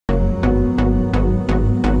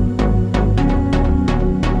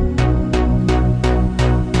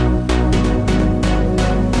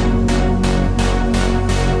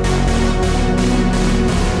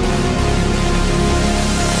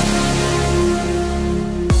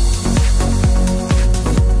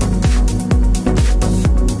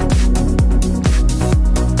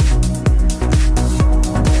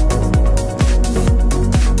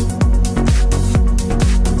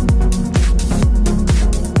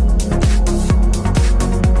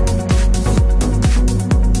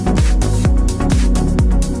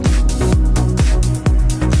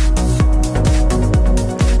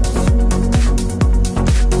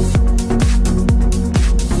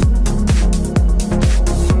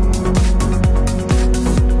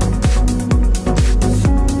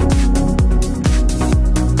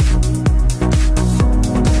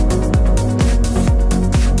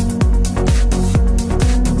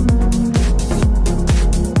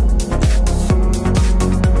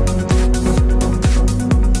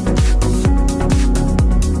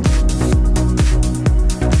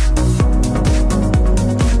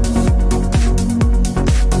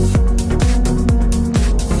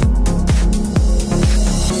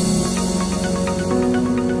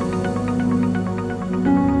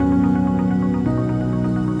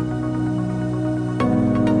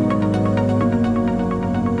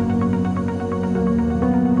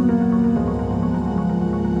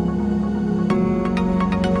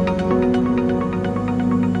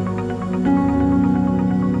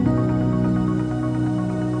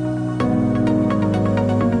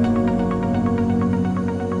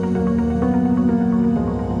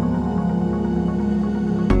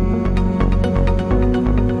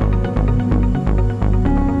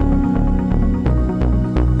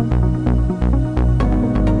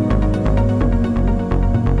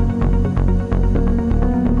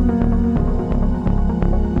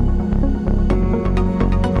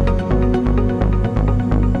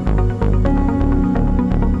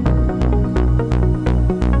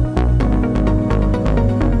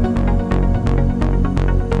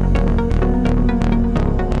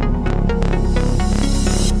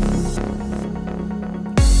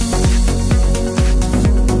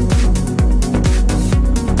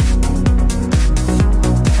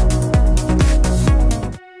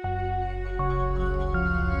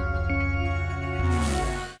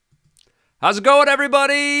How's it going,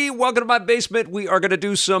 everybody? Welcome to my basement. We are going to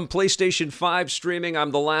do some PlayStation 5 streaming. I'm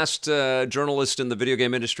the last journalist in the video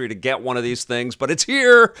game industry to get one of these things, but it's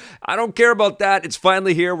here. I don't care about that. It's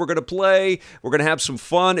finally here. We're going to play. We're going to have some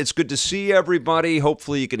fun. It's good to see everybody.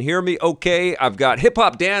 Hopefully you can hear me okay. I've got Hip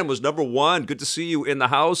Hop Dan was #1. Good to see you in the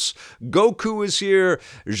house. Goku is here.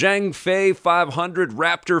 Zhang Fei 500.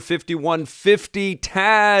 Raptor 5150.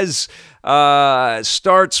 Taz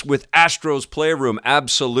starts with Astro's Playroom.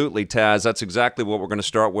 Absolutely, Taz. That's exactly what we're going to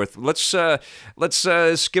start with. Let's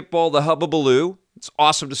skip all the hubbubaloo. It's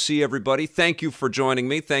awesome to see everybody. Thank you for joining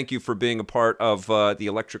me. Thank you for being a part of the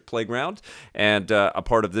Electric Playground and a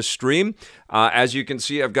part of this stream. As you can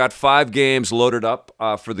see, I've got 5 games loaded up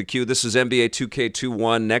for the queue. This is NBA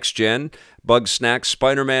 2K21 Next Gen. BugSnax,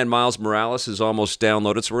 Spider-Man, Miles Morales is almost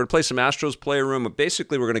downloaded. So we're going to play some Astro's Playroom.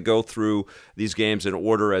 Basically, we're going to go through these games in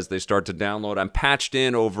order as they start to download. I'm patched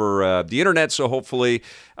in over the internet, so hopefully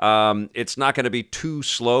it's not going to be too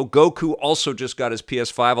slow. Goku also just got his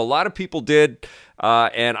PS5. A lot of people did,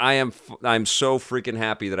 and I'm so freaking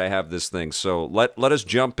happy that I have this thing. So let us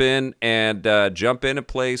jump in and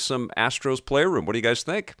play some Astro's Playroom. What do you guys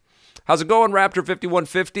think? How's it going, Raptor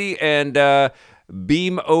 5150 and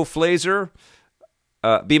Beam of Laser?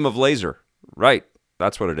 Beam of Laser. Right.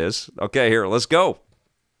 That's what it is. Okay, here, let's go.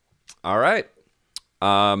 All right.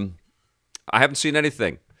 I haven't seen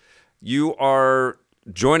anything. You are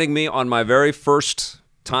joining me on my very first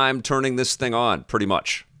time turning this thing on, pretty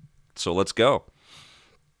much. So let's go.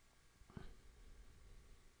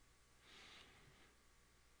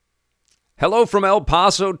 Hello from El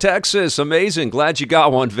Paso, Texas. Amazing. Glad you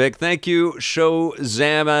got one, Vic. Thank you,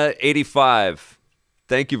 Showzama85.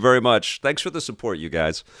 Thank you very much. Thanks for the support, you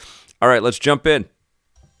guys. All right, let's jump in.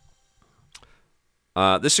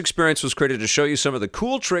 This experience was created to show you some of the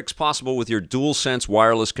cool tricks possible with your DualSense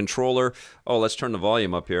wireless controller. Oh, let's turn the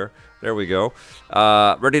volume up here. There we go.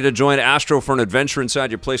 Ready to join Astro for an adventure inside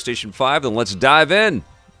your PlayStation 5? Then let's dive in.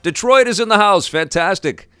 Detroit is in the house.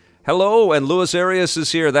 Fantastic. Hello, and Luis Arias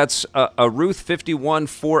is here. That's a Ruth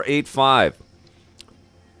 51485.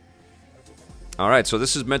 All right, so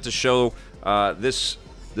this is meant to show this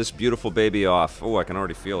beautiful baby off. Oh, I can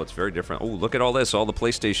already feel it's very different. Oh, look at all this, all the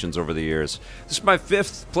PlayStations over the years. This is my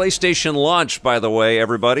 5th PlayStation launch, by the way,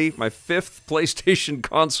 everybody. My 5th PlayStation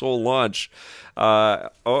console launch. Oh,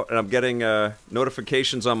 and I'm getting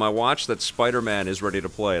notifications on my watch that Spider-Man is ready to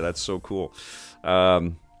play. That's so cool.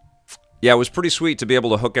 Yeah, it was pretty sweet to be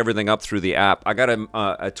able to hook everything up through the app. I got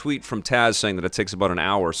a tweet from Taz saying that it takes about an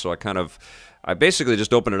hour, so I basically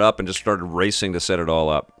just opened it up and just started racing to set it all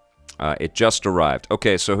up. It just arrived.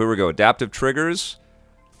 Okay, so here we go. Adaptive triggers.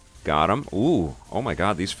 Got them. Ooh, oh my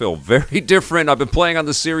god, these feel very different. I've been playing on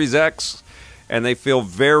the Series X, and they feel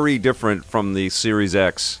very different from the Series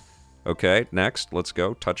X. Okay, next, let's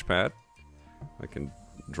go. Touchpad. I can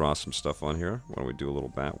draw some stuff on here. Why don't we do a little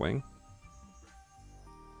bat wing?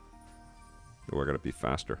 Oh, we're going to be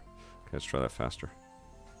faster. Okay, let's try that faster.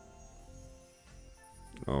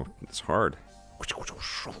 Oh, it's hard.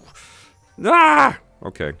 Ah!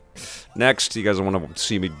 Okay. Next, you guys want to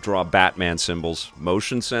see me draw Batman symbols.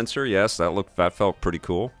 Motion sensor, yes, that felt pretty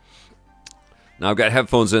cool. Now I've got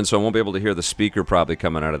headphones in, so I won't be able to hear the speaker probably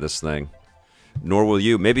coming out of this thing. Nor will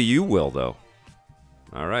you. Maybe you will, though.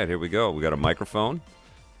 All right, here we go. We got a microphone.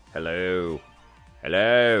 Hello.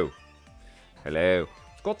 Hello. Hello.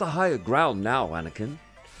 Got the higher ground now, Anakin.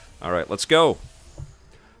 All right, let's go.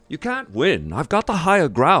 You can't win. I've got the higher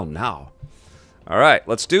ground now. All right,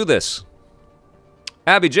 let's do this.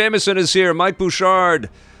 Abby Jameson is here. Mike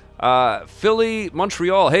Bouchard. Philly,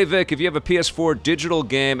 Montreal. Hey, Vic, if you have a PS4 digital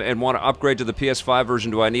game and want to upgrade to the PS5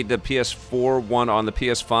 version, do I need the PS4 one on the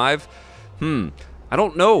PS5? I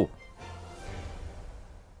don't know.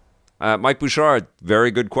 Mike Bouchard,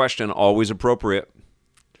 very good question. Always appropriate.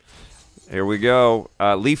 Here we go.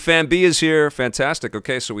 Leaf Fan B is here. Fantastic.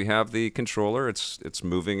 Okay, so we have the controller. It's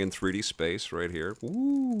moving in 3D space right here.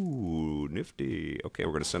 Ooh, nifty. Okay,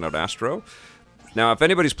 we're going to send out Astro. Now, if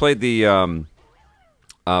anybody's played the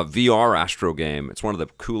VR Astro game, it's one of the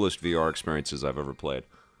coolest VR experiences I've ever played.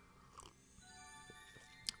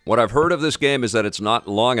 What I've heard of this game is that it's not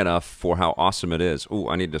long enough for how awesome it is. Ooh,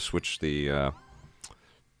 I need to switch the...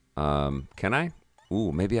 can I?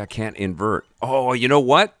 Ooh, maybe I can't invert. Oh, you know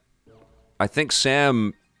what? I think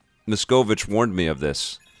Sam Miskovich warned me of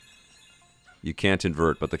this. You can't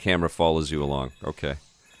invert, but the camera follows you along. Okay.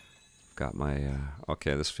 Got my...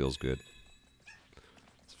 okay, this feels good.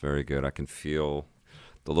 It's very good. I can feel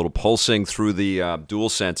the little pulsing through the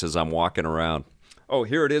DualSense as I'm walking around. Oh,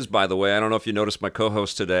 here it is, by the way. I don't know if you noticed my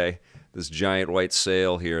co-host today. This giant white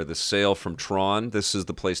sail here. This sail from Tron. This is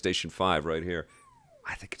the PlayStation 5 right here.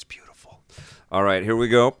 I think it's beautiful. All right, here we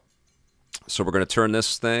go. So we're going to turn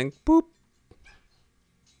this thing. Boop.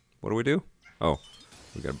 What do we do? Oh,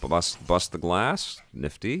 we got to bust the glass.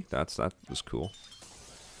 Nifty. That was cool.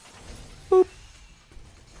 Boop.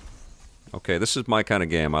 Okay, this is my kind of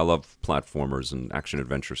game. I love platformers and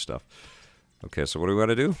action-adventure stuff. Okay, so what do we got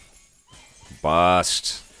to do?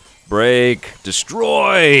 Bust. Break.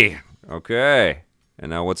 Destroy. Okay. And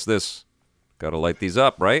now what's this? Got to light these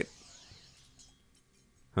up, right?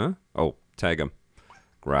 Huh? Oh, tag him.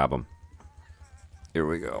 Grab him. Here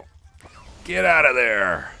we go. Get out of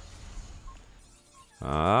there.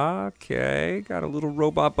 Okay, got a little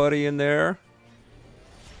robot buddy in there.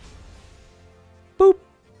 Boop.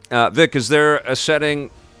 Vic, is there a setting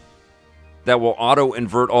that will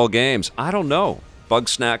auto-invert all games? I don't know.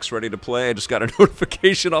 BugSnax ready to play. I just got a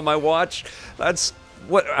notification on my watch. That's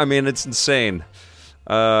what, I mean, it's insane.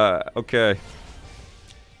 Okay.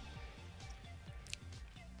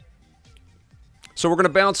 So we're going to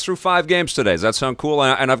bounce through 5 games today. Does that sound cool?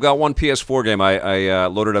 And I've got one PS4 game. I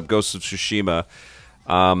loaded up Ghost of Tsushima.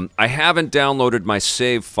 I haven't downloaded my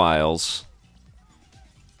save files.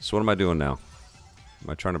 So what am I doing now? Am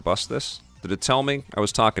I trying to bust this? Did it tell me? I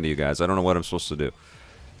was talking to you guys. I don't know what I'm supposed to do.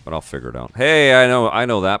 But I'll figure it out. Hey, I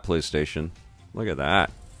know that PlayStation. Look at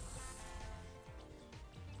that.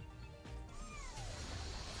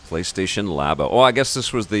 PlayStation Labo. Oh, I guess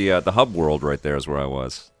this was the hub world right there is where I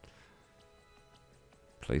was.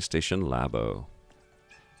 PlayStation Labo.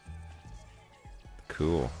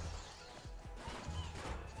 Cool.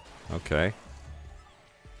 Okay.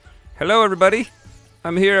 Hello, everybody.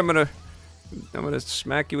 I'm here. I'm gonna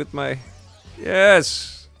smack you with my,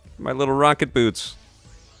 yes, my little rocket boots.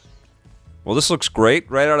 Well, this looks great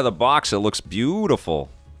right out of the box. It looks beautiful.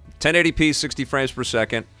 1080p, 60 frames per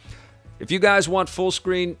second. If you guys want full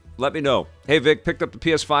screen, let me know. Hey, Vic, picked up the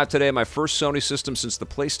PS5 today, my first Sony system since the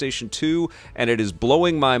PlayStation 2, and it is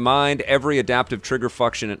blowing my mind. Every adaptive trigger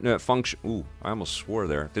function, ooh, I almost swore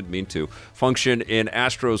there. Didn't mean to. Function in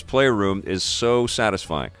Astro's Playroom is so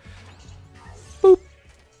satisfying. Boop.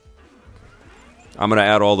 I'm going to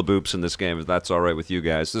add all the boops in this game, if that's all right with you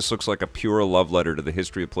guys. This looks like a pure love letter to the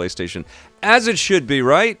history of PlayStation, as it should be,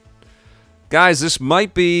 right? Guys, this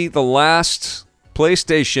might be the last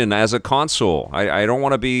PlayStation as a console. I don't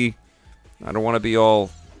want to be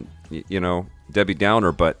all, you know, Debbie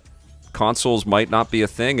Downer, but consoles might not be a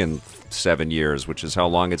thing in 7 years, which is how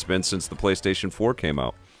long it's been since the PlayStation 4 came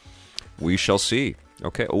out. We shall see.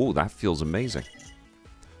 Okay. Oh, that feels amazing.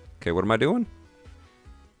 Okay, what am I doing?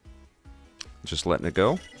 Just letting it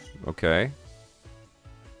go? Okay.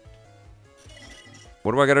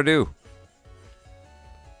 What do I gotta do?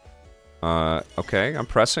 Okay, I'm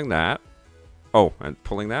pressing that. Oh, and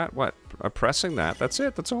pulling that? What? I'm pressing that. That's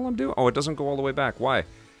it. That's all I'm doing. Oh, it doesn't go all the way back. Why?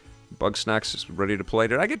 BugSnax is ready to play.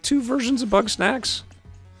 Did I get 2 versions of BugSnax?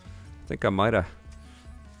 I think I might have.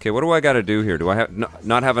 Okay, what do I got to do here? Do I have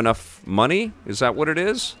not have enough money? Is that what it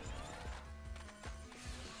is?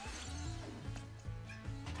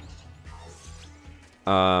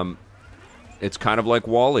 It's kind of like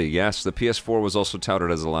Wall-E. Yes, the PS4 was also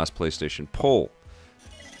touted as the last PlayStation. Pull.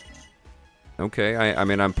 Okay, I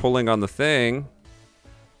mean, I'm pulling on the thing.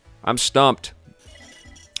 I'm stumped.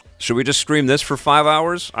 Should we just stream this for 5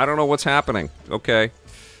 hours? I don't know what's happening. Okay.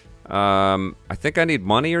 I think I need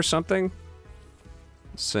money or something.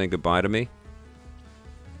 It's saying goodbye to me.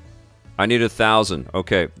 I need 1,000.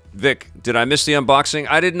 Okay. Vic, did I miss the unboxing?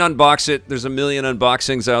 I didn't unbox it. There's a million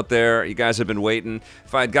unboxings out there. You guys have been waiting.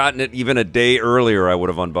 If I had gotten it even a day earlier, I would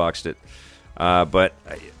have unboxed it. But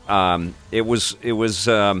it was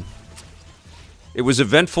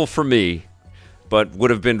eventful for me, but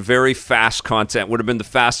would have been very fast content. Would have been the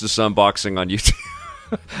fastest unboxing on YouTube.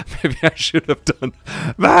 Maybe I should have done.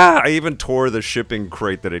 I even tore the shipping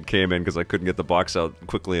crate that it came in because I couldn't get the box out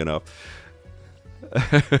quickly enough.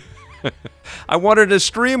 I wanted to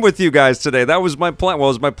stream with you guys today. That was my plan. Well,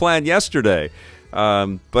 it was my plan yesterday.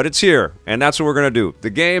 But it's here, and that's what we're going to do. The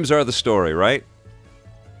games are the story, right?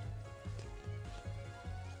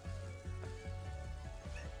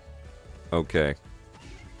 Okay.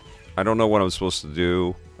 I don't know what I'm supposed to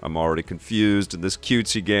do. I'm already confused in this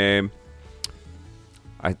cutesy game.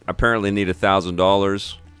 I apparently need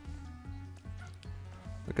 $1,000.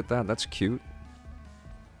 Look at that. That's cute.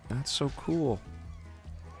 That's so cool.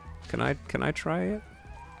 Can I try it?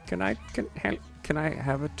 Can I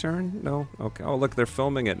have a turn? No? Okay. Oh, look, they're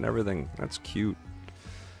filming it and everything. That's cute.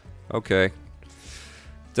 Okay.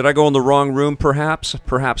 Did I go in the wrong room, perhaps?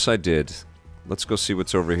 Perhaps I did. Let's go see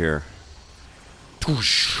what's over here.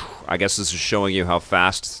 I guess this is showing you how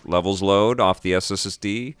fast levels load off the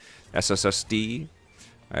SSD.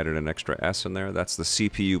 I added an extra S in there. That's the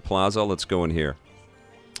CPU Plaza. Let's go in here.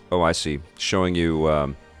 Oh, I see. Showing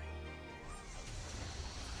you...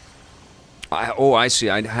 I see.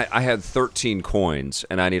 I had 13 coins,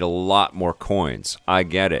 and I need a lot more coins. I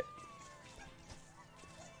get it.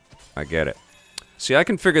 I get it. See, I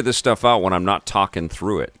can figure this stuff out when I'm not talking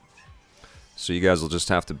through it. So you guys will just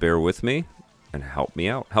have to bear with me and help me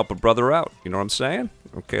out. Help a brother out. You know what I'm saying?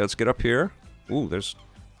 Okay, let's get up here. Ooh, there's...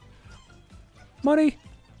 money!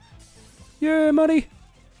 Yeah, money!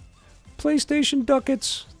 PlayStation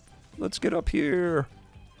ducats! Let's get up here.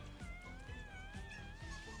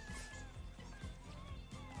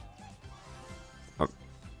 Oh.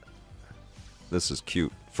 This is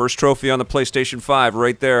cute. First trophy on the PlayStation 5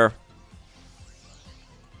 right there.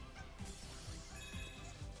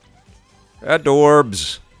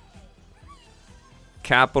 Adorbs.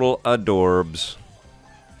 Capital Adorbs.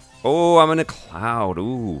 Oh, I'm in a cloud.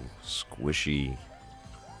 Ooh, squishy.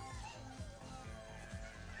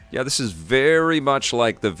 Yeah, this is very much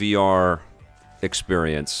like the VR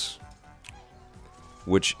experience,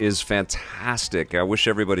 which is fantastic. I wish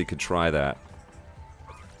everybody could try that.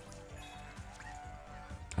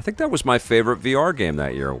 I think that was my favorite VR game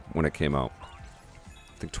that year when it came out.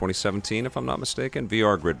 I think 2017, if I'm not mistaken.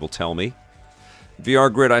 VR Grid will tell me.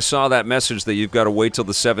 VR Grid, I saw that message that you've got to wait till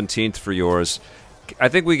the 17th for yours. I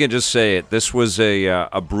think we can just say it. This was a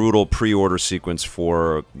brutal pre-order sequence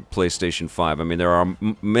for PlayStation 5. I mean, there are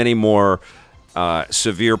many more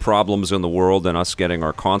severe problems in the world than us getting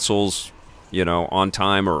our consoles, you know, on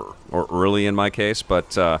time or early in my case.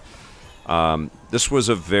 But this was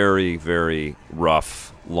a very, very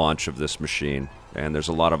rough launch of this machine. And there's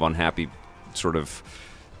a lot of unhappy, sort of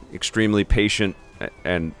extremely patient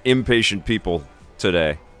and impatient people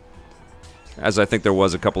today, as I think there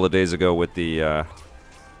was a couple of days ago with the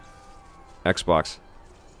Xbox.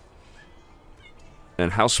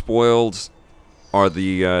 And how spoiled are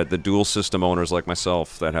the dual system owners like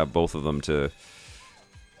myself that have both of them to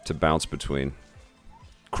bounce between.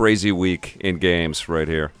 Crazy week in games right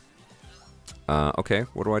here. Okay,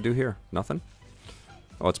 what do I do here? Nothing?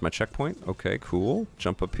 Oh, it's my checkpoint? Okay, cool.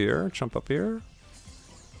 Jump up here, jump up here.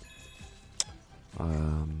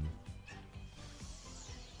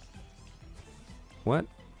 What?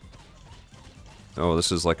 Oh,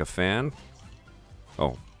 this is like a fan?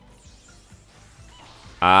 Oh.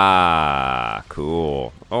 Ah,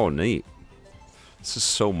 cool. Oh, neat. This is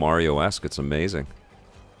so Mario-esque, it's amazing.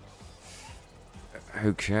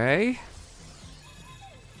 Okay.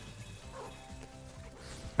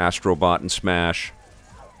 Astrobot and Smash.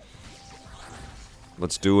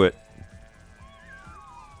 Let's do it.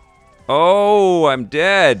 Oh, I'm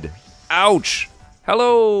dead. Ouch.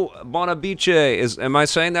 Hello, Bonabice. Am I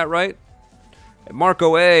saying that right?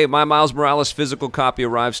 Marco A, my Miles Morales physical copy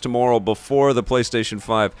arrives tomorrow before the PlayStation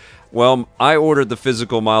 5. Well, I ordered the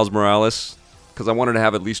physical Miles Morales because I wanted to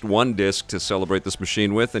have at least one disc to celebrate this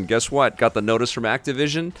machine with, and guess what? Got the notice from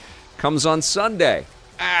Activision. Comes on Sunday.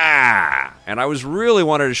 Ah! And I was really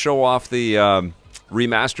wanted to show off the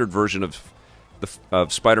remastered version of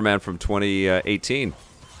Spider-Man from 2018.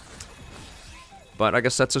 But I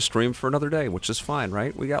guess that's a stream for another day, which is fine,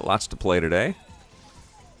 right? We got lots to play today.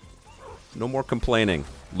 No more complaining,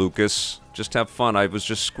 Lucas. Just have fun. I was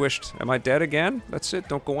just squished. Am I dead again? That's it.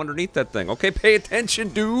 Don't go underneath that thing. Okay, pay attention,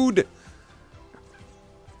 dude.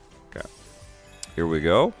 Okay. Here we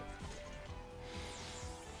go.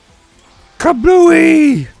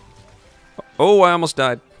 Kablooey! Oh, I almost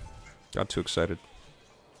died. Got too excited.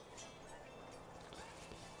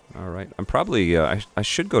 All right. I'm probably... I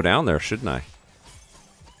should go down there, shouldn't I?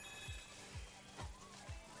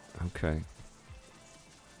 Okay.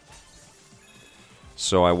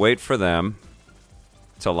 So I wait for them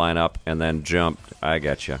to line up and then jump. I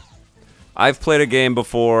getcha. I've played a game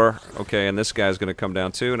before. Okay, and this guy's going to come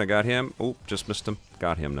down too, and I got him. Oop, just missed him.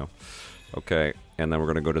 Got him, no. Okay, and then we're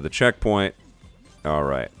going to go to the checkpoint. All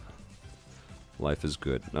right. Life is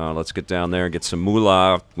good. Let's get down there and get some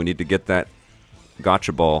moolah. We need to get that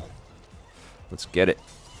gotcha ball. Let's get it.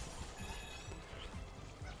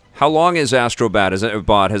 How long is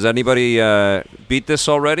Astrobot? Has anybody beat this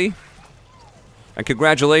already? And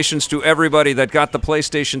congratulations to everybody that got the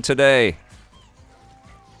PlayStation today.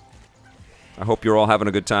 I hope you're all having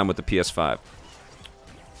a good time with the PS5.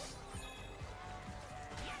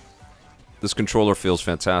 This controller feels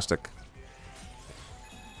fantastic.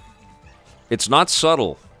 It's not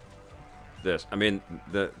subtle. I mean,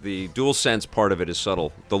 the DualSense part of it is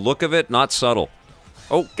subtle. The look of it, not subtle.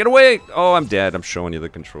 Oh, get away! Oh, I'm dead. I'm showing you the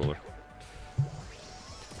controller.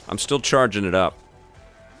 I'm still charging it up.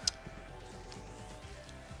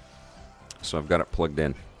 So I've got it plugged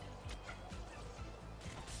in.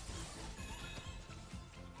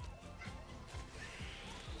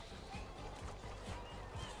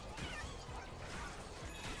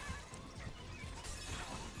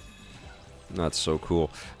 That's so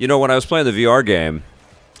cool. You know, when I was playing the VR game,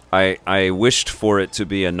 I wished for it to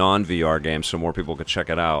be a non-VR game so more people could check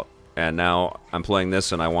it out. And now I'm playing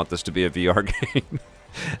this and I want this to be a VR game.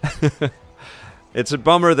 It's a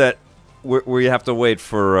bummer that we have to wait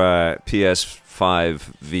for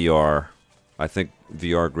PS5 VR. I think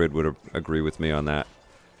VR Grid would agree with me on that.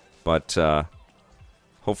 But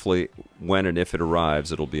hopefully when and if it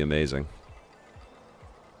arrives, it'll be amazing.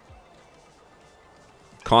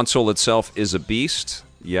 Console itself is a beast.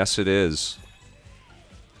 Yes, it is.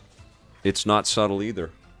 It's not subtle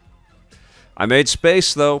either. I made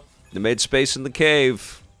space, though. I made space in the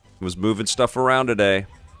cave. Was moving stuff around today.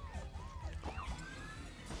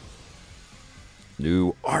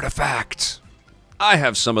 New artifact. I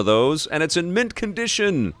have some of those, and it's in mint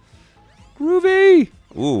condition. Groovy.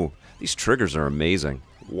 Ooh, these triggers are amazing.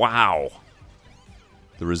 Wow.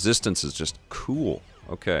 The resistance is just cool.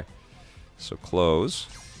 Okay. So close.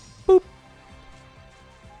 Boop.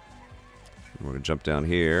 We're going to jump down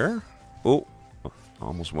here. Oh,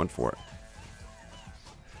 almost went for it.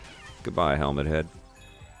 Goodbye, helmet head.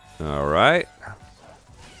 All right.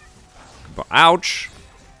 Goodbye. Ouch.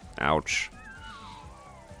 Ouch.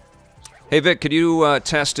 Hey, Vic, could you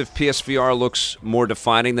test if PSVR looks more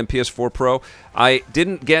defining than PS4 Pro? I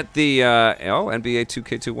didn't get the... oh, NBA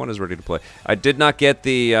 2K21 is ready to play. I did not get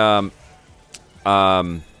the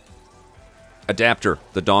adapter,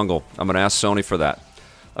 the dongle. I'm going to ask Sony for that.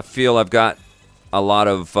 I feel I've got a lot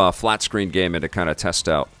of flat screen gaming to kind of test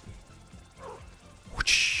out.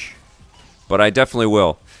 But I definitely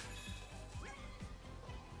will.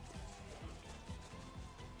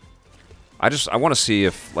 I want to see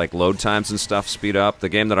if like load times and stuff speed up. The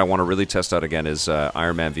game that I want to really test out again is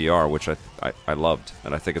Iron Man VR, which I loved,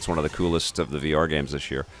 and I think it's one of the coolest of the VR games this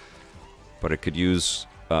year. But it could use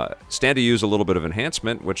stand to use a little bit of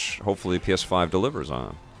enhancement, which hopefully PS5 delivers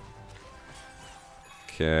on.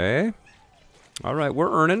 Okay, all right,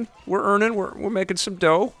 we're earning, we're making some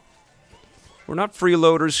dough. We're not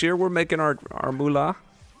freeloaders here. We're making our moolah.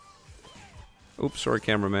 Oops, sorry,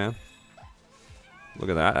 cameraman. Look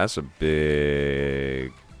at that. That's a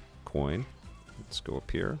big coin. Let's go up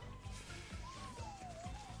here.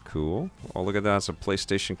 Cool. Oh, look at that. It's a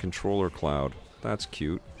PlayStation controller cloud. That's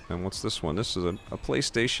cute. And what's this one? This is a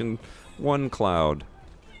PlayStation 1 cloud.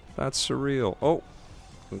 That's surreal. Oh,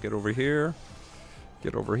 we'll get over here.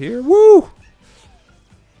 Get over here. Woo!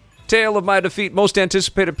 Tale of my defeat. Most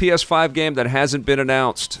anticipated PS5 game that hasn't been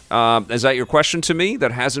announced. Is that your question to me?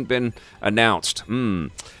 That hasn't been announced.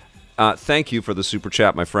 Thank you for the super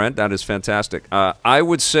chat, my friend. That is fantastic. I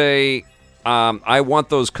would say I want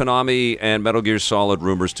those Konami and Metal Gear Solid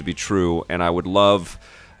rumors to be true, and I would love,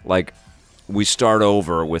 like, we start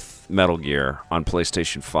over with Metal Gear on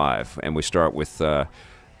PlayStation 5, and we start with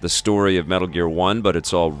the story of Metal Gear 1, but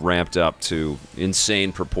it's all ramped up to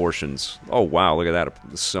insane proportions. Oh, wow, look at that.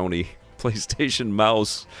 The Sony PlayStation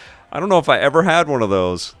mouse. I don't know if I ever had one of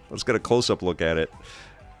those. Let's get a close-up look at it.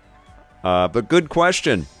 But good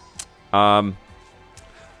question.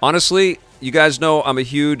 Honestly, you guys know I'm a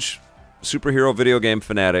huge superhero video game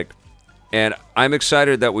fanatic, and I'm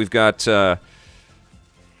excited that we've got, you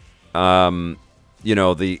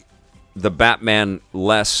know, the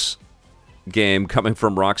Batman-less game coming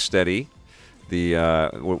from Rocksteady,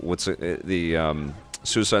 the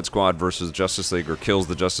Suicide Squad versus Justice League, or Kills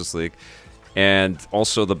the Justice League, and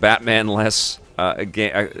also the Batman-less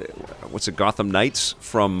game. What's it? Gotham Knights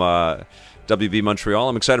from WB Montreal.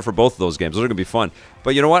 I'm excited for both of those games. Those are going to be fun.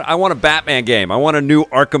 But you know what? I want a Batman game. I want a new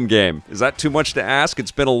Arkham game. Is that too much to ask?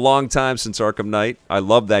 It's been a long time since Arkham Knight. I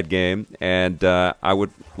love that game, and I would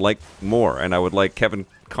like more. And I would like Kevin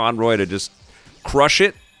Conroy to just crush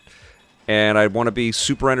it. And I want to be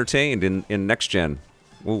super entertained in next gen.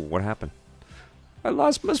 Ooh, what happened? I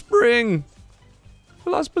lost my spring. I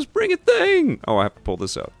lost my springy thing. Oh, I have to pull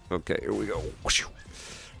this out. Okay, here we go.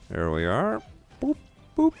 There we are. Boop,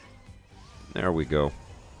 boop. There we go.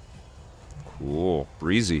 Cool.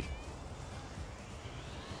 Breezy.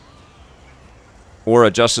 Or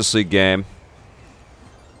a Justice League game.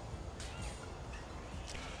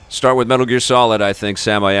 Start with Metal Gear Solid, I think,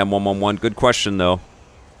 Sam. I am 111. Good question, though.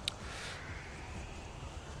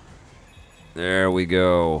 There we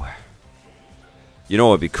go. You know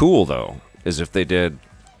what would be cool, though, is if they did,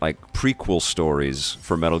 like, prequel stories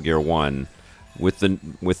for Metal Gear 1 with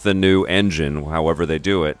the new engine, however they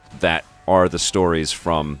do it, that are the stories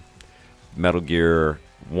from Metal Gear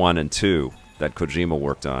 1 and 2 that Kojima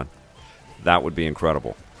worked on. That would be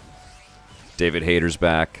incredible. David Hayter's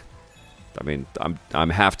back. I mean, I'm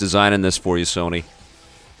half designing this for you, Sony.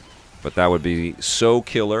 But that would be so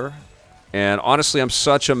killer. And honestly, I'm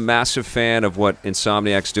such a massive fan of what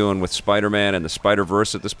Insomniac's doing with Spider-Man and the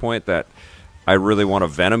Spider-Verse at this point that I really want a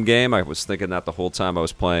Venom game. I was thinking that the whole time I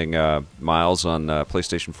was playing Miles on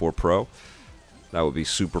PlayStation 4 Pro. That would be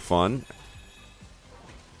super fun.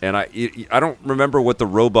 And I don't remember what the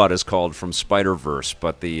robot is called from Spider-Verse,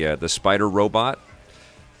 but the spider robot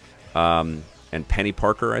and Penny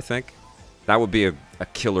Parker, I think. That would be a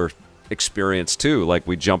killer experience too. Like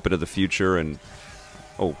we jump into the future and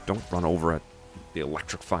oh, don't run over the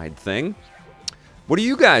electrified thing. What do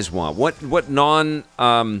you guys want? What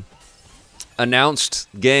announced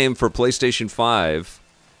game for PlayStation 5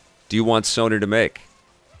 do you want Sony to make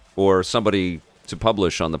or somebody to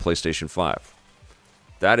publish on the PlayStation 5?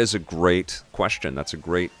 That is a great question. That's a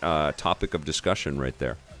great topic of discussion right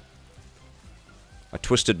there. A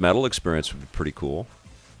Twisted Metal experience would be pretty cool.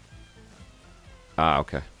 Ah,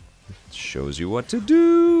 okay. Shows you what to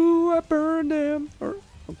do. I burned them.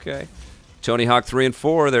 Okay. Tony Hawk 3 and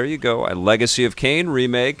 4. There you go. A Legacy of Kain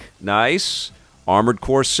remake. Nice. Armored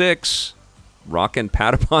Core 6. Rockin'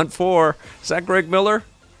 Patapon 4. Is that Greg Miller?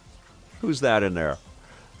 Who's that in there?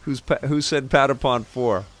 Who said Patapon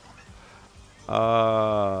 4?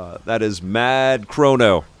 That is Mad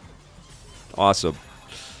Chrono. Awesome.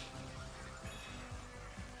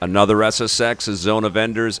 Another SSX is Zone of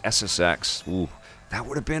Enders. SSX. Ooh, that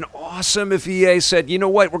would have been awesome if EA said, you know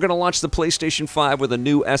what, we're going to launch the PlayStation 5 with a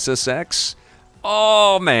new SSX.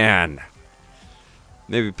 Oh, man.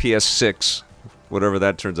 Maybe PS6. Whatever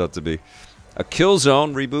that turns out to be. A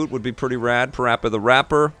Killzone reboot would be pretty rad. Parappa the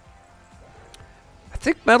Rapper. I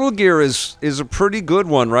think Metal Gear is a pretty good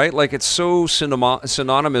one, right? Like, it's so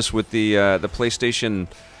synonymous with the PlayStation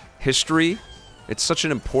history. It's such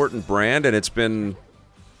an important brand, and it's been...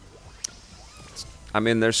 I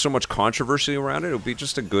mean, there's so much controversy around it. It would be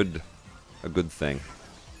just a good thing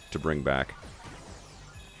to bring back.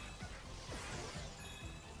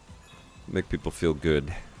 Make people feel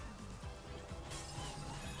good.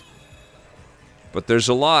 But there's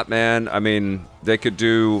a lot, man. I mean, they could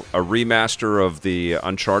do a remaster of the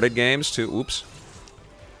Uncharted games, too. Oops.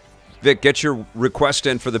 Vic, get your request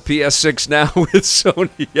in for the PS6 now with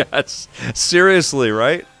Sony. Yes. Seriously,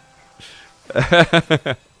 right?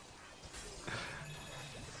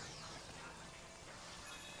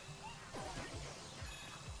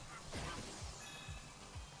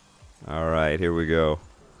 All right, here we go.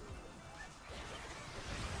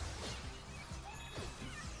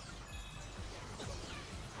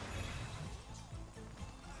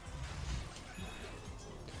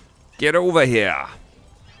 Get over here.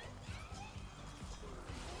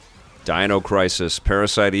 Dino Crisis,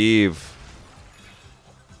 Parasite Eve.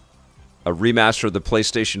 A remaster of the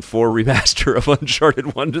PlayStation 4 remaster of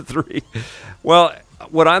Uncharted 1 to 3. Well,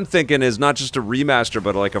 what I'm thinking is not just a remaster,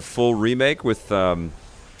 but like a full remake with...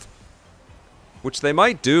 which they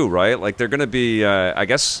might do, right? Like, they're going to be... I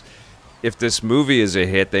guess if this movie is a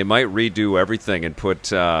hit, they might redo everything and put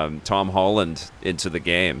Tom Holland into the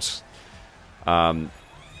games.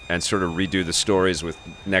 And sort of redo the stories with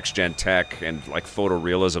next-gen tech and, like,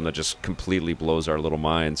 photorealism that just completely blows our little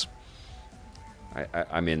minds.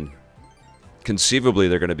 I mean, conceivably,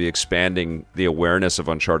 they're going to be expanding the awareness of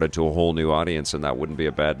Uncharted to a whole new audience, and that wouldn't be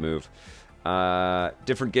a bad move.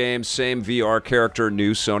 Different games, same VR character,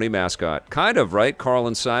 new Sony mascot. Kind of, right, Carl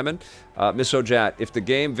and Simon? Miss Ojat, if the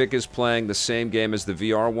game Vic is playing the same game as the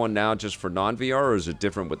VR one now just for non-VR, or is it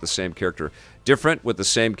different with the same character? Different with the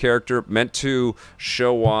same character, meant to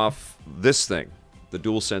show off this thing, the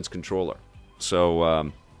DualSense controller.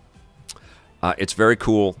 So, it's very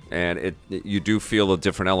cool, and you do feel the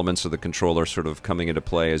different elements of the controller sort of coming into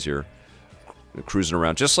play as you're cruising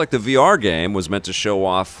around. Just like the VR game was meant to show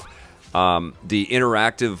off the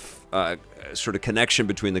interactive sort of connection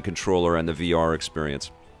between the controller and the VR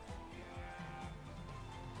experience.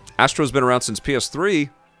 Astro's been around since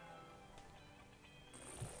PS3.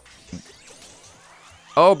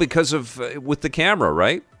 Oh, because of with the camera,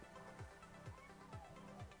 right?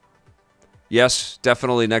 Yes,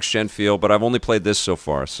 definitely next-gen feel, but I've only played this so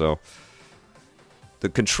far, so... The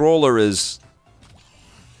controller is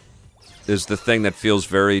the thing that feels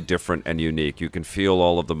very different and unique. You can feel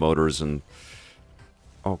all of the motors and...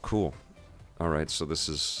 Oh, cool. Alright, so this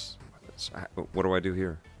is... What do I do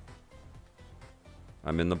here?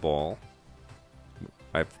 I'm in the ball.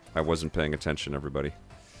 I wasn't paying attention, everybody.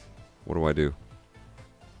 What do I do?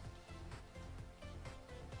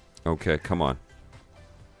 Okay, come on.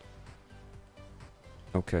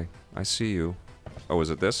 Okay, I see you. Oh, is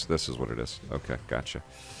it this? This is what it is. Okay, gotcha.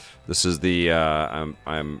 This is the,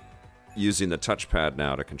 I'm using the touchpad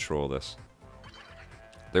now to control this.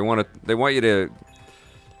 They want you to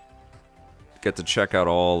get to check out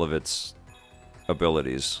all of its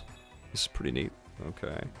abilities. This is pretty neat.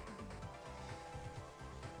 Okay.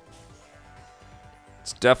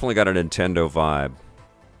 It's definitely got a Nintendo vibe.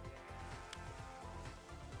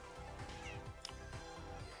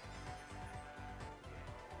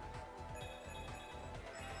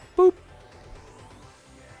 Boop.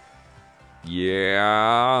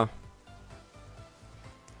 Yeah.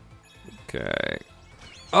 Okay.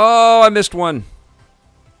 Oh, I missed one.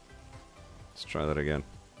 Let's try that again.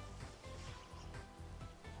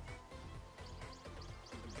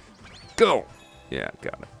 Go. Yeah,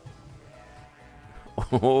 got it.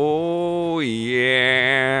 Oh,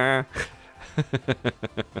 yeah.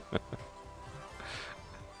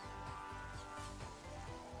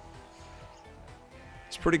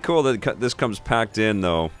 It's pretty cool that this comes packed in,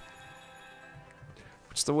 though.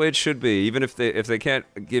 It's the way it should be. Even if they can't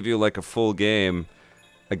give you like a full game,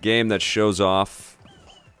 a game that shows off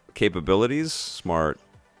capabilities, smart.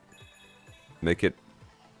 Make it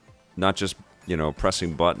not just, you know,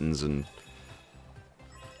 pressing buttons and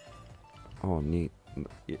oh, neat.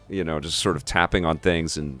 You know, just sort of tapping on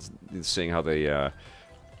things and seeing how the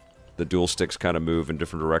dual sticks kind of move in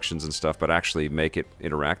different directions and stuff, but actually make it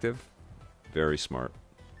interactive. Very smart.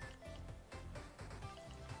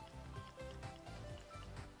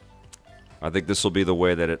 I think this will be the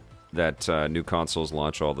way that new consoles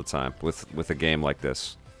launch all the time with a game like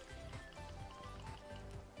this.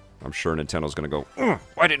 I'm sure Nintendo's going to go,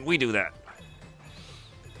 why didn't we do that?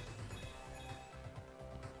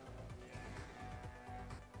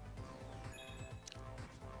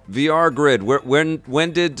 VR Grid. When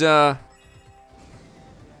did is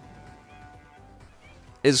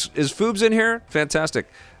Foobs in here? Fantastic.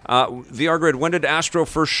 VR Grid. When did Astro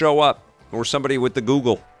first show up, or somebody with the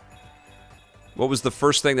Google? What was the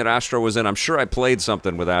first thing that Astro was in? I'm sure I played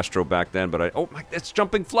something with Astro back then, but oh my, it's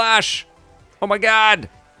Jumping Flash. Oh my God!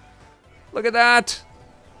 Look at that.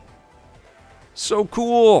 So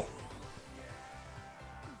cool.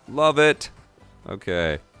 Love it.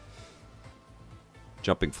 Okay.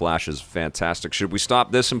 Jumping Flash is fantastic. Should we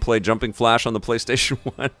stop this and play Jumping Flash on the PlayStation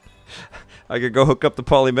 1? I could go hook up the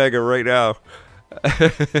Polymega right now.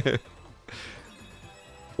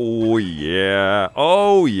 Oh, yeah.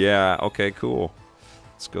 Oh, yeah. Okay, cool.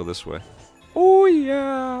 Let's go this way. Oh,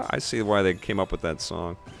 yeah. I see why they came up with that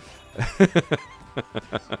song.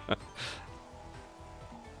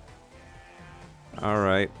 All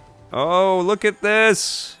right. Oh, look at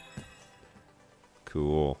this.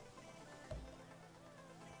 Cool.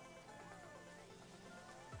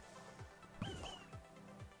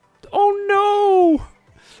 Oh no!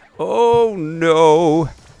 Oh no!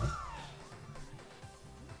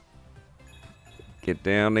 Get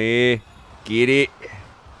down there. Get it.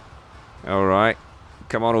 Alright.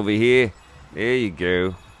 Come on over here. There you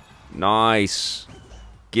go. Nice.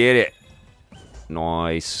 Get it.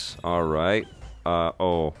 Nice. Alright.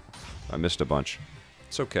 Oh. I missed a bunch.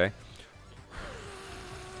 It's okay.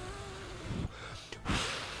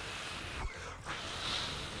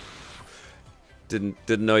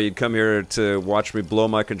 Didn't know you'd come here to watch me blow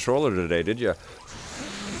my controller today, did you?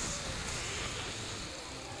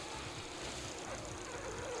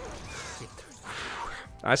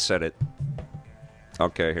 I said it.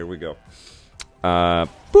 Okay, here we go. Boop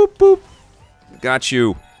boop. Got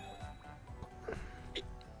you.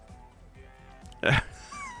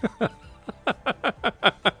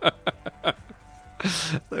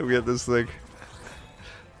 Let me get this thing.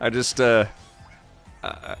 I just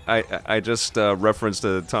referenced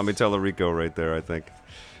Tommy Tallarico right there, I think.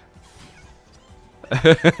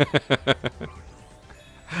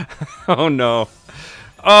 Oh no.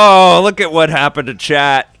 Oh, look at what happened to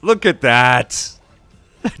chat. Look at that.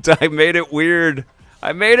 I made it weird.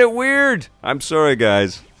 I made it weird. I'm sorry,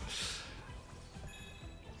 guys.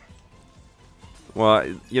 Well,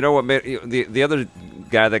 you know what made the other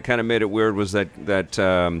guy that kind of made it weird was that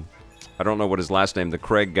I don't know what his last name, the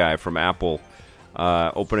Craig guy from Apple,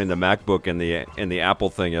 opening the MacBook in the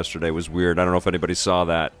Apple thing yesterday was weird. I don't know if anybody saw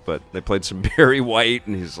that, but they played some Barry White,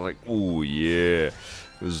 and he's like, "Ooh yeah,"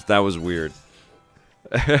 that was weird.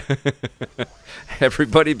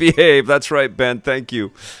 Everybody behave. That's right, Ben. Thank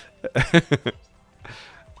you.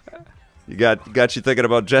 You got you thinking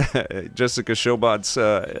about Jessica Showbot's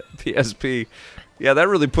PSP. Yeah, that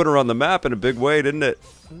really put her on the map in a big way, didn't it?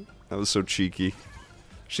 That was so cheeky.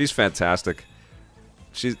 She's fantastic.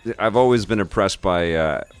 I've always been impressed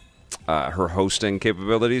by her hosting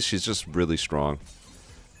capabilities. She's just really strong.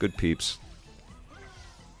 Good peeps.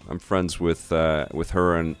 I'm friends with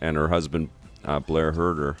her and her husband, Blair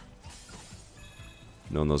Herder.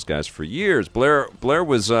 Known those guys for years. Blair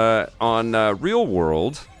was on Real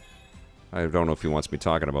World I don't know if he wants me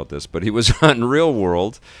talking about this, but he was on Real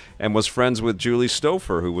World and was friends with Julie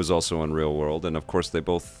Stouffer, who was also on Real World, and of course they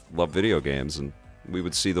both love video games, and we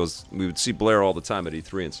would see Blair all the time at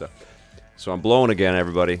E3 and stuff. So I'm blowing again,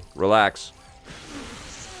 everybody. Relax.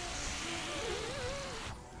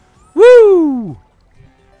 Woo!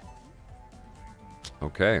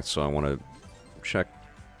 Okay, so I want to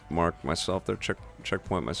mark myself there,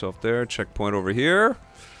 checkpoint myself there, checkpoint over here.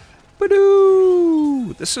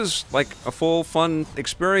 Ba-doo! This is like a full fun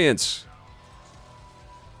experience.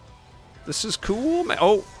 This is cool, man.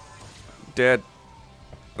 Oh, dead.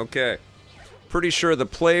 Okay. Pretty sure the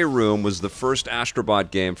Playroom was the first Astrobot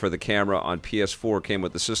game for the camera on PS4. Came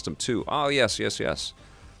with the system too. Oh yes, yes, yes.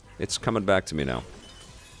 It's coming back to me now.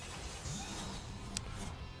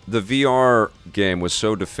 The VR game was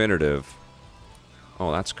so definitive.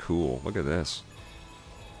 Oh, that's cool. Look at this.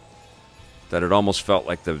 That it almost felt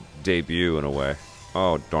like the debut in a way.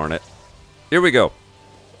 Oh, darn it. Here we go.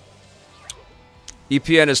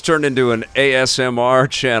 EPN has turned into an ASMR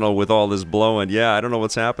channel with all this blowing. Yeah, I don't know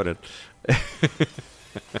what's happening.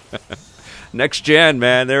 Next gen,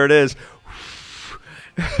 man. There it is.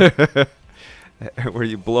 Where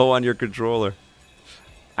you blow on your controller.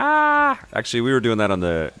 Ah! Actually, we were doing that on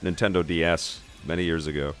the Nintendo DS many years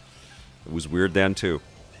ago. It was weird then, too.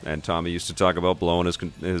 And Tommy used to talk about blowing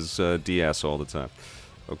his DS all the time.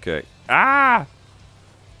 Okay. Ah!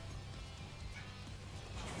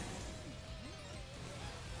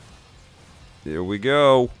 Here we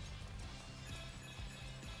go.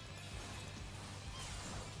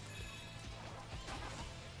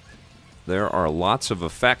 There are lots of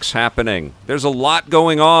effects happening. There's a lot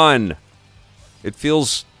going on. It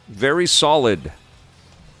feels very solid.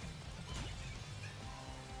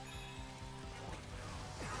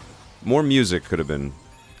 More music could have been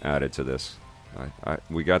added to this.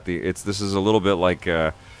 We got the. This is a little bit like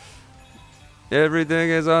everything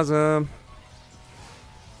is awesome.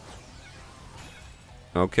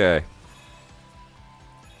 Okay.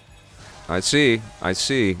 I see.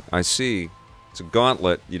 It's a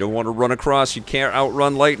gauntlet. You don't want to run across. You can't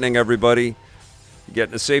outrun lightning, everybody. You're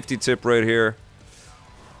getting a safety tip right here.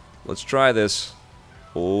 Let's try this.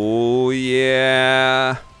 Oh,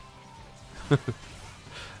 yeah.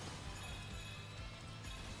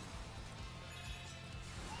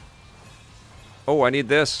 Oh, I need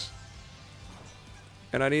this.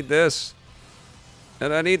 And I need this.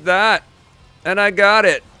 And I need that. And I got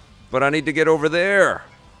it. But I need to get over there.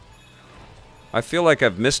 I feel like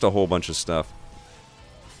I've missed a whole bunch of stuff.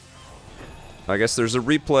 I guess there's a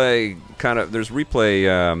replay there's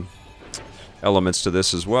replay elements to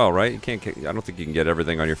this as well, right? You can't. I don't think you can get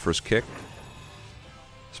everything on your first kick.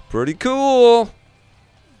 It's pretty cool.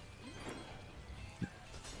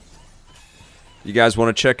 You guys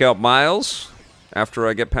want to check out Miles after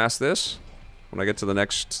I get past this? When I get to the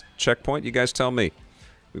next checkpoint, you guys tell me.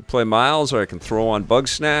 We play Miles, or I can throw on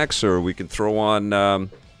BugSnax, or we can throw on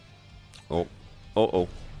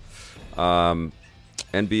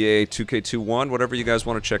NBA 2K21, whatever you guys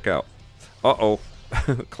want to check out. Uh-oh.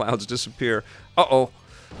 Clouds disappear. Uh-oh.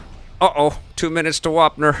 Uh-oh. 2 minutes to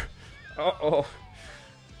Wapner. Uh-oh.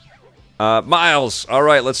 Miles. All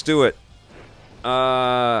right, let's do it.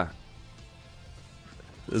 The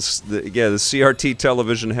CRT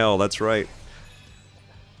television hell. That's right.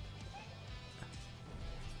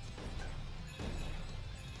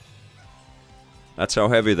 That's how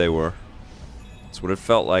heavy they were. That's what it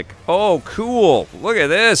felt like. Oh, cool. Look at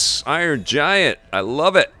this. Iron Giant. I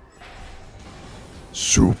love it.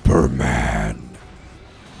 Superman.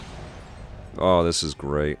 Oh, this is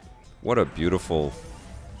great. What a beautiful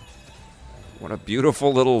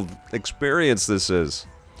little experience this is.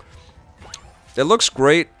 It looks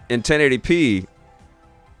great in 1080p.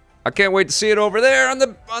 I can't wait to see it over there on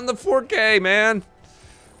the 4K, man.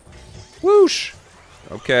 Whoosh.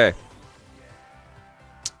 Okay.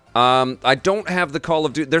 I don't have the Call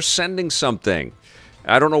of Duty. They're sending something.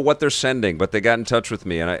 I don't know what they're sending, but they got in touch with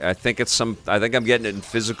me, and I think it's some. I think I'm getting it in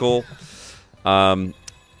physical. But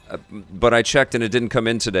I checked and it didn't come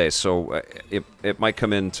in today, so it might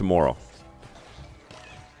come in tomorrow.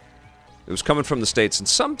 It was coming from the States, and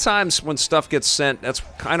sometimes when stuff gets sent, that's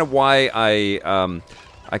kind of why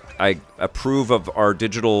I approve of our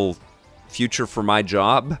digital future for my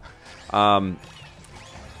job.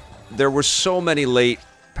 There were so many late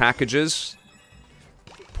packages,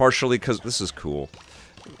 partially because this is cool,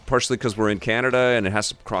 partially because we're in Canada and it has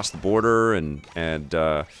to cross the border, and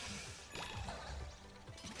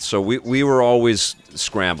so we were always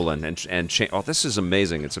scrambling and oh, this is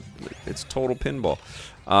amazing. It's total pinball.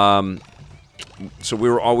 so we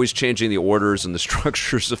were always changing the orders and the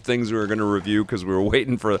structures of things we were going to review because we were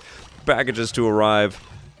waiting for packages to arrive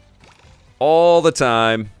all the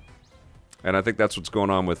time. And I think that's what's going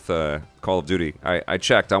on with Call of Duty. I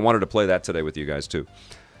checked. I wanted to play that today with you guys, too.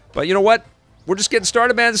 But you know what? We're just getting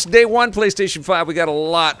started, man. This is day one, PlayStation 5. We got a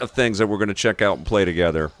lot of things that we're going to check out and play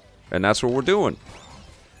together. And that's what we're doing.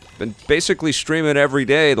 Been basically streaming every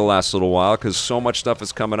day the last little while because so much stuff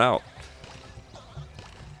is coming out.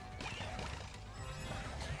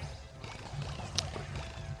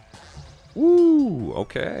 Woo!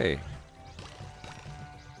 Okay.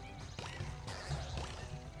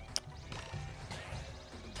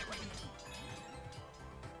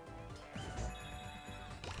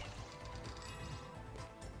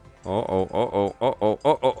 Oh.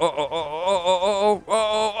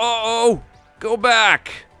 Go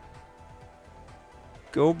back.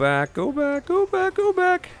 Go back. Go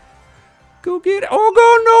get it.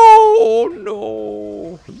 Oh,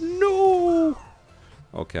 no. No.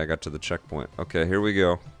 Okay, I got to the checkpoint. Okay, here we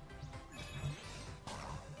go.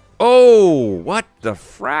 Oh, what the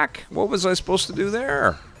frack? What was I supposed to do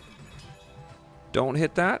there? Don't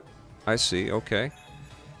hit that? I see, okay.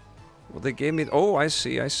 Well, they gave me... Oh, I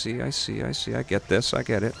see. I get this. I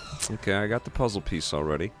get it. Okay, I got the puzzle piece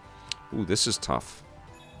already. Ooh, this is tough.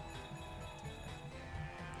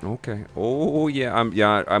 Okay. Oh, yeah.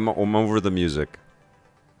 I'm over the music.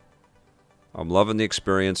 I'm loving the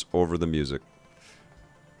experience over the music.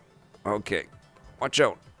 Okay. Watch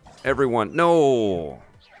out. Everyone. No!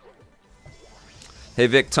 Hey,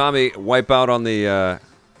 Vic, Tommy, wipe out on the...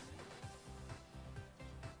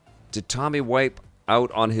 Did Tommy wipe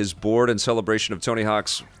out on his board in celebration of Tony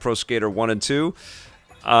Hawk's Pro Skater 1 and 2?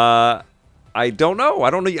 I don't know. I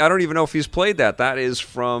don't even know if he's played that. That is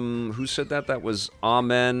from... Who said that? That was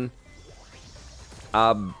Amen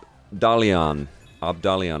Abdalian.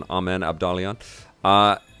 Amen Abdalian.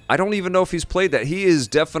 I don't even know if he's played that. He is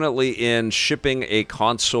definitely in shipping a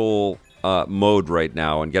console mode right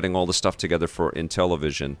now and getting all the stuff together for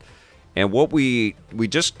Intellivision. And what we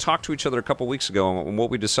just talked to each other a couple weeks ago, and what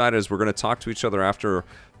we decided is we're going to talk to each other after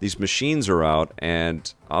these machines are out,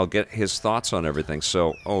 and I'll get his thoughts on everything.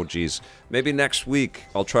 So, oh geez, maybe next week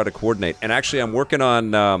I'll try to coordinate. And actually, I'm working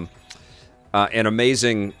on an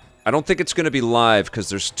amazing... I don't think it's going to be live because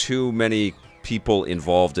there's too many people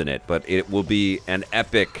involved in it, but it will be an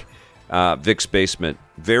epic Vic's Basement.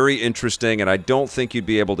 Very interesting, and I don't think you'd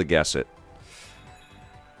be able to guess it.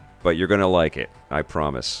 But you're going to like it, I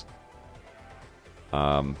promise.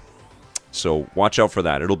 So watch out for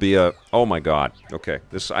that. It'll be a... Oh my god. Okay.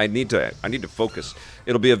 I need to focus.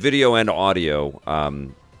 It'll be a video and audio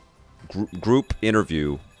group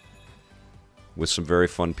interview with some very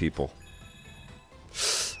fun people.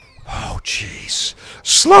 Oh jeez.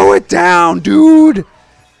 Slow it down, dude.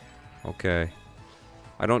 Okay.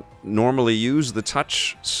 I don't normally use the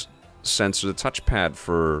touch sensor, the touchpad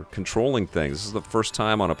for controlling things. This is the first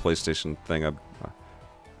time on a PlayStation thing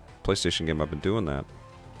PlayStation game I've been doing that.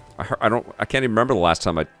 I can't even remember the last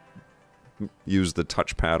time I used the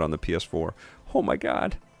touchpad on the PS4. Oh my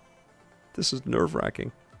god. This is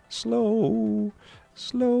nerve-wracking. Slow.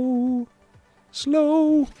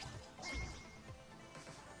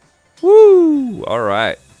 Woo!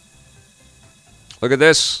 Alright. Look at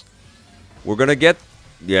this. We're gonna get...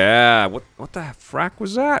 Yeah, what the frack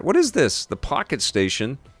was that? What is this? The Pocket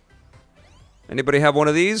Station. Anybody have one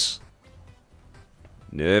of these?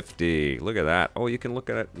 Nifty. Look at that. Oh, you can look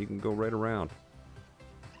at it. You can go right around.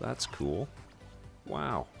 That's cool.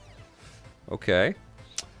 Wow. Okay.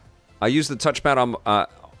 I use the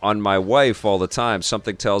touchpad on my wife all the time.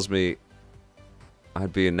 Something tells me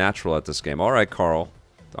I'd be a natural at this game. All right, Carl.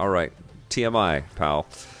 All right. TMI, pal.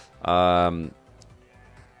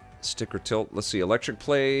 Sticker tilt. Let's see. Electric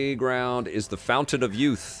Playground is the fountain of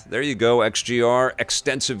youth. There you go, XGR.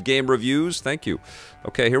 Extensive game reviews. Thank you.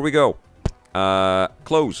 Okay, here we go.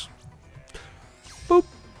 Close. Boop.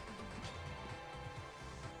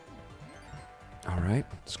 Alright,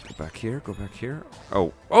 let's go back here,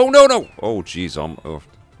 Oh, no! Oh, jeez,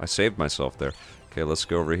 I saved myself there. Okay, let's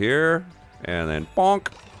go over here, and then bonk.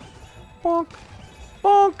 Bonk.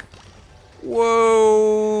 Bonk.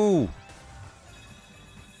 Whoa!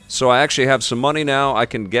 So I actually have some money now. I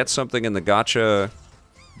can get something in the gotcha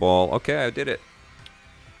ball. Okay, I did it.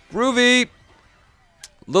 Groovy!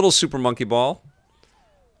 Little Super Monkey Ball.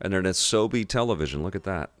 And then a Sobe television. Look at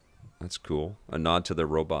that. That's cool. A nod to their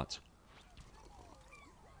robots.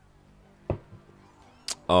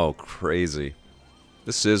 Oh, crazy.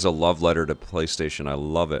 This is a love letter to PlayStation. I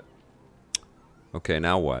love it. Okay,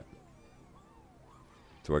 now what?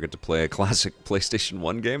 Do I get to play a classic PlayStation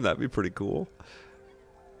 1 game? That'd be pretty cool.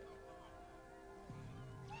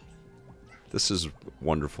 This is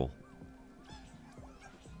wonderful.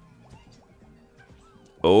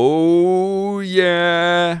 Oh,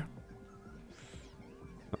 yeah.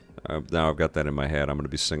 Now I've got that in my head. I'm going to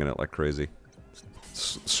be singing it like crazy.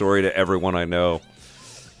 Sorry to everyone I know.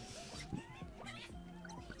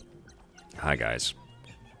 Hi, guys.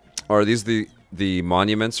 Are these the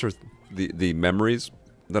monuments or the memories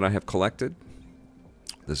that I have collected?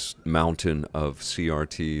 This mountain of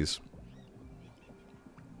CRTs.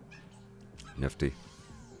 Nifty.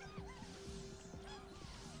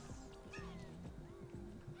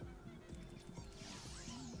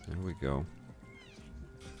 There we go.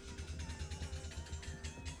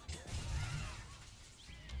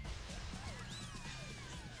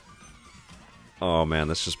 Oh man,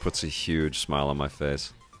 this just puts a huge smile on my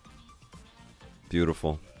face.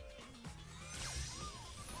 Beautiful.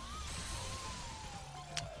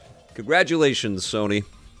 Congratulations, Sony.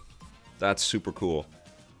 That's super cool.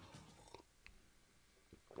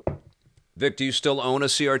 Vic, do you still own a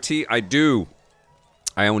CRT? I do.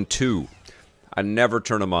 I own 2. I never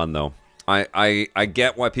turn them on, though. I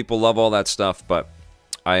get why people love all that stuff, but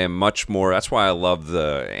I am much more... That's why I love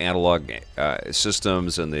the analog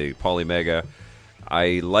systems and the Polymega.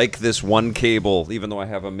 I like this one cable, even though I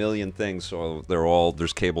have a million things, so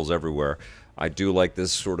there's cables everywhere. I do like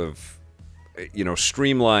this sort of, you know,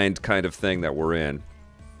 streamlined kind of thing that we're in.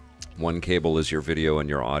 One cable is your video and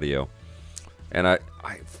your audio. And I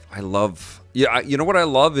love... Yeah, you know what I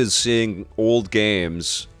love is seeing old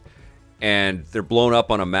games and they're blown up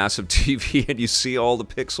on a massive TV and you see all the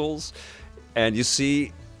pixels and you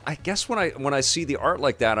see... I guess when I see the art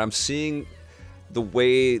like that, I'm seeing the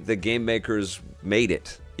way the game makers made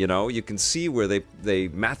it. You know, you can see where they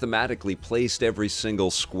mathematically placed every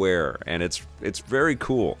single square, and it's very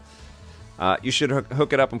cool. You should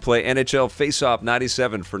hook it up and play NHL Face-Off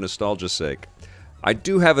 97 for nostalgia's sake. I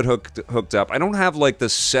do have it hooked up. I don't have like the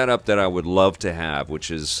setup that I would love to have,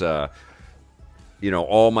 which is you know,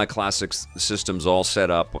 all my classic systems all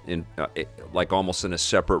set up in like almost in a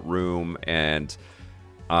separate room, and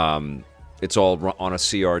it's all on a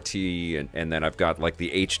CRT, and then I've got like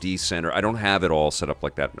the HD center. I don't have it all set up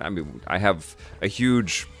like that. I mean, I have a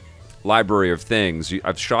huge library of things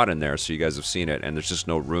I've shot in there, so you guys have seen it, and there's just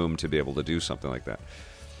no room to be able to do something like that.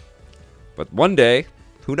 But one day,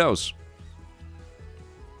 who knows?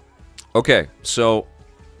 Okay, so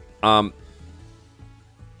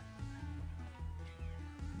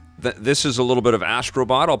this is a little bit of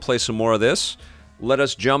Astrobot. I'll play some more of this. Let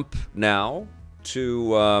us jump now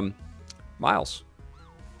to Miles.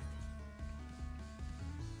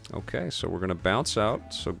 Okay, so we're going to bounce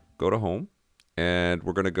out. So go to home. And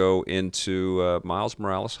we're going to go into Miles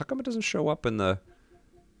Morales. How come it doesn't show up in the...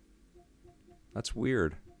 That's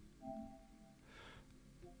weird.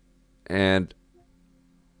 And...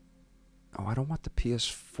 Oh, I don't want the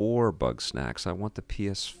PS4 BugSnax. I want the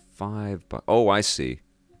PS5 bug... Oh, I see.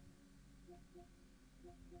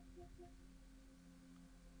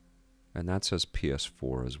 And that says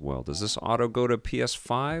PS4 as well. Does this auto go to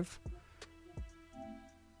PS5?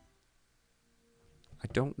 I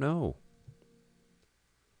don't know.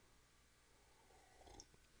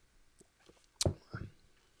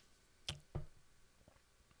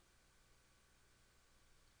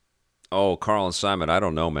 Oh, Carl and Simon, I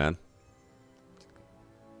don't know, man.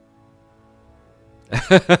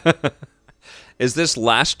 Is this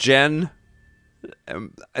last gen?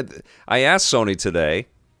 I asked Sony today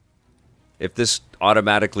if this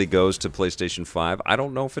automatically goes to PlayStation 5. I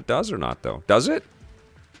don't know if it does or not, though. Does it?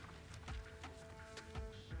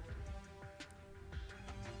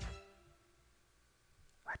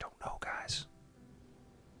 I don't know, guys.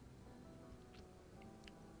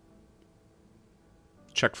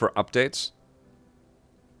 Check for updates.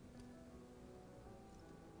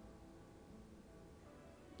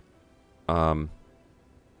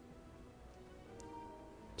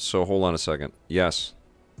 So hold on a second. Yes.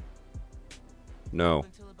 No.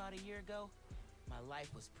 Until about a year ago, my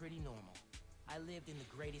life was pretty normal. I lived in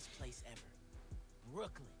the greatest place ever.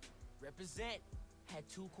 Brooklyn. Represent. Had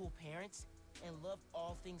 2 cool parents and loved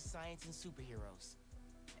all things science and superheroes.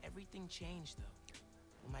 Everything changed though.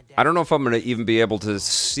 When my dad I don't know if I'm going to even be able to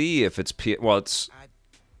see if it's well, it's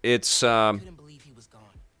couldn't believe he was gone.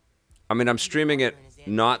 I mean, I'm streaming it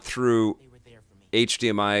not through They were there for me.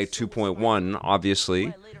 HDMI 2.1,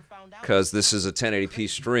 obviously, because this is a 1080p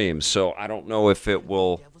stream, so I don't know if it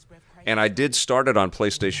will... And I did start it on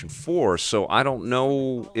PlayStation 4, so I don't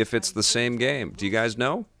know if it's the same game. Do you guys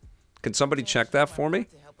know? Can somebody check that for me?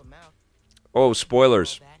 Oh,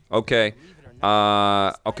 spoilers. Okay.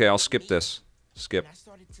 Okay, I'll skip this. Skip.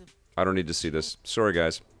 I don't need to see this. Sorry,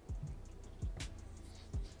 guys.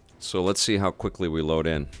 So let's see how quickly we load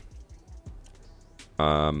in.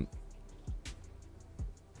 I'm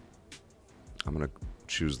going to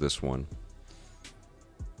choose this one.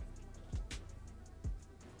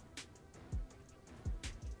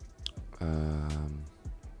 No.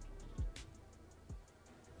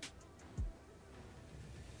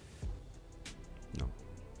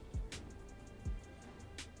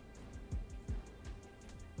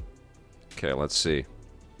 Okay, let's see.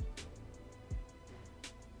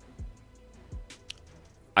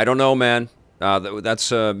 I don't know, man. That's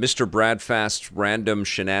Mr. Bradfast's random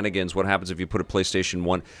shenanigans. What happens if you put a PlayStation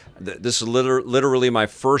 1? This is literally my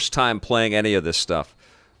first time playing any of this stuff.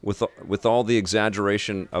 With all the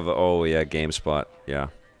exaggeration of, oh, yeah, GameSpot. Yeah,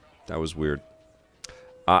 that was weird.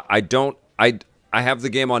 I have the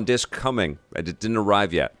game on disc coming. It didn't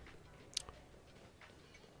arrive yet.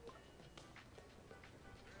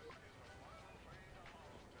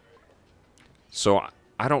 So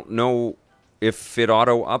I don't know if it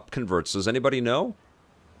auto up converts. Does anybody know?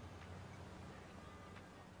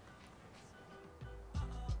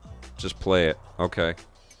 Just play it. Okay.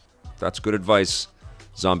 That's good advice,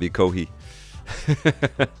 Zombie Kohi.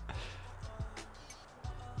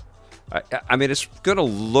 I mean, it's going to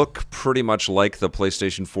look pretty much like the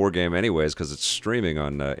PlayStation 4 game anyways, because it's streaming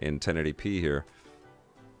on in 1080p here.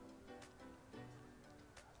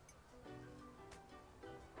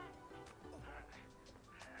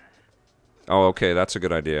 Oh, okay, that's a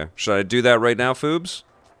good idea. Should I do that right now, Foobs?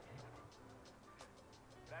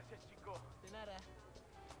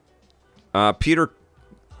 Peter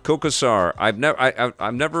Kokosar. I've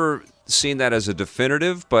never seen that as a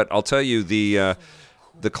definitive, but I'll tell you the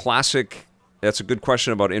classic. That's a good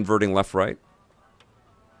question about inverting left-right.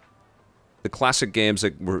 The classic games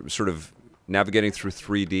that were sort of navigating through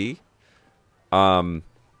 3D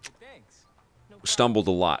stumbled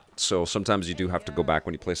a lot. So sometimes you do have to go back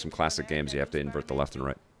when you play some classic games. You have to invert the left and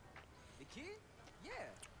right. The kid? Yeah,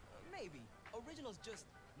 maybe. Original's just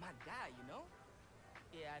my guy, you know?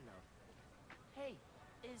 Yeah, I know. Hey,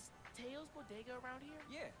 is Teo's Bodega around here?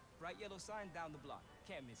 Yeah, bright yellow sign down the block.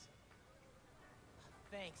 Can't miss it.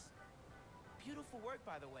 Thanks. Beautiful work,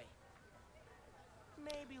 by the way.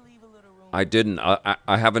 Maybe leave a little room. I didn't.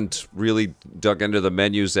 I haven't really dug into the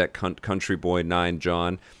menus at Country Boy 9,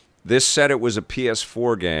 John. This said it was a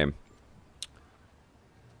PS4 game.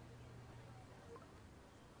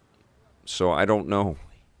 So I don't know.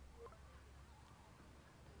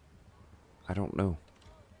 I don't know.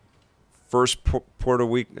 First Puerto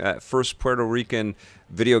Rican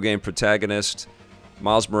video game protagonist,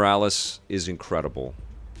 Miles Morales, is incredible.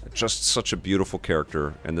 Just such a beautiful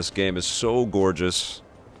character, and this game is so gorgeous.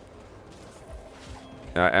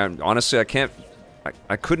 And honestly,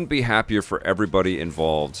 I couldn't be happier for everybody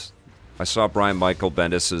involved. I saw Brian Michael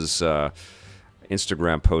Bendis's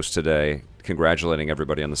Instagram post today, congratulating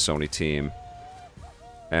everybody on the Sony team,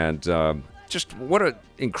 and just what an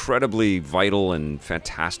incredibly vital and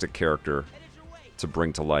fantastic character to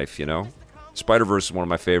bring to life. You know, Spider-Verse is one of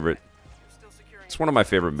my favorite. It's one of my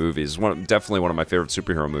favorite movies. Definitely one of my favorite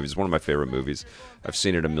superhero movies. One of my favorite movies. I've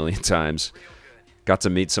seen it a million times. Got to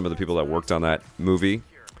meet some of the people that worked on that movie.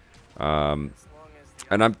 And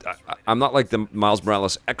I'm not like the Miles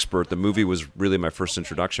Morales expert. The movie was really my first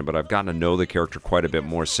introduction, but I've gotten to know the character quite a bit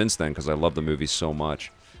more since then because I love the movie so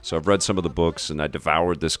much. So I've read some of the books, and I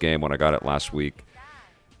devoured this game when I got it last week.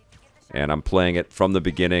 And I'm playing it from the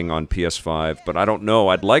beginning on PS5, but I don't know.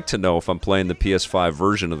 I'd like to know if I'm playing the PS5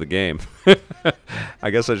 version of the game. I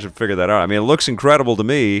guess I should figure that out. I mean, it looks incredible to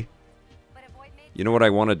me. You know what I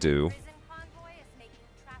want to do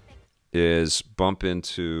is bump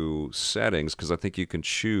into settings, because I think you can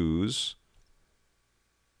choose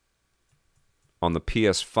on the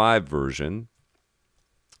PS5 version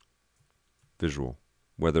visual,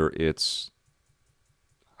 whether it's,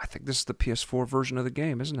 I think this is the PS4 version of the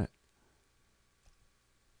game, isn't it?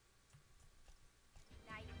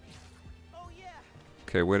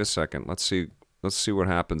 Okay, wait a second. Let's see what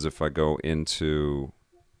happens if I go into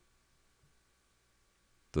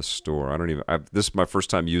the store. I don't even. This is my first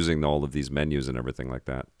time using all of these menus and everything like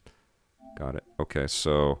that. Got it. Okay,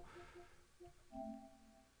 so.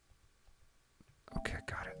 Okay,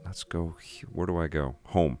 got it. Let's go. Where do I go?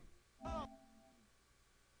 Home.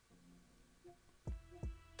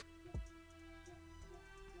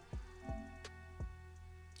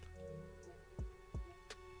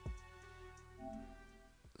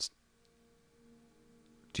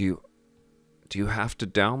 Do you have to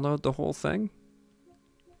download the whole thing?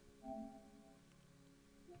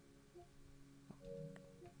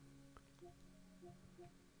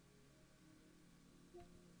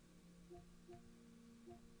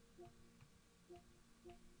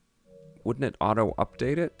 Wouldn't it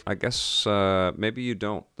auto-update it? I guess maybe you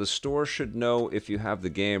don't. The store should know if you have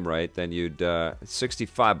the game, right? Then you'd...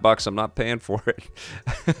 $65, I'm not paying for it.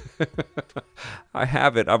 I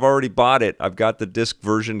have it. I've already bought it. I've got the disc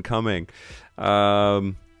version coming.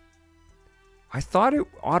 I thought it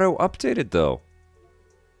auto-updated, though.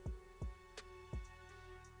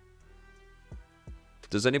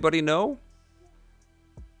 Does anybody know?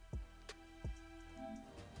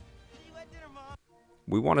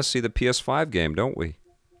 We want to see the PS5 game, don't we?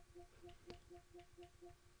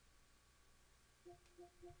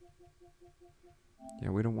 Yeah,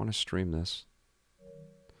 we don't want to stream this.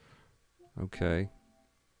 Okay.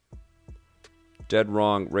 Dead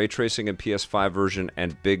wrong. Ray tracing in PS5 version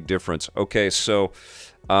and big difference. Okay, so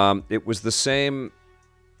it was the same.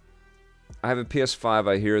 I have a PS5.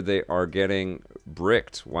 I hear they are getting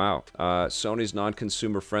bricked. Wow. Sony's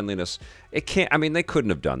non-consumer friendliness. It can't. I mean, they couldn't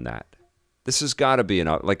have done that. This has got to be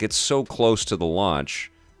enough. Like, it's so close to the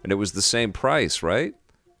launch, and it was the same price, right?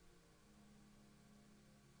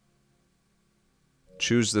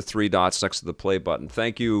 Choose the 3 dots next to the play button.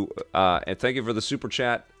 Thank you, and thank you for the super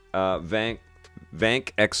chat, Vank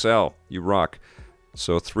XL. You rock.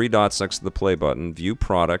 So 3 dots next to the play button. View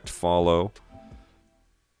product. Follow.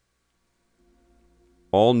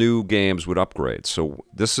 All new games would upgrade. So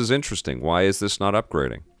this is interesting. Why is this not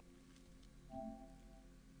upgrading?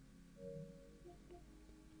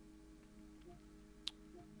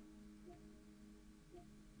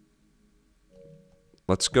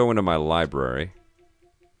 Let's go into my library.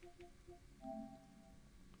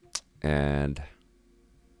 And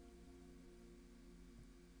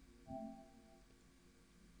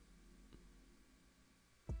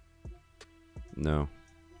no.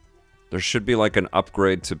 There should be like an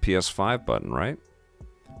upgrade to PS5 button, right?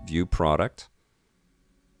 View product.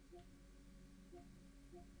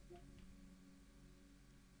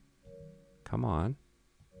 Come on.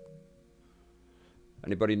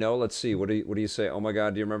 Anybody know? Let's see. What do you say? Oh my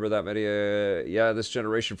God, do you remember that video? Yeah, this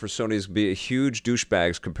generation for Sony is be a huge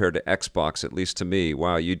douchebags compared to Xbox, at least to me.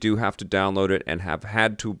 Wow, you do have to download it and have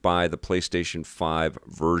had to buy the PlayStation 5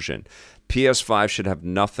 version. PS5 should have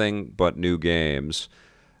nothing but new games.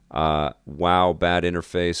 Wow, bad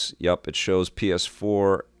interface. Yup, it shows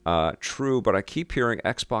PS4. True, but I keep hearing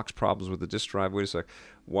Xbox problems with the disk drive. Wait a sec.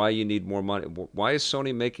 Why you need more money? Why is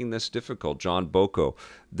Sony making this difficult? John Boko.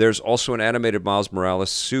 There's also an animated Miles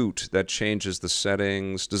Morales suit that changes the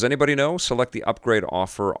settings. Does anybody know? Select the upgrade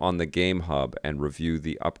offer on the Game Hub and review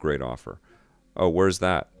the upgrade offer. Oh, where's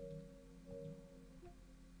that?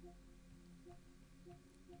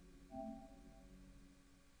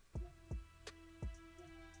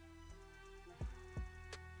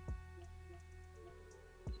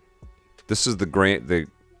 This is the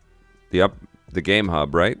Game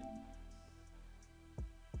Hub, right?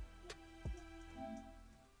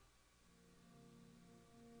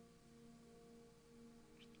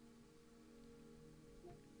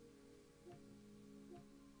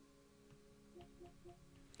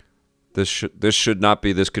 This should not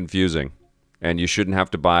be this confusing, and you shouldn't have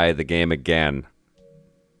to buy the game again.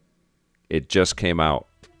 It just came out.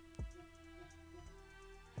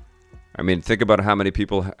 I mean, think about how many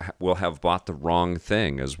people will have bought the wrong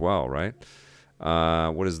thing as well, right?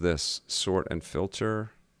 What is this? Sort and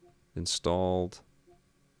filter installed.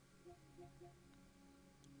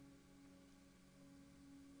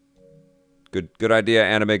 Good idea,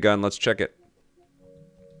 Anime Gun. Let's check it.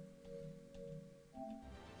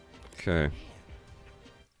 Okay.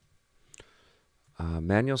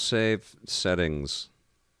 Manual save settings.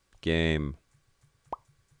 Game.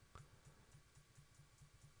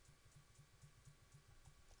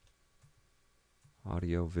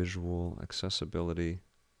 Audio, visual, accessibility.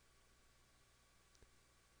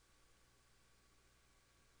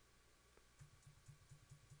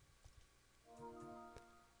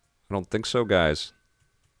 I don't think so, guys.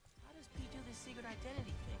 How does Pete do this secret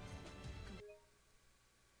identity thing?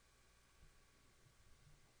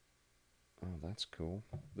 Oh, that's cool.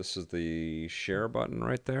 This is the share button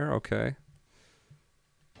right there. Okay.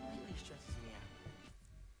 Really stresses me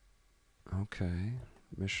out. Okay.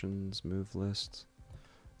 Missions, move lists.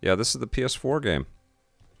 Yeah, this is the PS4 game.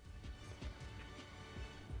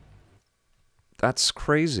 That's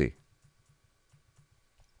crazy.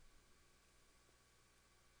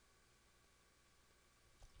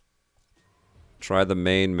 Try the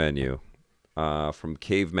main menu from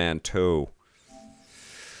Caveman Toe.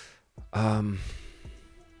 Yeah,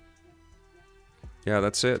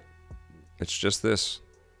 that's it. It's just this.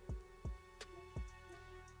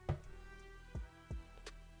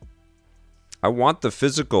 I want the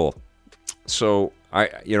physical, so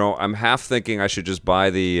I'm half thinking I should just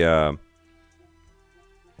buy the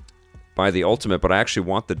buy the Ultimate, but I actually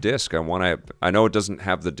want the disc. I know it doesn't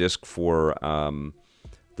have the disc for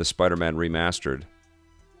the Spider-Man Remastered,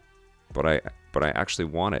 but I actually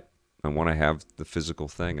want it. I want to have the physical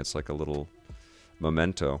thing. It's like a little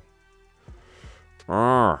memento.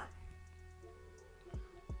 Arrgh.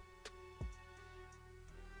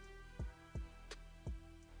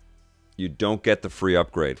 You don't get the free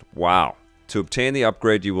upgrade. Wow. To obtain the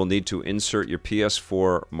upgrade, you will need to insert your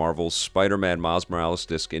PS4 Marvel's Spider-Man Miles Morales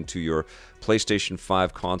disc into your PlayStation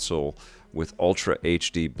 5 console with Ultra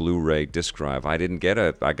HD Blu-ray disc drive. I didn't get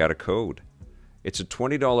it. I got a code. It's a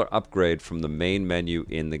 $20 upgrade from the main menu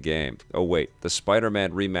in the game. Oh wait, the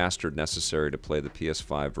Spider-Man Remastered necessary to play the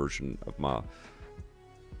PS5 version of Miles.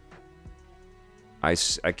 I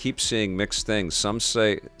keep seeing mixed things. Some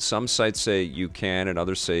sites say you can, and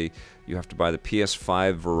others say you have to buy the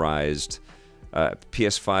PS5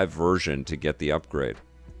 PS5 version to get the upgrade.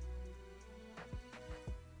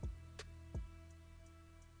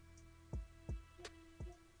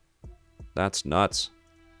 That's nuts.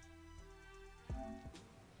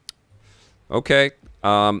 Okay.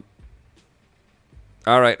 All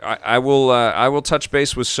right. I will touch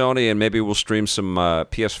base with Sony, and maybe we'll stream some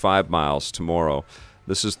PS5 Miles tomorrow.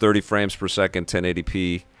 This is 30 frames per second,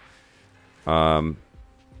 1080p,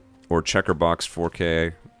 or checkerbox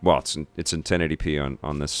 4K. Well, it's in 1080p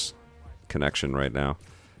on this connection right now.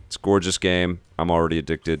 It's a gorgeous game. I'm already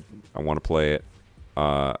addicted. I want to play it,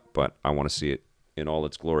 but I want to see it in all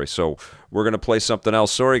its glory. So we're gonna play something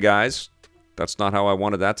else. Sorry, guys. That's not how I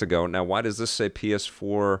wanted that to go. Now, why does this say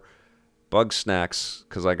PS4 BugSnax?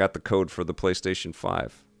 Because I got the code for the PlayStation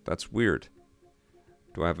 5. That's weird.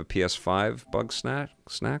 Do I have a PS5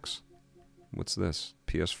 BugSnax? What's this?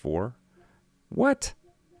 PS4? What?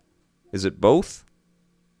 Is it both?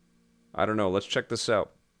 I don't know. Let's check this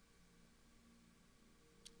out.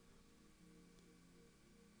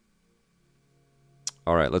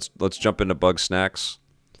 All right, let's jump into BugSnax,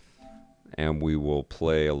 and we will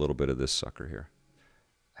play a little bit of this sucker here.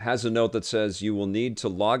 Has a note that says you will need to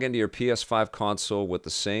log into your PS5 console with the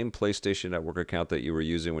same PlayStation Network account that you were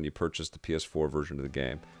using when you purchased the PS4 version of the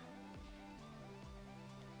game.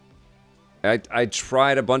 I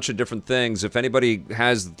tried a bunch of different things. If anybody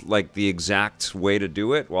has like the exact way to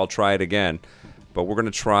do it, well, I'll try it again. But we're gonna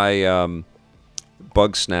try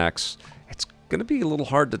BugSnax. It's gonna be a little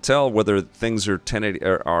hard to tell whether things are 1080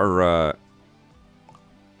 are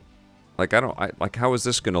like like how is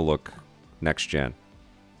this gonna look next gen?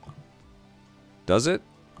 Does it?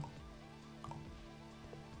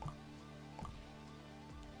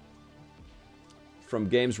 From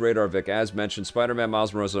Games Radar, Vic, as mentioned, Spider-Man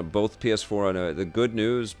Miles Morales on both PS4 and the good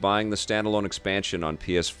news, buying the standalone expansion on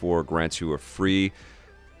PS4 grants you a free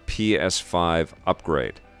PS5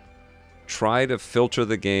 upgrade. Try to filter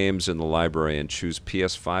the games in the library and choose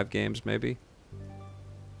PS5 games, maybe?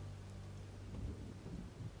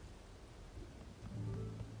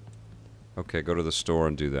 Okay, go to the store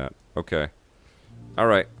and do that. Okay. All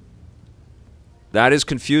right. That is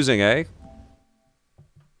confusing, eh?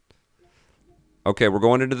 Okay, we're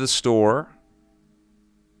going into the store.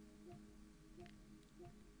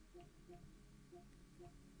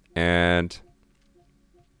 And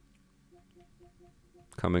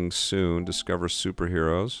coming soon, discover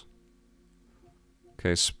superheroes.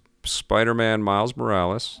 Okay, Spider-Man Miles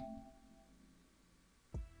Morales.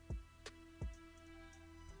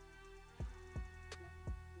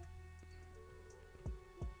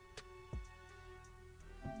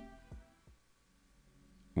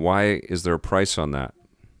 Why is there a price on that?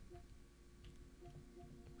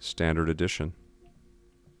 Standard edition.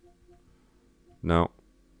 No.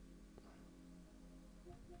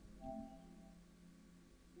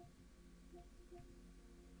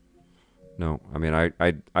 No. I mean,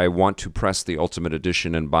 I want to press the Ultimate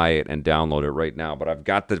Edition and buy it and download it right now, but I've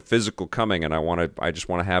got the physical coming, and I just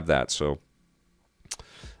want to have that. So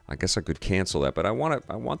I guess I could cancel that, but I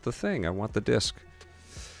want the thing. I want the disc.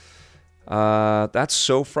 That's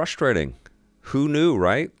so frustrating. Who knew,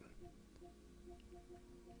 right?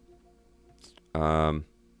 So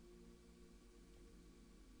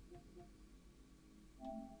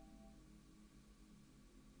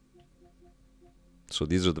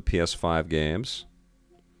these are the PS5 games.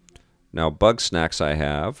 Now BugSnax I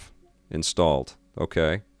have installed.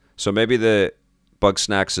 Okay. So maybe the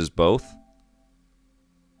BugSnax is both?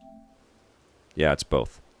 Yeah, it's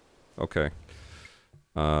both. Okay.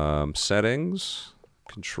 Settings,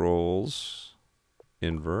 controls,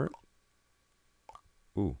 invert.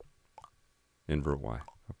 Ooh, invert Y.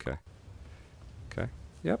 Okay. Okay.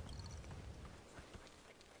 Yep.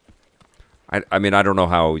 I mean, I don't know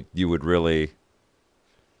how you would really.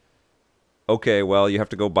 Okay, well, you have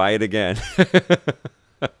to go buy it again.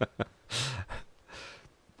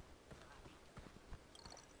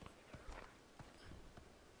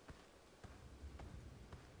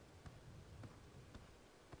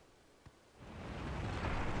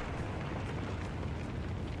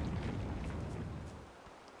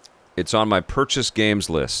 It's on my purchase games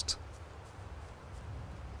list.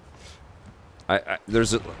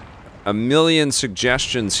 There's a million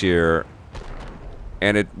suggestions here,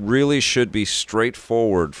 and it really should be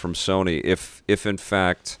straightforward from Sony if in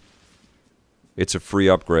fact it's a free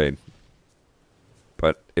upgrade.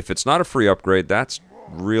 But if it's not a free upgrade, that's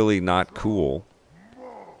really not cool.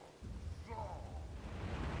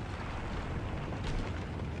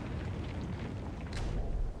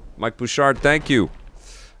 Mike Bouchard, thank you.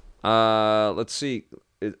 Let's see.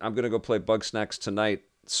 I'm going to go play BugSnax tonight,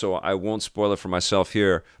 so I won't spoil it for myself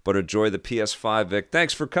here, but enjoy the PS5, Vic.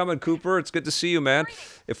 Thanks for coming, Cooper. It's good to see you, man.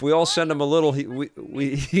 If we all send him a little,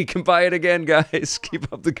 he can buy it again, guys.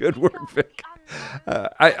 Keep up the good work, Vic.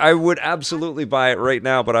 I would absolutely buy it right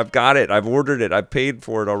now, but I've got it. I've ordered it. I paid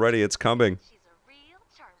for it already. It's coming. She's a real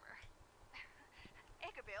charmer.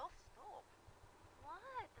 Ickabill, stop. What?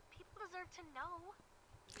 The people deserve to know.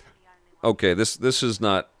 Okay, this is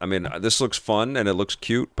not... I mean, this looks fun and it looks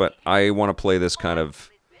cute, but I want to play this kind of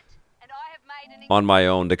on my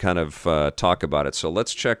own to kind of talk about it. So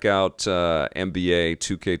let's check out NBA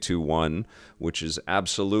 2K21, which is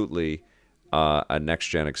absolutely a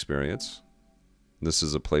next-gen experience. This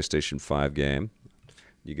is a PlayStation 5 game.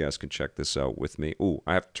 You guys can check this out with me. Ooh,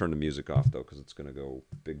 I have to turn the music off, though, because it's going to go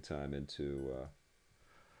big time into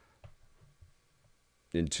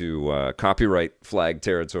copyright flag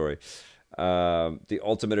territory. The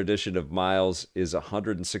Ultimate Edition of Miles is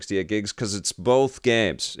 168 gigs because it's both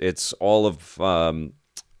games. It's all of the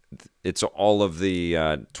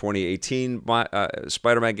 2018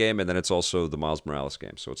 Spider-Man game, and then it's also the Miles Morales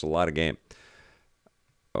game. So it's a lot of game.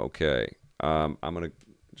 Okay, I'm gonna,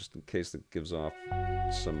 just in case it gives off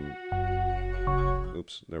some.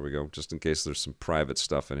 Oops, there we go. Just in case there's some private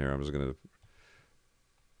stuff in here, I'm just gonna.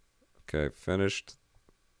 Okay, finished.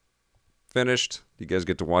 Finished. You guys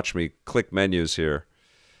get to watch me click menus here.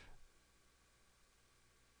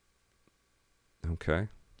 Okay.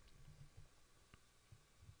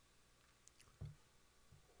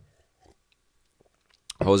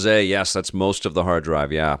 Jose, yes, that's most of the hard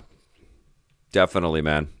drive. Yeah. Definitely,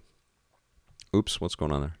 man. Oops, what's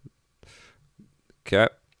going on there? Okay.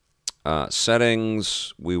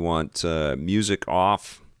 Settings, we want music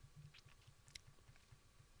off.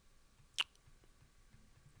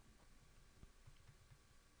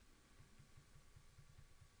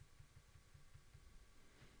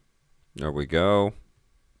 There we go.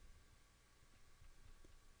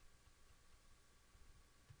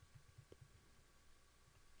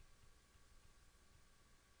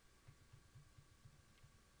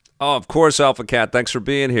 Oh, of course, Alpha Cat. Thanks for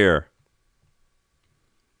being here.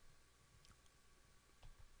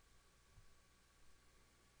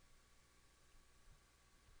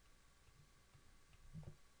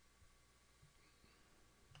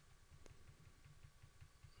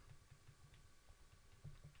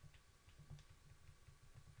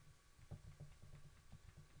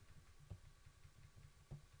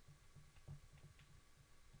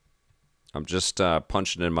 I'm just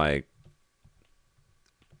punching in my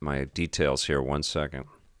details here. 1 second.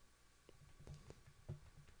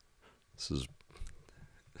 This is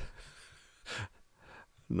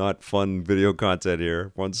not fun video content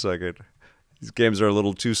here. 1 second. These games are a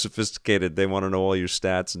little too sophisticated. They want to know all your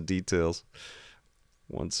stats and details.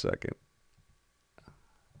 1 second.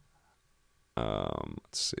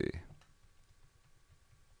 Let's see.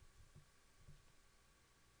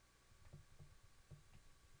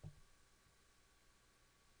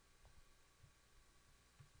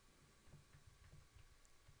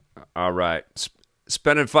 All right.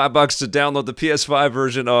 Spending $5 to download the PS5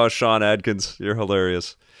 version. Oh, Sean Adkins, you're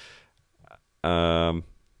hilarious. I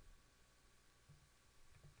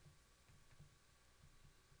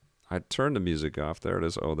turned the music off. There it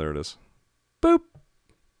is. Oh, there it is. Boop.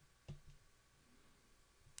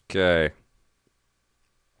 Okay.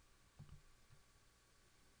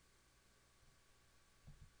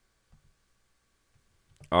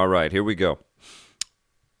 All right, here we go.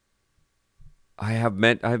 I have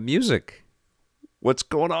music. What's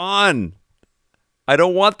going on? I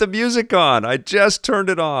don't want the music on. I just turned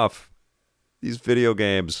it off. These video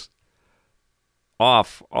games.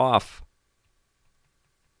 Off.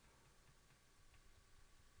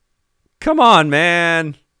 Come on,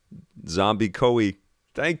 man. Zombie Koei.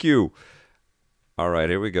 Thank you. All right,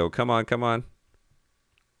 here we go. Come on.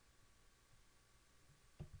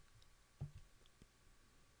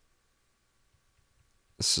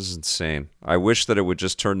 This is insane. I wish that it would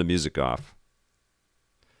just turn the music off.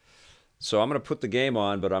 So I'm going to put the game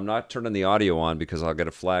on, but I'm not turning the audio on because I'll get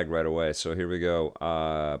a flag right away. So here we go.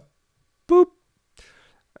 Boop.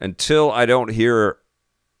 Until I don't hear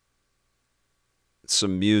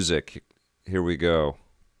some music, here we go.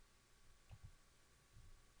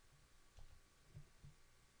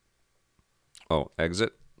 Oh,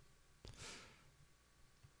 exit.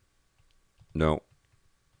 No.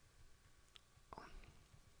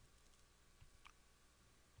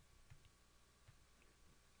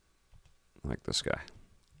 Like this guy.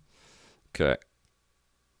 Okay.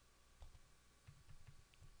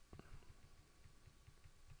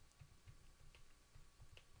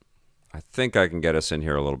 I think I can get us in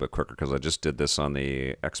here a little bit quicker because I just did this on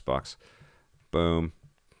the Xbox. Boom.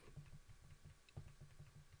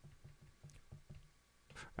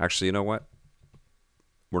 Actually, you know what?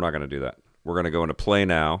 We're not going to do that. We're going to go into play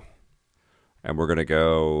now. And we're going to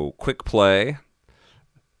go quick play.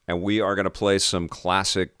 And we are going to play some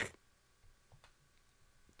classic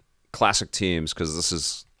teams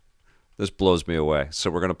because this blows me away. So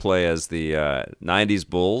we're going to play as the 90s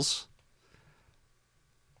Bulls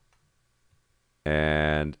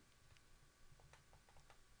and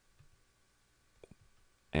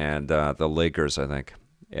the Lakers, I think.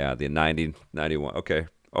 Yeah, the 90, 91. Okay.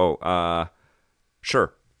 Oh,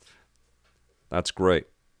 sure. That's great.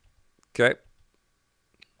 Okay.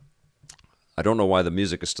 I don't know why the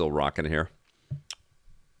music is still rocking here.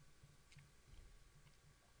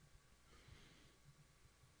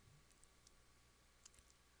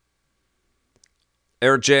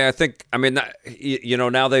 Eric J, I mean, you know,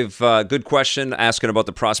 now they've, good question, asking about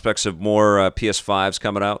the prospects of more PS5s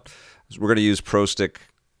coming out. We're going to use Pro Stick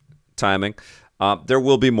timing. There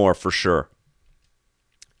will be more for sure.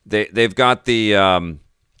 They've got the,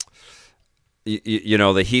 you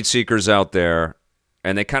know, the heat seekers out there,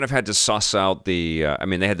 and they kind of had to suss out the, I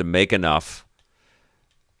mean, they had to make enough,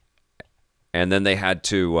 and then they had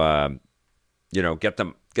to, you know, get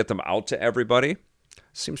them out to everybody.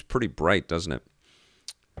 Seems pretty bright, doesn't it?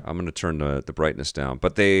 I'm going to turn the brightness down.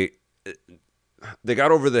 But they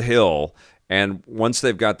got over the hill, and once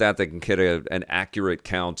they've got that, they can get an accurate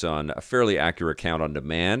count on, a fairly accurate count on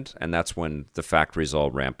demand, and that's when the factories all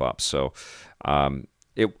ramp up. So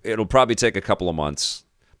it'll probably take a couple of months.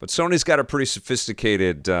 But Sony's got a pretty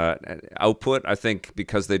sophisticated output, I think,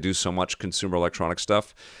 because they do so much consumer electronic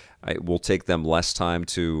stuff. It will take them less time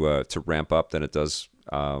to ramp up than it does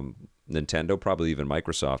Nintendo, probably even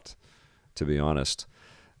Microsoft, to be honest.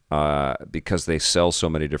 Because they sell so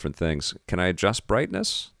many different things. Can I adjust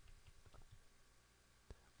brightness?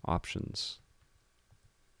 Options.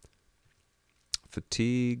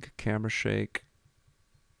 Fatigue, camera shake.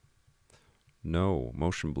 No.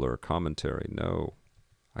 Motion blur, commentary. No.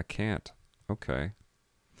 I can't. Okay.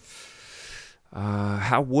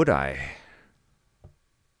 How would I?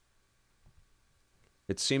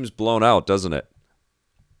 It seems blown out, doesn't it?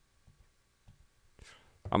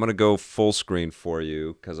 I'm going to go full screen for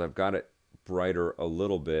you because I've got it brighter a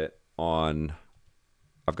little bit on...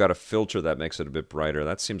 I've got a filter that makes it a bit brighter.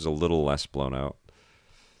 That seems a little less blown out.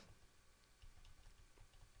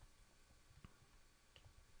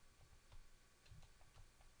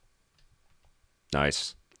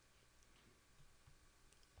 Nice.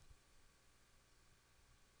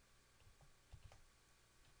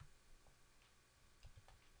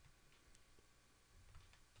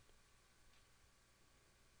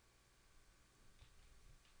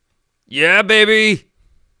 Yeah, baby.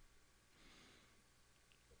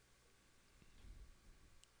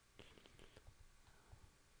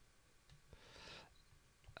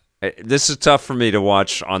 This is tough for me to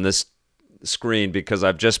watch on this screen because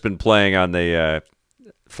I've just been playing on the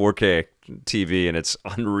 4K TV and it's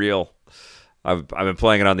unreal. I've been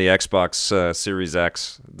playing it on the Xbox Series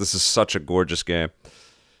X. This is such a gorgeous game.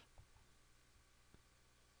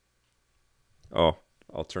 Oh,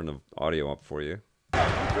 I'll turn the audio up for you.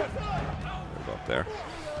 About there.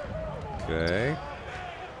 Okay.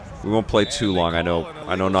 We won't play too long. I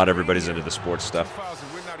know not everybody's into the sports stuff.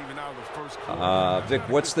 Vic,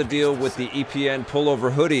 what's the deal with the EPN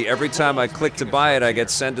pullover hoodie? Every time I click to buy it, I get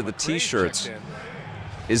sent to the T-shirts.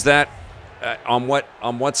 Is that on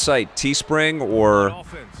what site? Teespring or?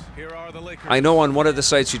 I know on one of the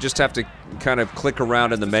sites you just have to kind of click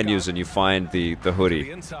around in the menus and you find the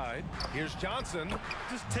hoodie. Here's Johnson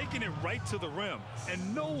just taking it right to the rim,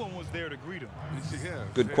 and no one was there to greet him.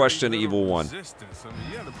 Good question, Evil One. I mean,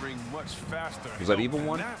 you had to bring much faster. Was that Evil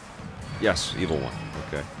One? Yes, Evil One.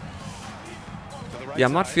 Okay. Yeah,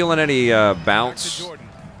 I'm not feeling any bounce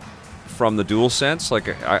from the DualSense. Like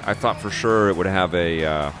I thought for sure it would have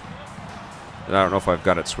a I don't know if I've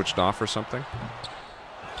got it switched off or something.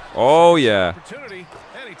 Oh, yeah. Opportunity,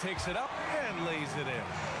 and he takes it up and lays it in.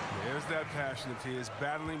 There's that passion of his,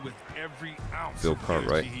 battling with every ounce Bill of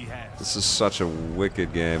Cartwright. energy he has. This is such a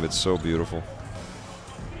wicked game. It's so beautiful.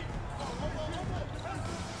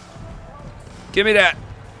 Give me that.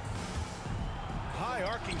 High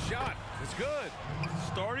arcing shot. It's good.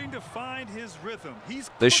 Starting to find his rhythm.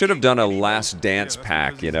 They should have done a Last Dance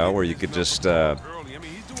pack, you know, where you could just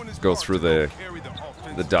go through the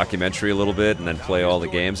documentary a little bit and then play all the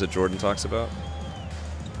games that Jordan talks about.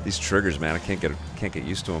 These triggers, man, I can't get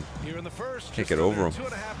used to them. Here in the first, Can't get over them.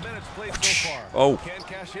 2.5 minutes played so far. Oh. Can't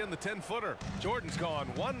cash in the 10-footer. Jordan's gone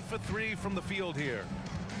 1 for 3 from the field here.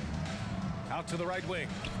 Out to the right wing.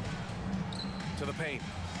 To the paint.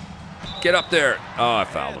 Get up there. Oh, I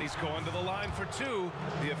fouled And him. he's going to the line for 2.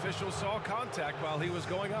 The official saw contact while he was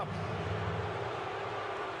going up.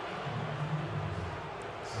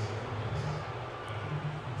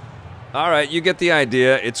 All right, you get the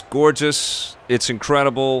idea. It's gorgeous. It's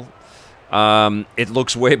incredible. It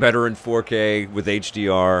looks way better in 4K with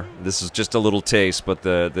HDR. This is just a little taste, but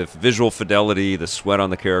the visual fidelity, the sweat on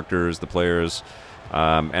the characters, the players,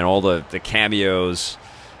 and all the cameos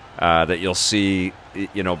that you'll see,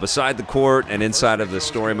 you know, beside the court and inside of the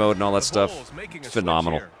story mode and all that stuff, it's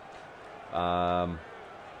phenomenal.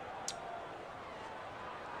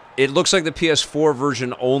 It looks like the PS4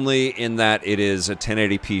 version only in that it is a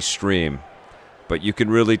 1080p stream, but you can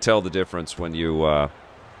really tell the difference when you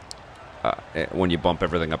bump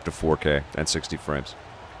everything up to 4K and 60 frames.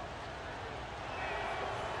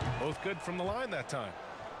 Both good from the line that time.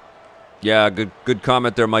 Yeah, good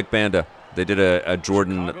comment there, Mike Banda. They did a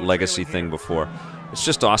Jordan legacy thing before. It's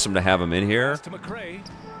just awesome to have him in here. To McRae.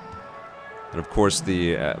 And of course,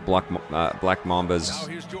 the Black Mamba's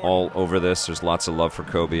all over this. There's lots of love for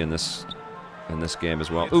Kobe in this game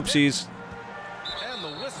as well. Oopsies. And the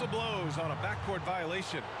whistle blows on a backcourt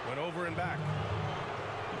violation. Went over and back.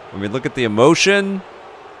 I mean, look at the emotion.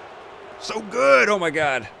 So good. Oh, my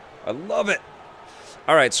God. I love it.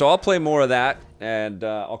 All right, so I'll play more of that, and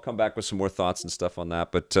I'll come back with some more thoughts and stuff on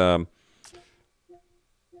that. But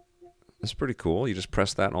it's pretty cool. You just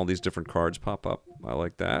press that, and all these different cards pop up. I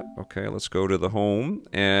like that. Okay, let's go to the home.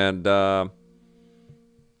 And I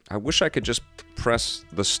wish I could just press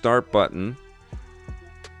the start button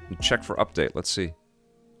and check for update. Let's see.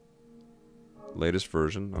 Latest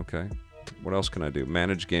version. Okay. What else can I do?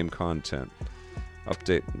 Manage game content.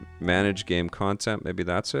 Update. Manage game content. Maybe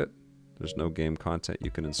that's it. There's no game content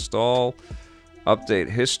you can install. Update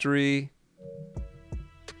history.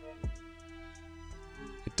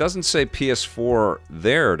 It doesn't say PS4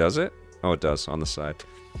 there, does it? Oh, it does, on the side.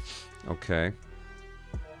 Okay.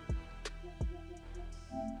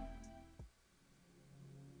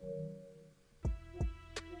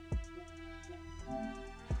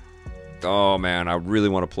 Oh, man, I really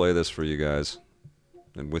want to play this for you guys.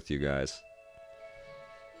 And with you guys.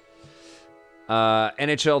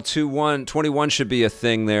 NHL 21 should be a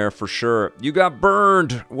thing there for sure. You got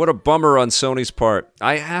burned. What a bummer on Sony's part.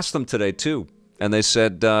 I asked them today, too. And they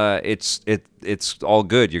said it's all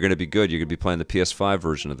good. You're going to be good. You're going to be playing the PS5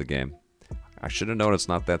 version of the game. I should have known it's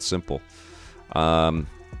not that simple. Let's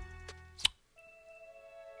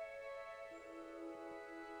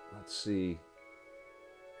see.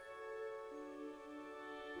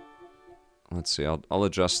 Let's see. I'll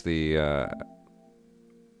adjust the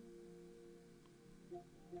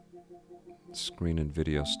screen and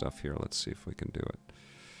video stuff here. Let's see if we can do it.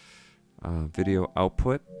 Video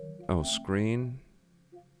output. Oh, screen.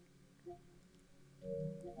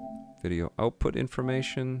 Video output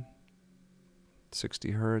information.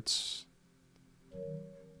 60 hertz.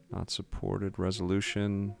 Not supported.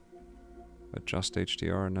 Resolution. Adjust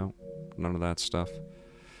HDR. No, none of that stuff.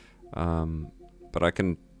 But I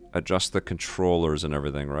can adjust the controllers and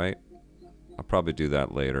everything, right? I'll probably do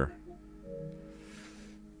that later.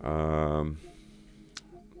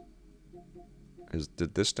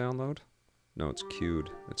 Did this download? No, it's queued.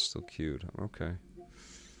 It's still queued. Okay.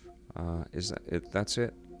 Is that it? That's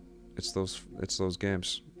it. It's those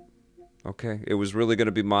games. Okay. It was really going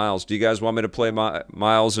to be Miles. Do you guys want me to play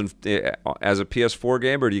Miles as a PS4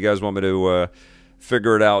 game, or do you guys want me to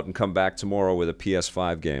figure it out and come back tomorrow with a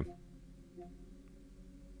PS5 game?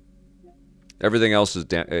 Everything else is,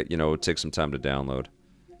 you know, it takes some time to download.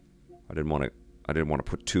 I didn't want to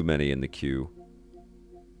put too many in the queue.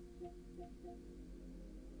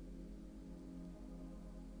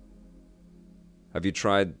 Have you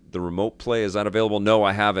tried the remote play? Is that available? No,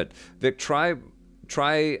 I haven't. Vic, try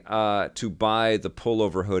to buy the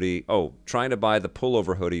pullover hoodie. Oh, trying to buy the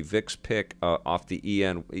pullover hoodie, Vic's pick off the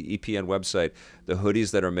EPN website, the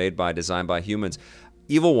hoodies that are made by, designed by humans.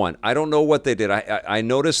 Evil One, I don't know what they did. I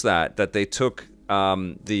noticed that they took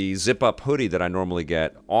the zip-up hoodie that I normally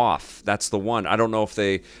get off. That's the one. I don't know if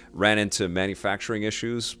they ran into manufacturing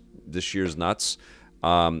issues. This year's nuts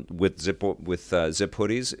with zip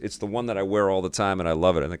hoodies. It's the one that I wear all the time, and I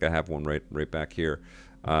love it. I think I have one right back here.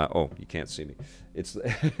 Oh, you can't see me. It's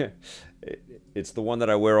it's the one that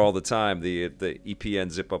I wear all the time. The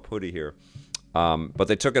EPN zip-up hoodie here. But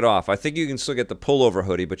they took it off. I think you can still get the pullover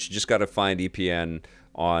hoodie, but you just got to find EPN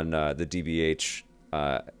on the DBH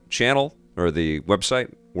channel or the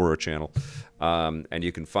website. We're a channel. And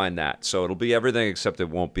you can find that. So it'll be everything except it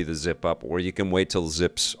won't be the zip up, or you can wait till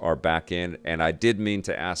zips are back in. And I did mean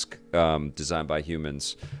to ask Designed by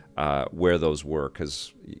Humans where those were,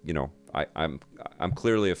 because, you know, I'm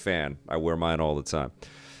clearly a fan. I wear mine all the time.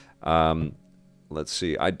 Let's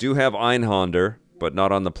see. I do have Einhander, but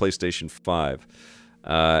not on the PlayStation 5.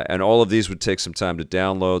 And all of these would take some time to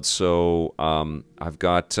download. So I've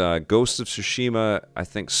got Ghost of Tsushima, I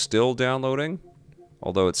think, still downloading,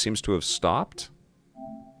 although it seems to have stopped.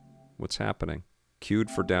 What's happening?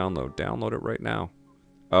 Queued for download. Download it right now.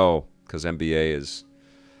 Oh, because NBA is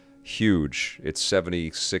huge. It's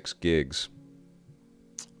 76 gigs.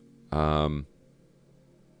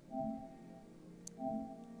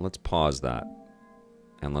 Let's pause that.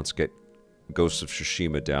 And let's get Ghost of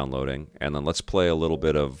Tsushima downloading. And then let's play a little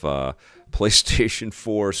bit of PlayStation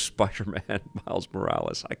 4 Spider-Man Miles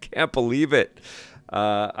Morales. I can't believe it.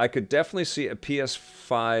 I could definitely see a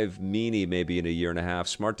PS5 Mini maybe in a year and a half.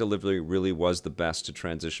 Smart delivery really was the best to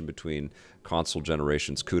transition between console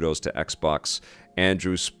generations. Kudos to Xbox.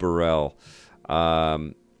 Andrew Spurrell.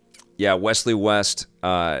 Yeah, Wesley West.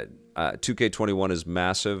 2K21 is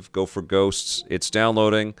massive. Go for Ghosts. It's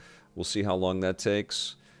downloading. We'll see how long that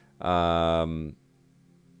takes. I mean,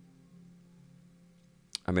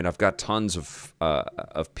 I've got tons of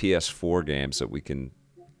PS4 games that we can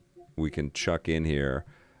chuck in here.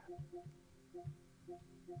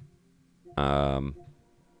 We're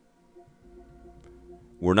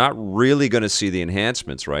not really going to see the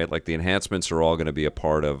enhancements, right? Like, the enhancements are all going to be a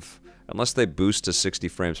part of, unless they boost to 60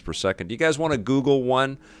 frames per second. Do you guys want to Google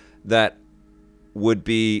one that would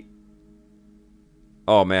be...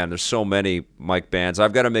 Oh, man, there's so many Mike bands.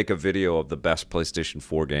 I've got to make a video of the best PlayStation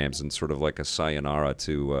 4 games and sort of like a sayonara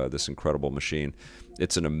to this incredible machine.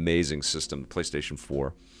 It's an amazing system, the PlayStation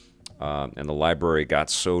 4. And the library got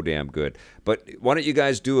so damn good. But why don't you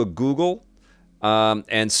guys do a Google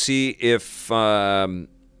and see if, you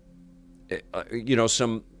know,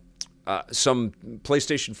 some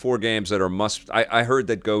PlayStation 4 games that are must... I heard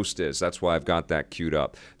that Ghost is. That's why I've got that queued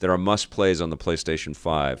up. That are must-plays on the PlayStation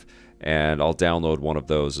 5. And I'll download one of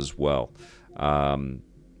those as well.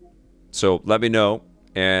 So let me know.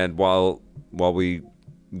 And while we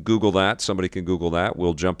Google that, somebody can Google that,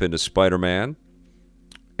 we'll jump into Spider-Man.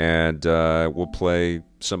 And we'll play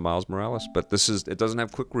some Miles Morales. But it doesn't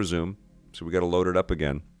have quick resume, so we got to load it up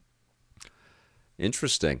again.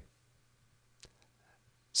 Interesting.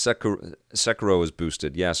 Sekiro is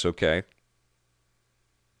boosted. Yes, okay.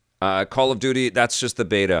 Call of Duty, that's just the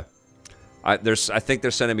beta. I think they're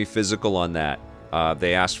sending me physical on that.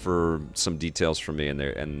 They asked for some details from me,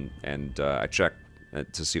 and I checked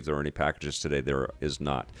to see if there were any packages today. There is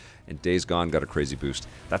not. And Days Gone got a crazy boost.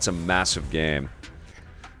 That's a massive game.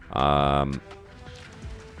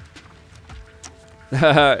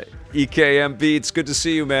 EKMB, it's good to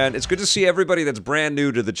see you, man. It's good to see everybody that's brand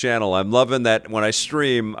new to the channel. I'm loving that when I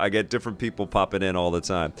stream, I get different people popping in all the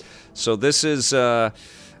time. So this is the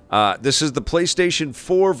PlayStation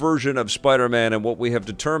 4 version of Spider-Man, and what we have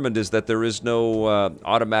determined is that there is no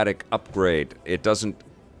automatic upgrade. It doesn't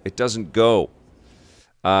go.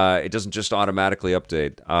 It doesn't just automatically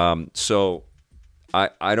update. So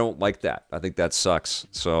I don't like that. I think that sucks.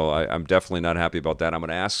 So I'm definitely not happy about that. I'm going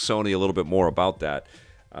to ask Sony a little bit more about that,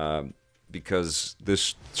 because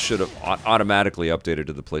this should have automatically updated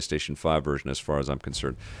to the PlayStation 5 version as far as I'm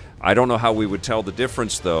concerned. I don't know how we would tell the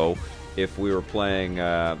difference, though, if we were playing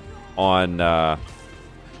on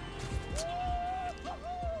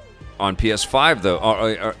PS5,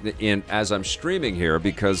 though, as I'm streaming here,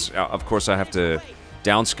 because, of course, I have to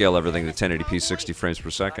downscale everything to 1080p 60 frames per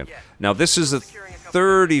second. Now, this is a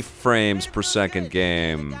 30 frames per second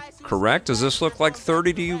game, correct? Does this look like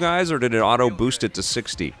 30 to you guys, or did it auto-boost it to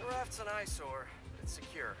 60?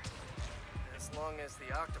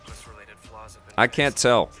 I can't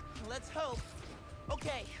tell. Let's hope.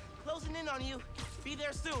 Okay, closing in on you. Be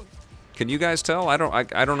there soon. Can you guys tell? I don't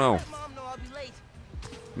know. Mom know I'll be late.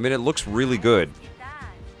 I mean, it looks really good.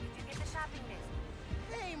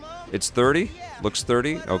 It's 30? Looks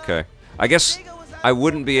 30? Okay. I guess I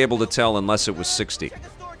wouldn't be able to tell unless it was 60. Check a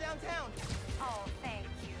store downtown. Oh, thank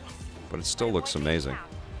you. But it still looks amazing.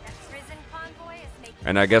 That prison convoy is making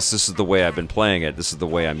And I guess this is the way I've been playing it. This is the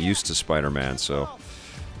way I'm used to Spider-Man, so...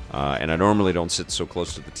 and I normally don't sit so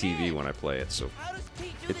close to the TV when I play it, so... How does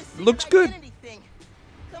Pete do It this looks secret good. identity thing?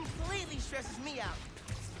 Completely stresses me out.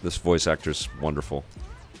 This voice actor's wonderful.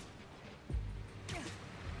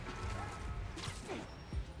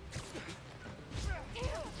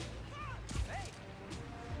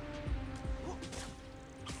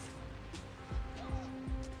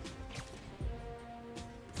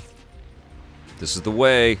 This is the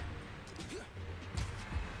way.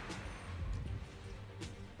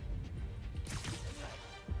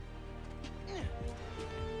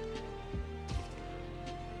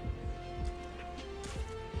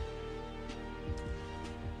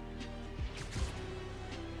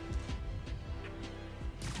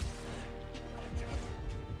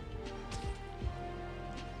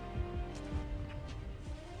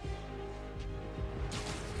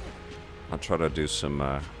 I'll try to do some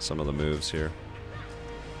of the moves here.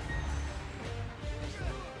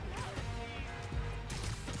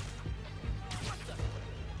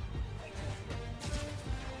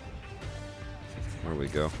 There we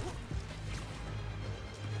go.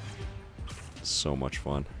 So much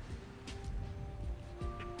fun.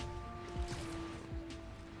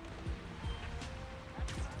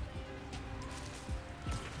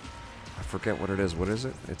 I forget what it is. What is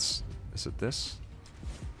it? Is it this?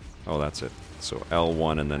 Oh, that's it. So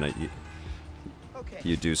L1, and then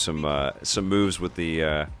you do some moves with the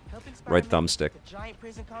Helping right Spider-Man thumbstick. with the giant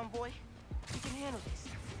prison convoy. We can handle this.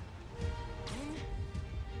 In,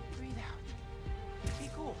 breathe out. Be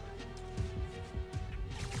cool.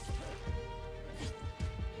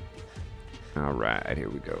 All right, here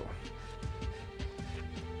we go.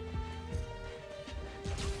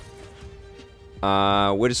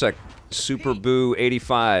 Wait a sec. Super Boo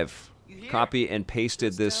 85. Copy and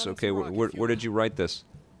pasted this. Okay, where did you write this?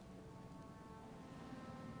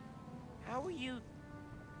 How are you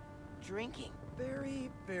drinking? Very,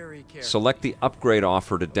 very careful. Select the upgrade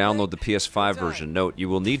offer to download the PS5 version. Note, you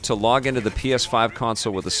will need to log into the PS5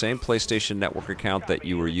 console with the same PlayStation Network account that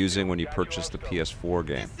you were using when you purchased the PS4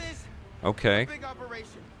 game. This is Okay. a big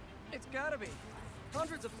operation. It's gotta be.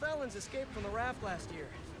 Hundreds of felons escaped from the raft last year.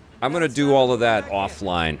 I'm gonna do all of that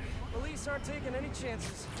offline. Police aren't taking any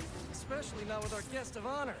chances, especially not with our guest of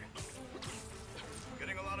honor.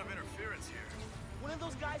 Getting a lot of interference here. One of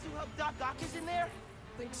those guys who helped Doc Ock is in there?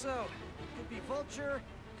 Think so. Could be Vulture,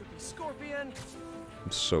 could be Scorpion,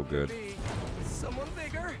 I'm so could good. be someone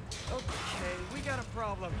bigger. Okay, we got a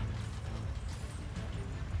problem.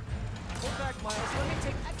 Hold back, Miles. Let me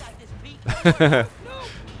take. I got this, Pete. No!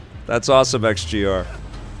 That's awesome, XGR.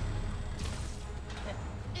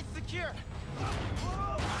 It's secure.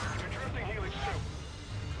 Introducing Helix 2.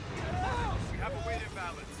 We have a weight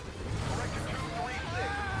imbalance. Corrective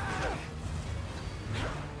 236.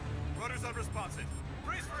 Rudder's unresponsive.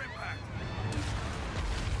 Brace for impact.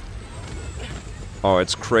 Oh,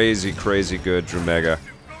 it's crazy, crazy good, Drew Mega.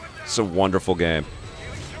 It's a wonderful game.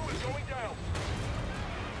 Helix 2 is going down.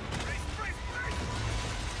 Brace, brace, brace.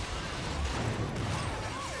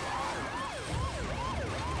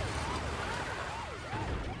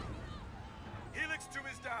 Helix 2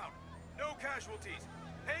 is down. No casualties.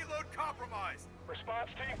 Payload compromised.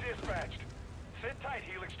 Response team dispatched. Sit tight,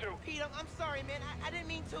 Helix 2. Pete, I'm sorry, man. I didn't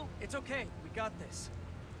mean to. It's okay. We got this.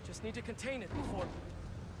 Just need to contain it before.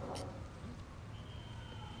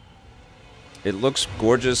 It looks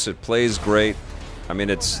gorgeous. It plays great. I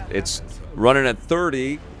mean, it's running at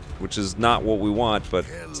 30, which is not what we want, but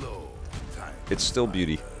it's still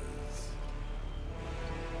beauty.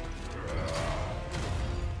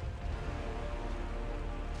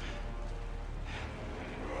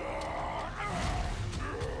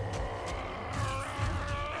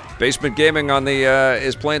 Basement Gaming on the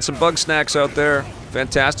is playing some BugSnax out there.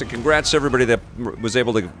 Fantastic! Congrats to everybody that was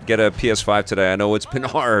able to get a PS5 today. I know it's been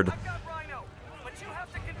hard. I've got Rhino, but you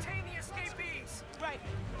have to contain the escapees. Right.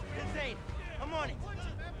 Insane. I'm on it.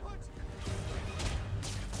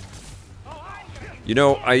 You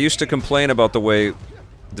know, I used to complain about the way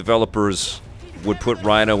developers would put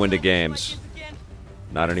Rhino into games.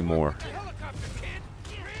 Not anymore.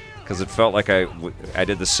 Because it felt like I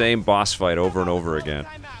did the same boss fight over and over again.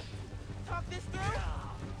 Time out. Talk this through.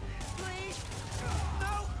 Please.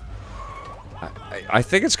 No. I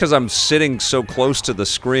think it's because I'm sitting so close to the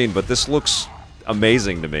screen, but this looks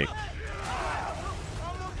amazing to me.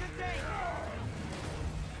 Almost insane.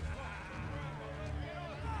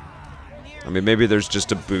 I mean, maybe there's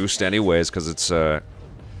just a boost anyways, because it's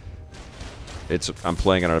I'm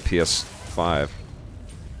playing it on a PS5.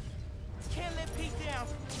 Can't let Pete down.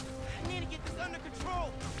 I need to get this under control.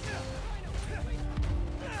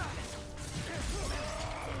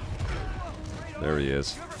 There he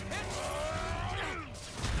is.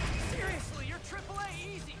 Seriously, you're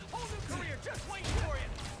AAA easy. Whole new career, just wait for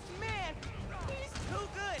you. Man, he's too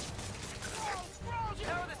good.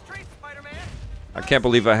 Out of the street, Spider-Man. I can't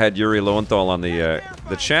believe I had Yuri Lowenthal on the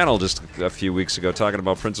channel just a few weeks ago talking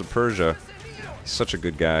about Prince of Persia. He's such a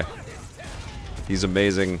good guy. He's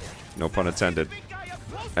amazing, no pun intended,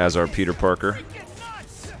 as our Peter Parker.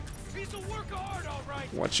 He's a work of art, all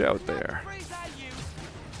right. Watch out there. Phrase I use.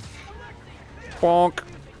 Bonk.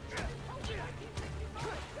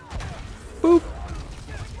 Boop.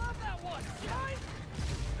 Love that one.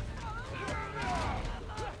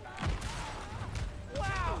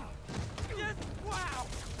 Wow. Just wow.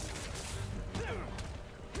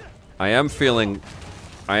 I am feeling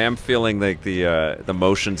like the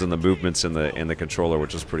motions and the movements in the controller,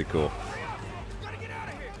 which is pretty cool. Gotta get out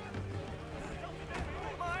of here.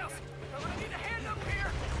 Miles, I'm gonna need a hand up here. You're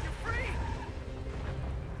free.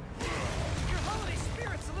 Your holiday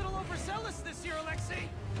spirit's a little overzealous this year, Alexei.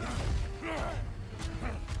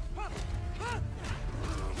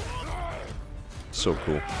 So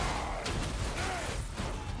cool. Hang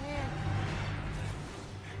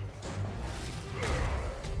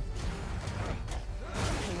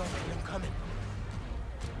on, I'm coming.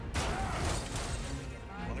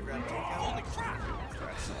 Wanna grab takeout? Holy crap!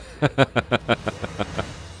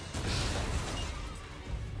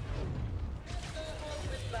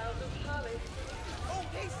 Oh,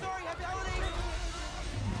 hey, sorry, happy holidays.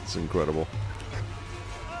 It's incredible.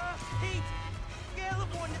 Pete, scale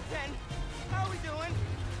of 1 to 10. How we doing?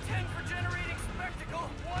 10 for generating spectacle,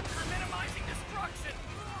 1 for minimizing destruction.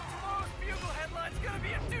 Tomorrow's Bugle headline's gonna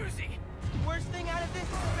be a doozy. Worst thing out of this is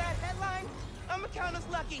a bad headline. I'ma count us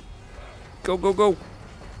lucky. Go, go, go.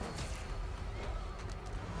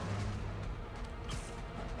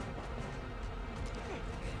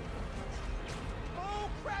 Oh,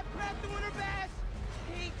 crap, doing her best.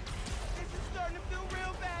 Pete, this is starting to feel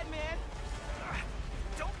real bad, man.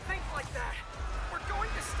 Don't think like that. We're going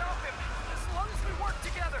to stop him as long as we work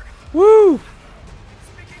together. Woo!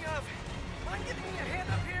 Speaking of, mind giving me a hand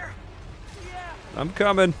up here? Yeah, I'm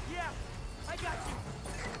coming. yeah, I got you.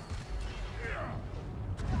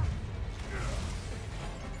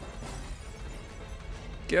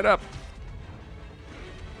 Get up.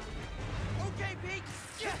 Okay, Pete.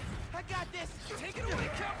 Yeah, I got this. Take it away,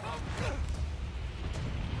 Capo.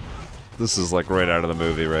 This is like right out of the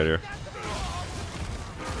movie right here.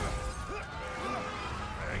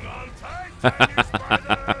 Hang on tight, tiny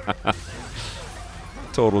spider!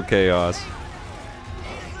 Total chaos.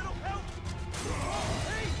 Little help.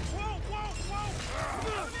 Hey, whoa.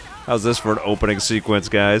 How's this for an opening sequence,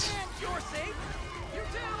 guys? You're safe. You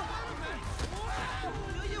too.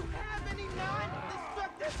 Do you have any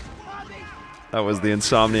non-destructive hobbies? That was the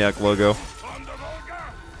Insomniac logo.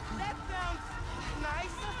 That sounds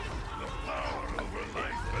nice.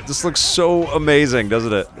 This looks so amazing,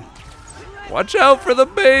 doesn't it? Watch out for the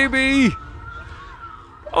baby!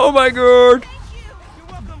 Oh my god! You're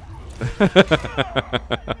welcome.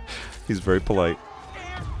 He's very polite.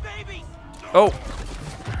 Air babies. Oh!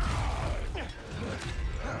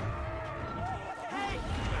 Hey,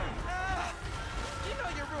 you know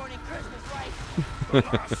you're ruining Christmas, right? The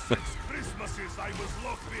last 6 Christmases I was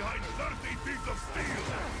locked behind 30 feet of steel.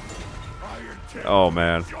 Iron Tail Oh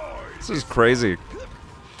man. joy. This is crazy.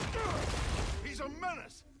 He's a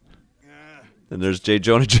menace. And there's J.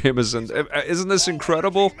 Jonah Jameson. Isn't this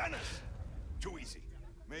incredible? Menace. Too easy.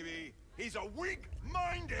 Maybe he's a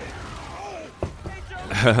weak-minded. Oh, Hey, Joe,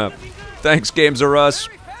 looking good. Thanks, Games R Us.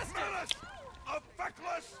 menace! A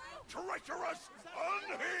feckless, treacherous,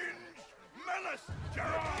 unhinged menace!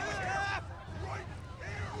 Gerald! Right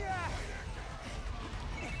here!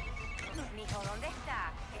 Mijo, ¿dónde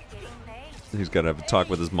está? It's getting late. He's got to have a talk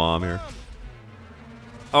with his mom here.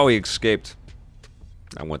 Oh, he escaped.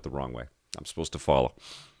 I went the wrong way. I'm supposed to follow.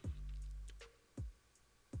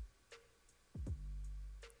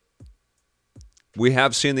 We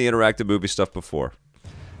have seen the interactive movie stuff before.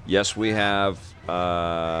 Yes, we have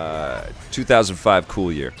 2005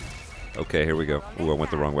 Cool Year. Okay, here we go. Ooh, I went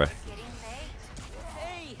the wrong way. It's getting late.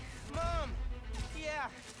 Hey, Mom. Yeah,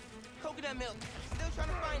 coconut milk. Still trying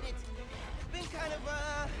to find it. Been kind of,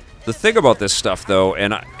 The thing about this stuff, though,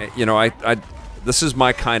 and this is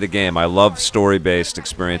my kind of game. I love story-based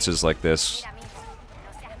experiences like this. Mira, mijo, no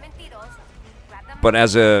seas mentiroso. Grab the But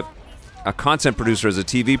as a microphone, content producer, as a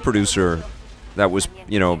TV producer that was,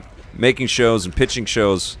 making shows and pitching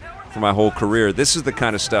shows for my whole career, this is the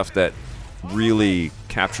kind of stuff that really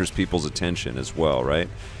captures people's attention as well, right?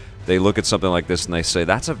 They look at something like this and they say,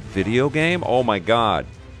 "That's a video game? Oh my god!"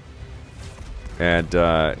 And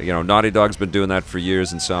you know, Naughty Dog's been doing that for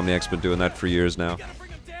years. Insomniac's been doing that for years now.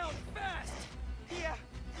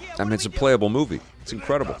 I mean, it's a playable movie. It's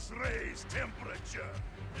incredible.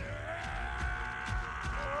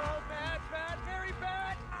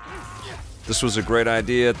 This was a great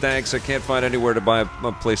idea. Thanks. I can't find anywhere to buy a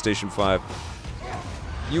PlayStation 5.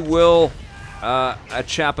 You will. A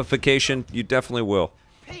chapification. You definitely will.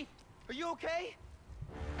 Pete, are you okay?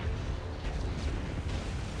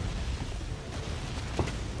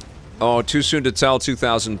 Oh, too soon to tell.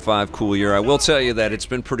 2005, cool year. I will tell you that it's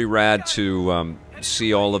been pretty rad to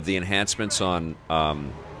see all of the enhancements on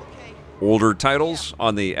older titles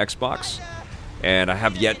on the Xbox. And I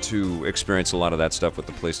have yet to experience a lot of that stuff with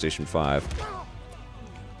the PlayStation 5.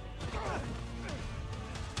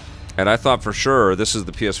 And I thought for sure, this is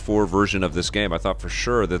the PS4 version of this game, I thought for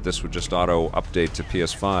sure that this would just auto-update to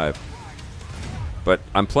PS5. But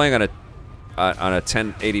I'm playing on a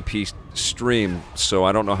 1080p stream, so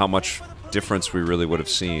I don't know how much difference we really would have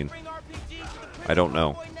seen. I don't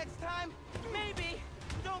know.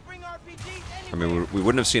 I mean, we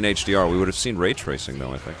wouldn't have seen HDR, we would have seen ray tracing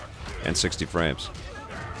though, I think. And 60 frames.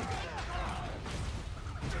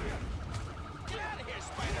 Get out of here,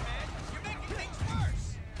 Spider-Man! You're making things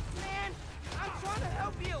worse! Man, I'm trying to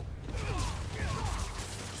help you!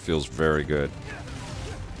 Feels very good.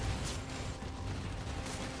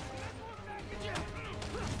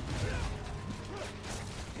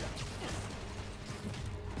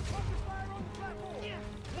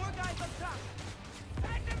 More guys up top!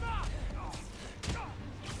 Back them up!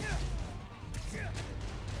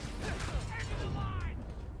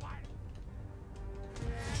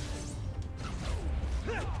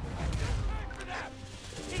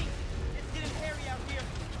 Pete, it's getting hairy out here.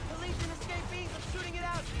 Police and escapees are shooting it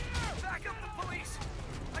out. Back up the police.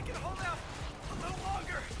 I can hold out a little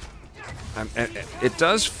longer. It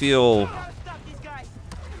does feel Gotta stop these guys.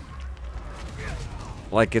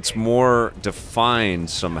 like it's more defined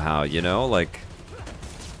somehow, you know? Like,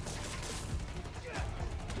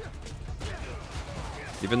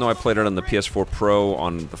 even though I played it on the PS4 Pro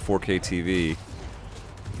on the 4K TV,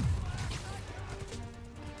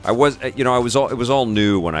 it was all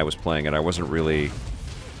new when I was playing it. I wasn't really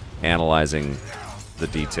analyzing the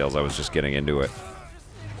details. I was just getting into it.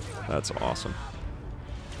 That's awesome.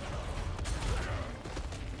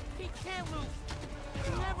 He can't lose.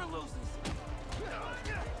 He never loses.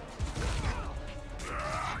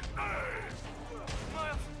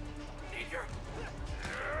 Miles, need your...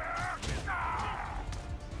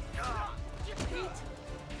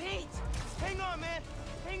 Pete, hang on, man.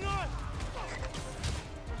 Hang on.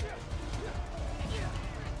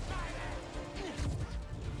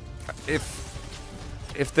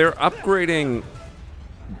 If they're upgrading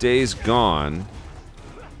Days Gone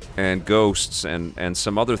and Ghosts and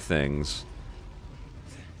some other things,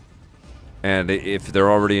 and if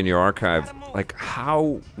they're already in your archive, like,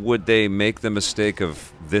 how would they make the mistake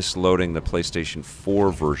of this loading the PlayStation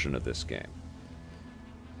 4 version of this game?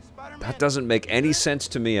 That doesn't make any sense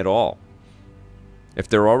to me at all. If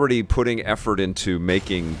they're already putting effort into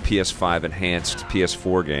making PS5 enhanced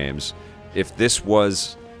PS4 games, if this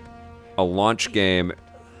was a launch game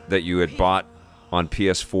that you had bought on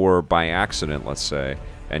PS4 by accident, let's say,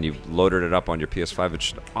 and you loaded it up on your PS5, it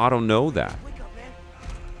should auto-know that. Wake up, man.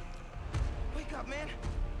 Wake up, man.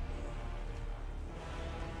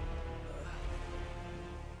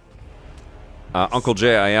 Uncle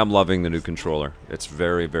Jay, I am loving the new controller. It's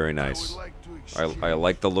very, very nice. I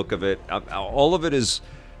like the look of it. All of it is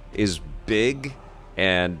big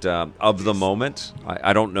and of the moment.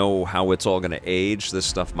 I don't know how it's all going to age. This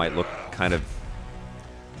stuff might look kind of,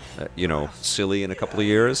 you know, silly in a couple of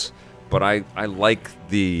years. But I like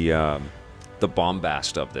the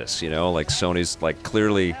bombast of this. You know, like Sony's like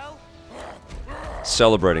clearly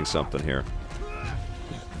celebrating something here.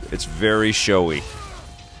 It's very showy,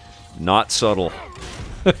 not subtle.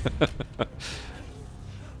 What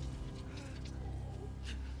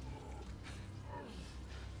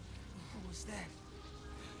was that?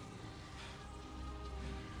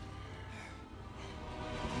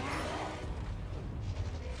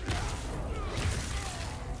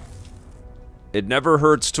 It never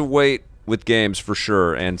hurts to wait with games for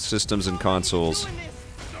sure, and systems and consoles.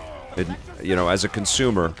 It, you know, as a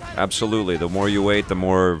consumer, absolutely. The more you wait, the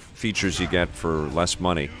more features you get for less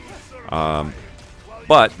money.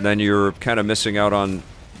 But then you're kind of missing out on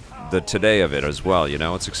the today of it as well. You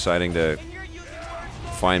know, it's exciting to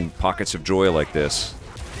find pockets of joy like this,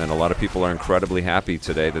 and a lot of people are incredibly happy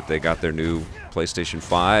today that they got their new PlayStation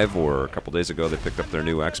 5, or a couple days ago they picked up their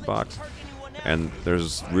new Xbox. And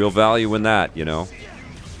there's real value in that, you know.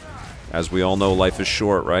 As we all know, life is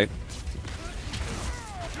short, right?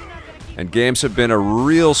 And games have been a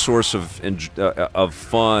real source of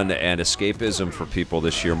fun and escapism for people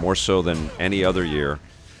this year, more so than any other year.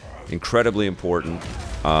 Incredibly important,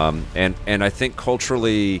 and I think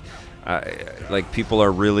culturally, like, people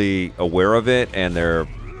are really aware of it, and I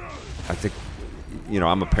think, you know,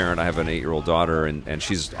 I'm a parent. I have an 8-year-old daughter, and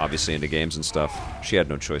she's obviously into games and stuff. She had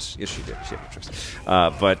no choice. Yes, she did. She had no choice.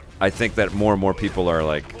 But I think that more and more people are,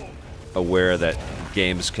 like, aware that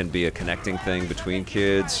games can be a connecting thing between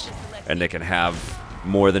kids, and they can have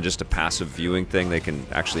more than just a passive viewing thing. They can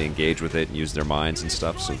actually engage with it and use their minds and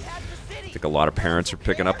stuff. So I think a lot of parents are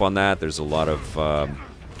picking up on that. There's a lot of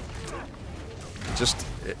just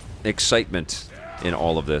excitement in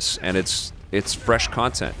all of this, and it's fresh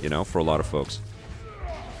content, you know, for a lot of folks.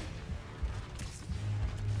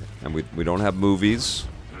 And we don't have movies.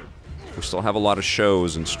 We still have a lot of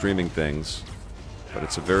shows and streaming things, but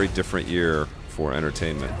it's a very different year for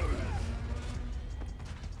entertainment.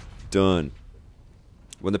 Done.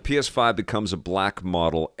 When the PS5 becomes a black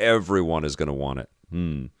model, everyone is going to want it.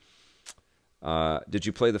 Did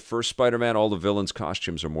you play the first Spider-Man? All the villains'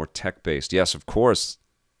 costumes are more tech-based. Yes, of course.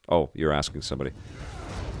 Oh, you're asking somebody.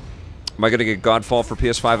 Am I going to get Godfall for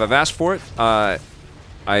PS5? I've asked for it. I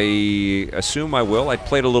assume I will. I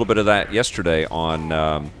played a little bit of that yesterday on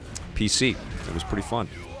PC. It was pretty fun.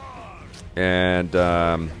 And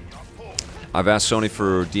I've asked Sony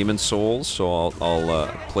for Demon's Souls, so I'll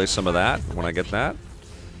play some of that when I get that.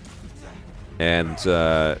 And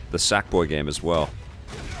the Sackboy game as well.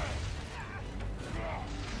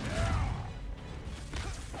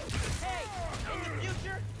 Hey, in the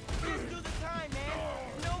future, just do the time, man.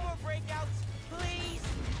 No more breakouts, please.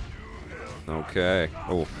 Okay.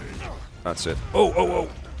 Oh, that's it. Oh, oh, oh.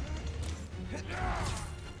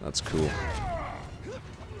 That's cool.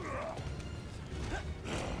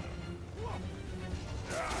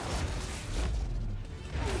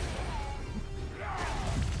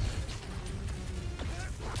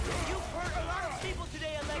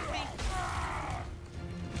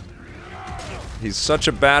 He's such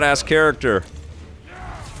a badass character.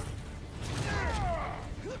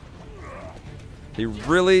 He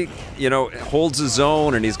really, you know, holds his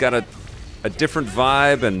own, and he's got a different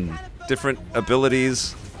vibe and different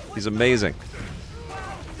abilities. He's amazing.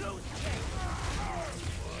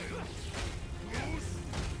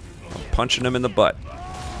 I'm punching him in the butt.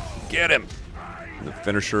 Get him. The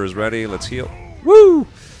finisher is ready. Let's heal. Woo!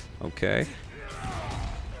 Okay.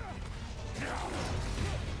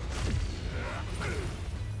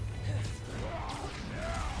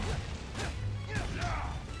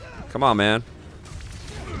 Come on, man.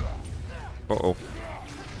 Uh-oh.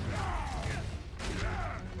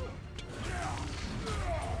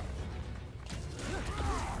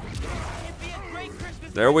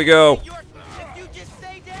 There we go. If you just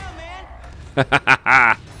stay down,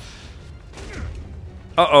 man.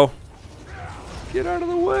 Uh-oh. Get out of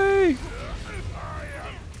the way.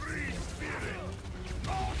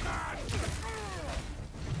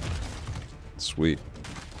 Sweet.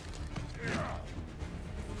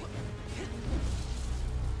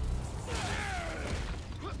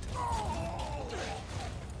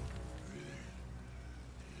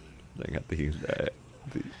 They got the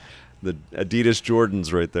Adidas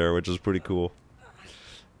Jordans right there, which is pretty cool.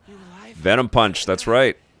 Venom Punch, that's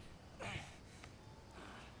right.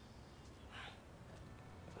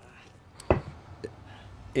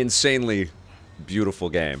 Insanely beautiful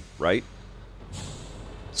game, right?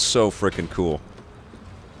 So freaking cool.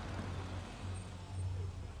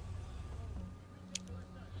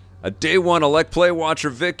 A day one Elect Play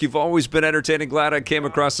watcher, Vic. You've always been entertaining. Glad I came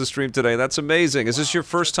across the stream today. That's amazing. Is this your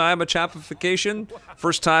first time at Chapification?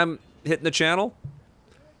 First time hitting the channel?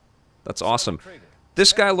 That's awesome.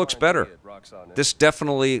 This guy looks better. This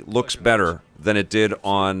definitely looks better than it did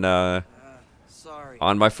on my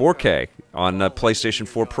 4K on PlayStation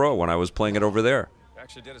 4 Pro when I was playing it over there.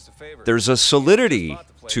 There's a solidity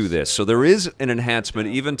to this, so there is an enhancement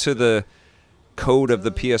even to the code of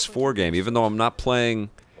the PS4 game. Even though I'm not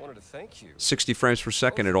playing 60 frames per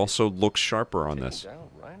second, it also looks sharper on this.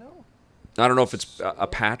 I don't know if it's a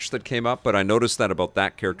patch that came up, but I noticed that about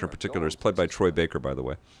that character in particular. It's played by Troy Baker, by the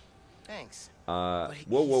way. Thanks. Whoa,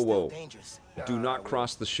 whoa, whoa. Do not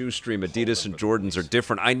cross the shoe stream. Adidas and Jordans are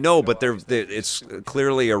different. I know, but it's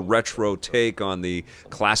clearly a retro take on the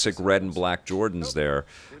classic red and black Jordans there,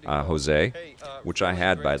 Jose, which I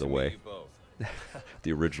had, by the way.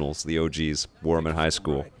 The originals, the OGs, wore them in high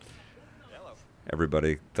school.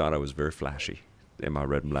 Everybody thought I was very flashy in my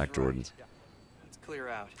red and black Jordans. clear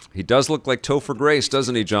out. He does look like Topher Grace,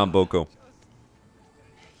 doesn't he, John Boko?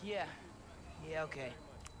 Yeah. Yeah, okay.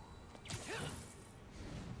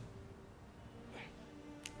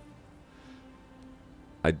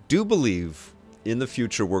 I do believe in the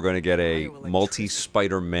future we're going to get a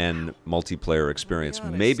multi-Spider-Man multiplayer experience.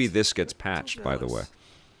 Maybe this gets patched, by the way.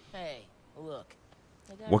 Hey, look.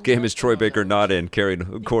 What game is Troy Baker not in?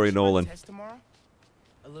 Corey Nolan.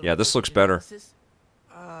 Yeah, this looks better.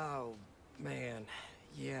 Oh, man.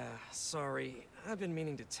 Yeah, sorry. I've been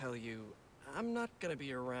meaning to tell you, I'm not gonna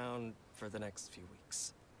be around for the next few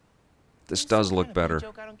weeks. This does look better.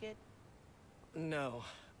 Joke I don't get? No.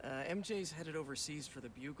 MJ's headed overseas for the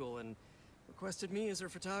Bugle and requested me as her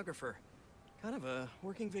photographer. Kind of a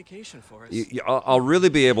working vacation for us. I'll really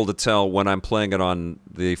be able to tell when I'm playing it on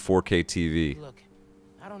the 4K TV. Look,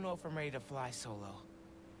 I don't know if I'm ready to fly solo.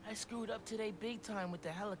 I screwed up today big time with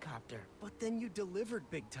the helicopter. But then you delivered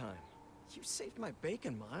big time. You saved my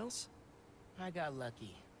bacon, Miles. I got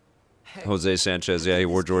lucky. Hey, Jose Sanchez, yeah, he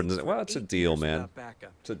wore Jordans. Well, it's a deal, man.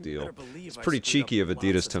 It's a deal. It's pretty cheeky of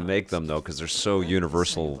Adidas to make them, though, because they're so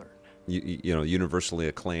universal, you know, universally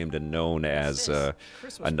acclaimed and known as a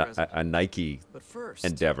Nike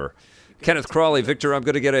endeavor. Kenneth Crawley, Victor, I'm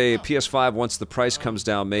going to get a PS5 once the price comes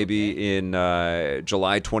down, maybe in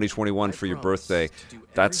July 2021 for your birthday.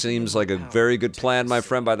 That seems like a very good plan, my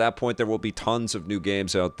friend. By that point, there will be tons of new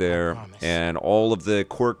games out there, and all of the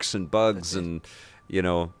quirks and bugs and, you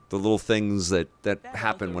know, the little things that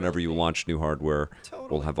happen whenever you launch new hardware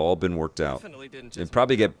will have all been worked out. And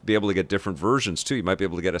probably be able to get different versions, too. You might be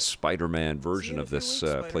able to get a Spider-Man version of this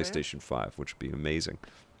PlayStation 5, which would be amazing.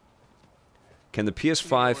 Can the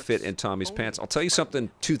PS5 fit in Tommy's pants? I'll tell you something,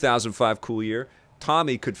 2005 cool year.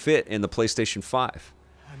 Tommy could fit in the PlayStation 5.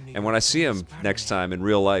 And when I see him next time in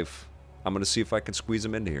real life, I'm going to see if I can squeeze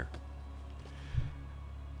him into here.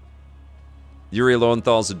 Yuri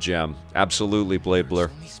Lowenthal's a gem. Absolutely, Blade Blur.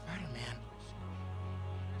 Spider-Man.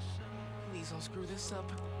 Please don't screw this up.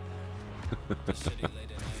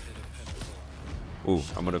 Ooh,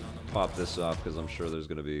 I'm going to pop this off because I'm sure there's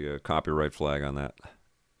going to be a copyright flag on that.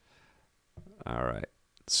 All right.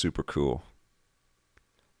 Super cool.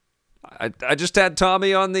 I just had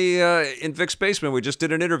Tommy on the in Vic's basement. We just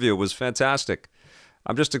did an interview. It was fantastic.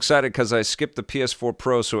 I'm just excited because I skipped the PS4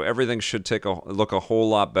 Pro, so everything should look a whole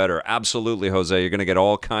lot better. Absolutely, Jose. You're going to get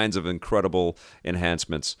all kinds of incredible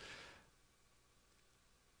enhancements.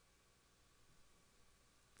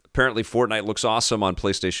 Apparently, Fortnite looks awesome on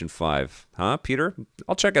PlayStation 5. Huh, Peter?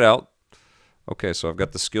 I'll check it out. Okay, so I've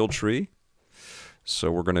got the skill tree.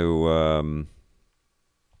 So we're going to...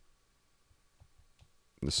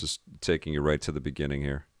 this is taking you right to the beginning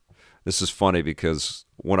here. This is funny because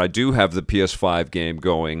when I do have the PS5 game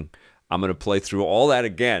going, I'm going to play through all that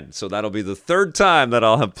again. So that'll be the third time that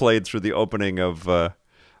I'll have played through the opening of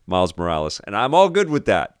Miles Morales. And I'm all good with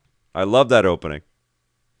that. I love that opening.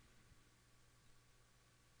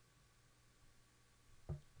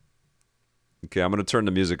 Okay, I'm going to turn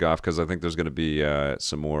the music off because I think there's going to be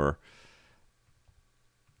some more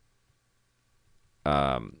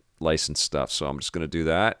licensed stuff. So I'm just going to do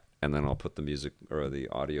that, and then I'll put the music or the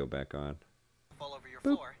audio back on. Fall over your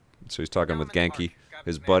floor. So he's talking with Genki,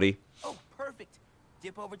 his buddy. Oh, perfect.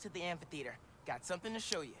 Dip over to the amphitheater. Got something to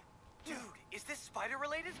show you. Dude, is this spider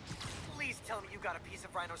related? Please tell me you got a piece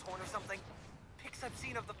of Rhino's horn or something. Pics I've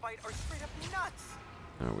seen of the fight are straight up nuts.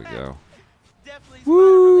 There we go. Definitely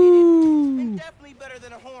spider related. And definitely better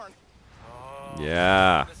than a horn. Oh,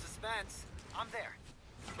 Yeah. the suspense. I'm there.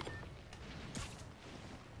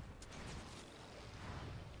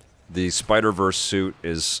 The Spider-Verse suit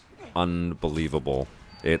is unbelievable.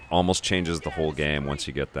 It almost changes the whole game once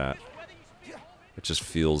you get that. It just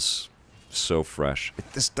feels so fresh.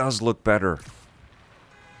 This does look better.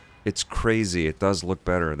 It's crazy. It does look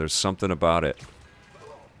better. There's something about it.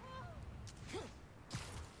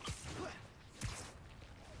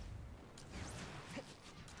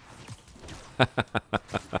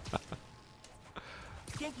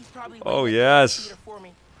 Oh, yes.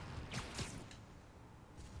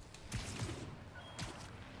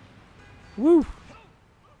 Woo.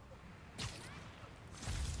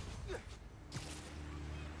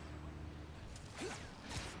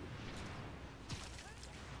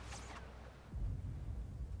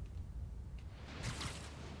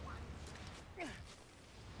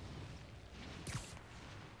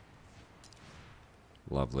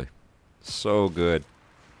 Lovely. So good.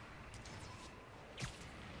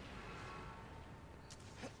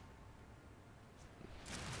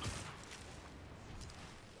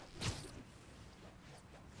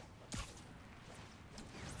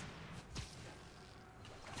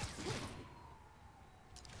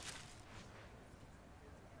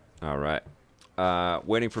 All right.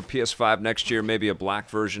 Waiting for PS5 next year, maybe a black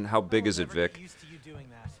version. How big is it, Vic?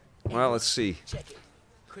 Well, let's see. Check it.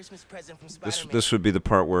 Christmas present from This Spider-Man. would be the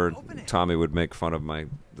part where Tommy would make fun of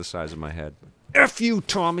the size of my head. F you,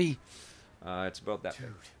 Tommy. It's about that.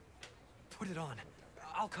 Dude, put it on.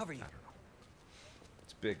 I'll cover you.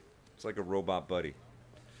 It's big. It's like a robot buddy.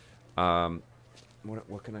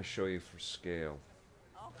 What can I show you for scale?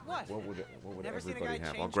 What? What would Never seen a everybody guy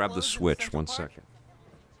have? change I'll grab the clothes in Switch. Central One Park? second.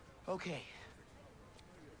 Okay.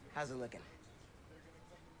 How's it looking?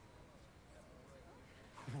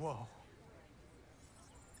 Whoa.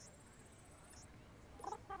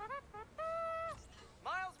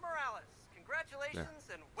 Miles Morales, congratulations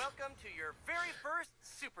and welcome to your very first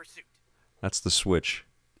super suit. That's the Switch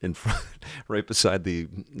in front, right beside the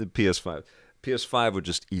PS5. PS5 would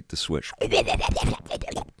just eat the Switch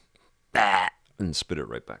and spit it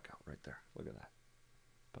right back out, right there. Look at that.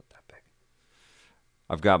 About that big.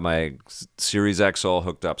 I've got my Series X all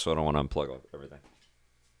hooked up, so I don't want to unplug everything.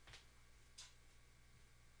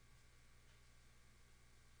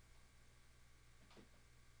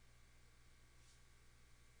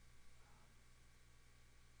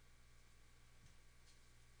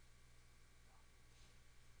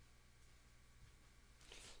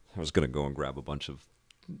 I was gonna go and grab a bunch of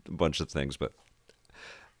things, but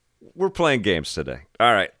we're playing games today.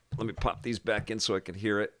 All right, let me pop these back in so I can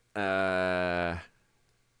hear it.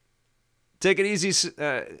 Take it easy,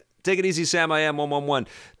 Sam. I am 111.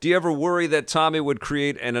 Do you ever worry that Tommy would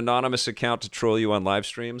create an anonymous account to troll you on live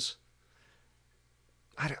streams?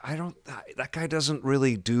 I don't. That guy doesn't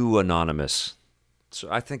really do anonymous, so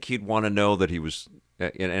I think he'd want to know that he was,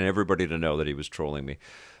 and everybody to know that he was trolling me.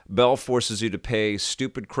 Bell forces you to pay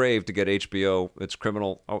stupid crave to get HBO. It's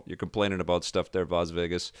criminal. Oh, you're complaining about stuff there, Vaz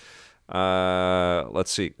Vegas.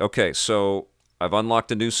 Let's see. Okay, so I've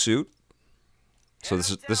unlocked a new suit. So this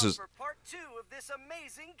is for part 2 of this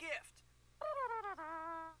amazing gift.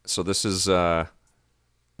 so this is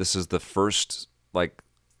the first like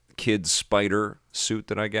kid spider suit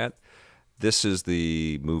that I get. This is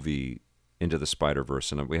the movie Into the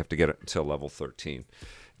Spider-Verse, and we have to get it until level 13.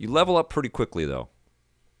 You level up pretty quickly though.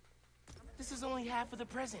 This is only half of the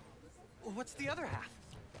present. What's the other half?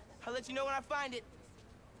 I'll let you know when I find it.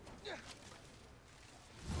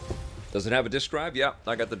 Does it have a disc drive? Yeah,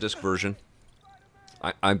 I got the disc version.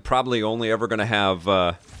 I'm probably only ever gonna have.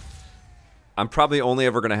 I'm probably only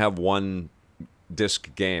ever gonna have one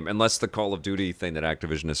disc game, unless the Call of Duty thing that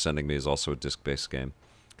Activision is sending me is also a disc-based game,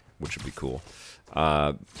 which would be cool.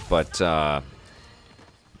 But I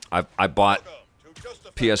bought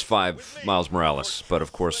PS5 Miles Morales, but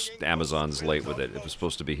of course Amazon's late with it. It was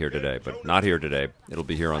supposed to be here today, but not here today. It'll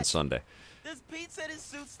be here on Sunday. Does Pete said it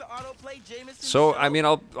suits the autoplay Jameson So show? I mean,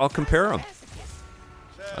 I'll compare them.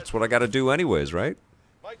 That's what I got to do anyways, right?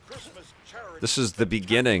 This is the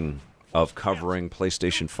beginning of covering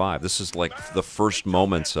PlayStation 5. This is like the first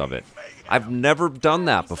moments of it. I've never done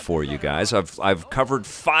that before, you guys. I've covered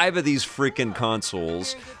 5 of these freaking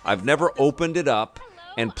consoles. I've never opened it up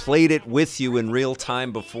and played it with you in real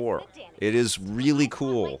time before. It is really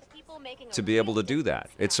cool to be able to do that.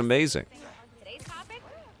 It's amazing.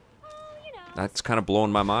 That's kind of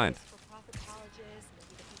blowing my mind.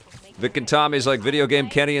 Vic and Tommy's like video game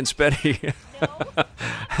Kenny and Spenny.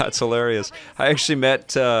 That's hilarious. I actually met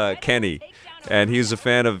Kenny, and he's a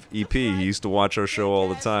fan of EP. He used to watch our show all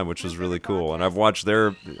the time, which was really cool. And I've watched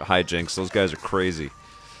their hijinks. Those guys are crazy.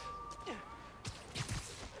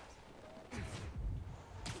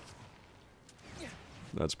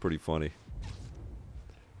 That's pretty funny.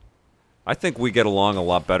 I think we get along a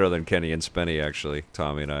lot better than Kenny and Spenny, actually,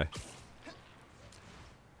 Tommy and I.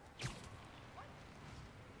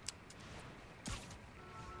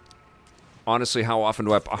 Honestly, how often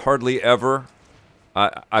do I... Hardly ever.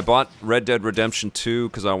 I bought Red Dead Redemption 2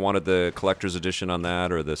 because I wanted the collector's edition on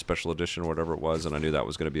that, or the special edition, or whatever it was, and I knew that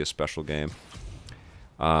was going to be a special game.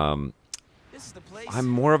 This is the place. I'm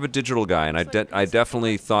more of a digital guy, and I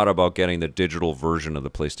definitely thought about getting the digital version of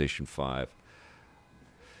the PlayStation 5.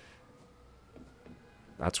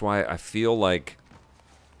 That's why I feel like...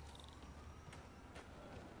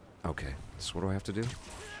 Okay, so what do I have to do?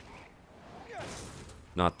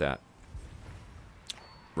 Not that.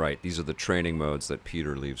 Right, these are the training modes that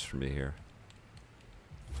Peter leaves for me here.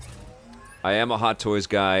 I am a Hot Toys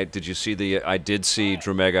guy. Did you see the... I did see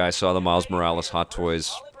Dromega. I saw the Miles Morales Hot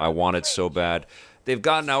Toys. I want it so bad. They've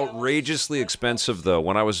gotten outrageously expensive, though.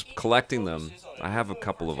 When I was collecting them, I have a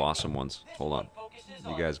couple of awesome ones. Hold on.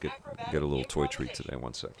 You guys get a little toy treat today.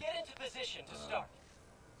 One second.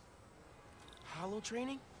 Hollow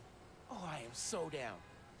training? Oh, I am so down.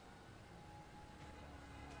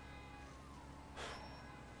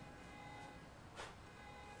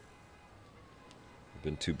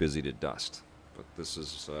 been too busy to dust. But this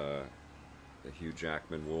is the Hugh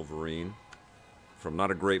Jackman Wolverine from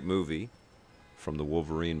not a great movie, from the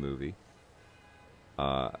Wolverine movie.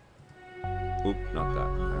 Oop, not that.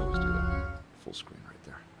 I always do that. Full screen right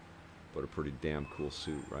there. But a pretty damn cool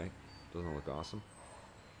suit, right? Doesn't it look awesome?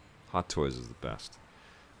 Hot Toys is the best.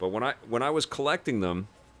 But when I was collecting them,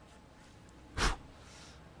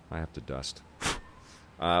 I have to dust.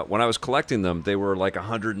 When I was collecting them, they were like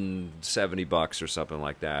 $170 or something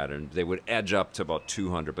like that, and they would edge up to about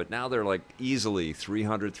 200. But now they're like easily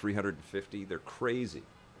 300, 350. They're crazy.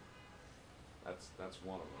 That's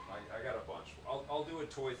one of them. I got a bunch. I'll do a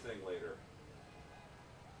toy thing later.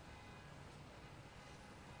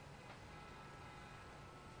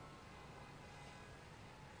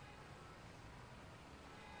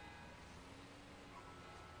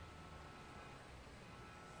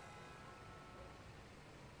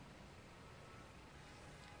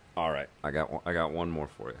 All right, I got one more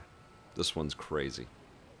for you. This one's crazy.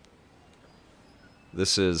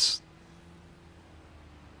 This is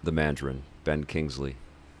the Mandarin, Ben Kingsley.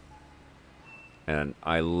 And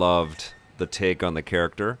I loved the take on the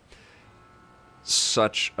character.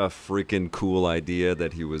 Such a freaking cool idea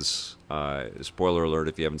that he was, spoiler alert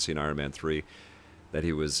if you haven't seen Iron Man 3, that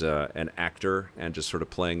he was an actor and just sort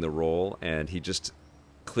of playing the role. And he just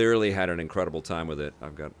clearly had an incredible time with it.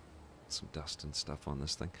 I've got some dust and stuff on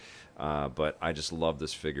this thing. But I just love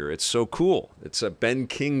this figure. It's so cool. It's a Ben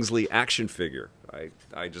Kingsley action figure.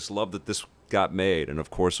 I just love that this got made. And of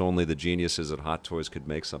course, only the geniuses at Hot Toys could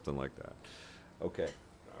make something like that. Okay.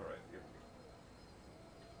 All right. Here.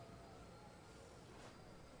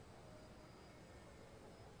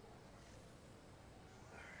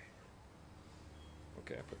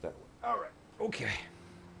 Okay, I put that one. All right. Okay.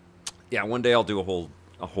 Yeah, one day I'll do a whole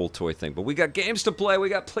toy thing. But we got games to play. We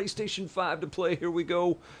got PlayStation 5 to play. Here we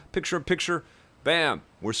go. Picture in picture. Bam.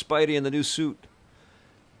 We're Spidey in the new suit.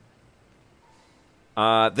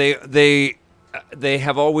 They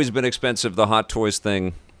have always been expensive, the Hot Toys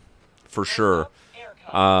thing, for sure.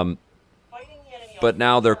 But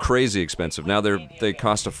now they're crazy expensive. Now they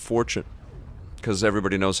cost a fortune because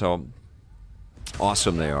everybody knows how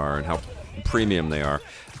awesome they are and how premium they are.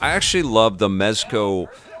 I actually love the Mezco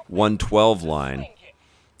 112 line.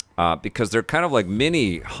 Because they're kind of like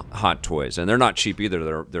mini Hot Toys, and they're not cheap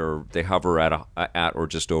either. They hover at or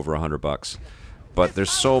just over $100, but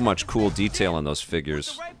there's so much cool detail in those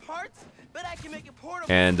figures,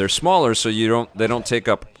 and they're smaller, so they don't take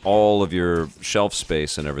up all of your shelf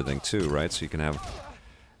space and everything too, right? So you can have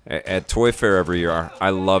at Toy Fair every year.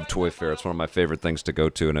 I love Toy Fair; it's one of my favorite things to go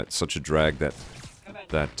to, and it's such a drag that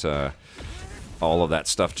all of that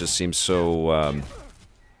stuff just seems so.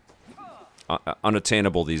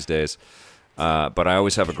 Unattainable these days, but I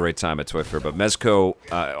always have a great time at Toy Fair. But Mezco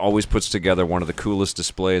always puts together one of the coolest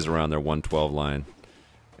displays around their 112 line,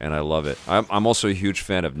 and I love it. I'm also a huge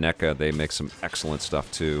fan of NECA. They make some excellent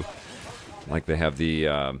stuff too. Like they have the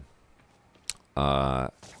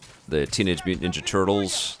Teenage Mutant Ninja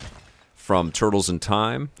Turtles from Turtles in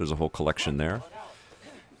Time. There's a whole collection there.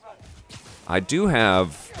 I do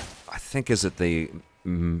have, I think, is it the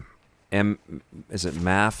is it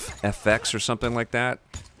MAF FX or something like that?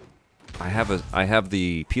 I have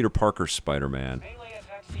the Peter Parker Spider-Man,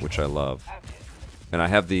 which I love, and I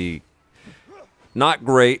have the not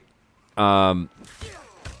great Miles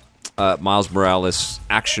Morales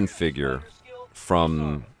action figure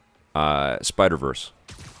from Spider-Verse,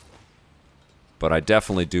 but I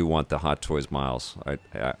definitely do want the Hot Toys Miles.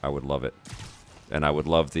 I would love it, and I would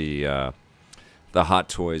love the Hot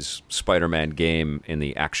Toys Spider-Man game in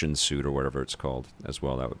the action suit or whatever it's called as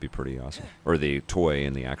well. That would be pretty awesome. Or the toy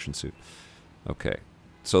in the action suit. Okay,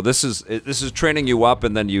 so this is training you up,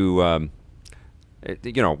 and then you we're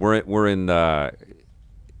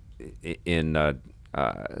in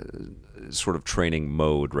sort of training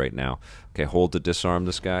mode right now. Okay, hold to disarm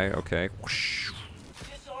this guy. Okay.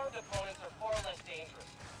 Disarmed opponents are far less dangerous,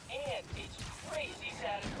 and it's crazy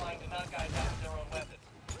satisfying to knock guys out with their own weapons.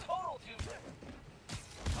 Total two.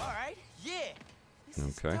 All right, yeah. This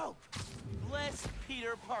is dope. Bless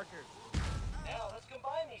Peter Parker. Now let's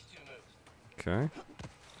combine these two moves. Okay.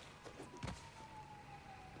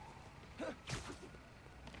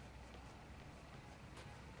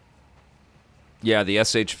 Yeah, the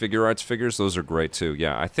SH Figure Arts figures, those are great too.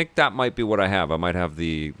 Yeah, I think that might be what I have. I might have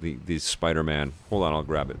the Spider-Man. Hold on, I'll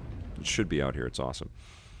grab it. It should be out here. It's awesome.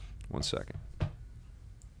 One second.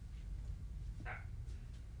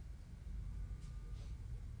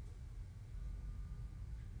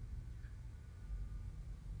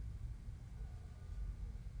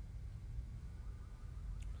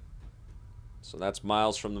 So that's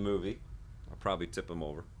Miles from the movie. probably tip him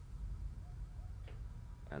over.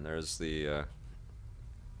 And there's the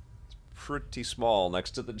it's pretty small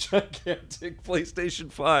next to the gigantic PlayStation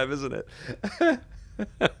 5, isn't it?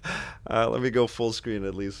 Let me go full screen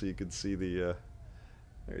at least so you can see the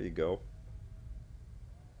there you go.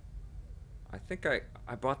 I think I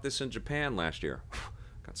bought this in Japan last year.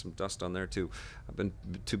 Got some dust on there too. I've been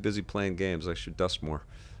too busy playing games. I should dust more.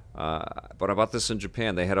 But I bought this in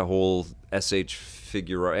Japan. They had a whole SH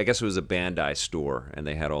figure. I guess it was a Bandai store, and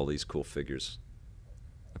they had all these cool figures.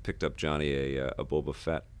 I picked up Johnny a Boba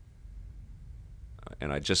Fett,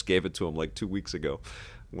 and I just gave it to him like 2 weeks ago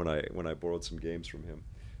when I borrowed some games from him.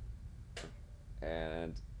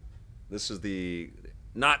 And this is the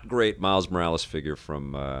not great Miles Morales figure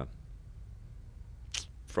from the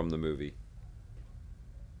movie.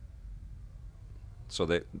 So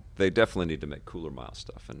they definitely need to make cooler Miles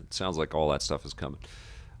stuff, and it sounds like all that stuff is coming.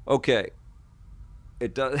 Okay,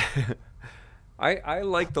 it does. I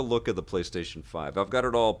like the look of the PlayStation 5. I've got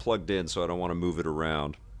it all plugged in, so I don't want to move it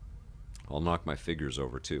around. I'll knock my figures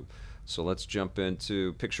over too. So let's jump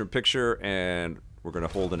into picture-in-picture, and we're going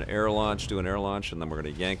to hold an air launch, do an air launch, and then we're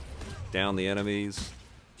going to yank down the enemies.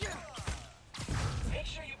 Make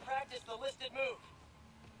sure you practice the listed move.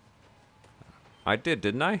 I did,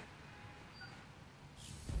 didn't I?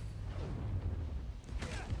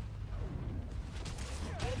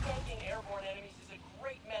 Yanking airborne enemies is a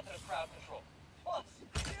great method of crowd control. Plus,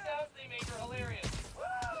 the sounds they make are hilarious.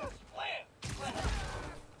 Woo! Slam! Slam!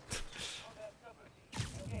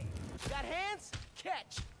 Okay, got hands?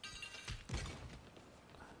 Catch!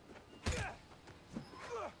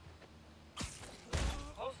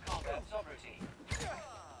 Post-combat subroutine.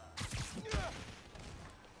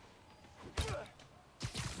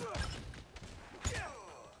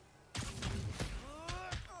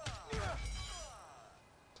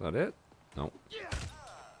 Is that it? No.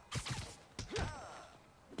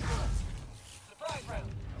 Surprise round.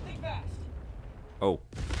 Think fast. Oh. All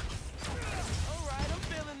right, I'm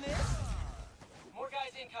feeling this. More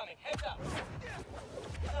guys incoming. Heads up.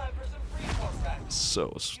 Time for some free-form practice.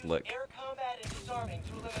 So slick. Air combat and disarming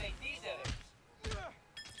to eliminate these enemies.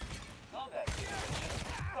 Combat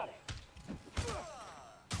simulation running.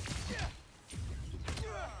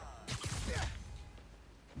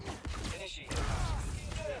 Initiate.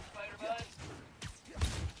 Good, Spider Bud.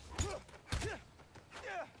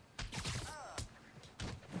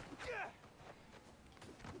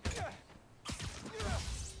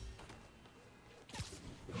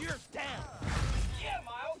 You're down. Yeah,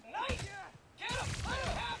 Miles, nice. Get him. Let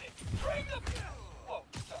him have it. Bring them. Whoa,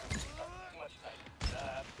 sorry. Too much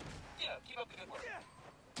time. Keep up the good work.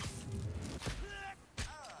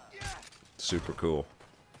 Super cool.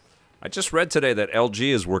 I just read today that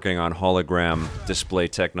LG is working on hologram display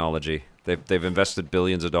technology. They've invested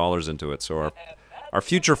billions of dollars into it. So our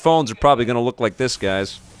future phones are probably going to look like this,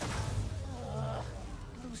 guys.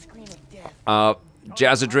 Blue screen of death.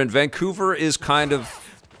 Jazzadrin, Vancouver is kind of...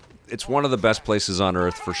 It's one of the best places on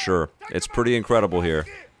Earth for sure. It's pretty incredible here.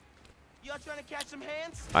 Y'all trying to catch some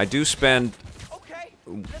hands? I do spend Okay,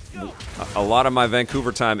 let's go. a lot of my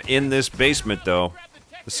Vancouver time in this basement, though.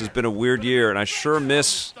 This has been a weird year, and I sure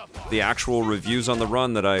miss the actual reviews on the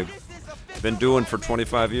run that I've been doing for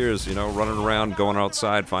 25 years, you know, running around, going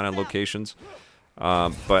outside, finding locations.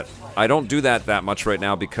 But I don't do that much right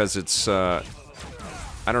now because it's, I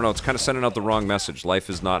don't know, it's kind of sending out the wrong message. Life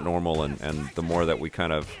is not normal, and the more that we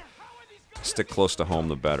kind of stick close to home,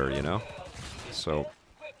 the better, you know? So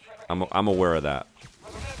I'm aware of that.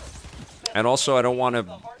 And also, I don't want to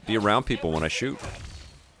be around people when I shoot.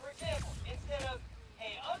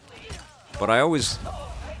 But I always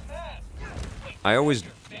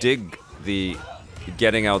dig the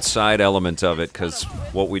getting outside element of it, because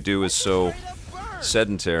what we do is so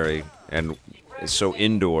sedentary and is so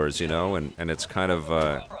indoors, you know, and it's kind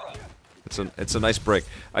of it's a nice break.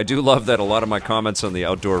 I do love that a lot of my comments on the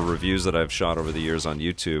outdoor reviews that I've shot over the years on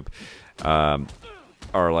YouTube are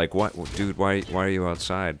like, "What, dude? Why are you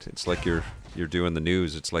outside? It's like you're doing the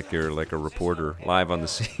news. It's like you're like a reporter live on the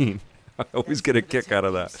scene." I always get a kick out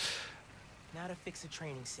of that. Now to fix a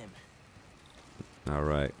training sim. All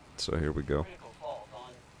right, so here we go.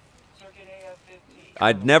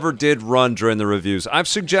 I never did run during the reviews. I've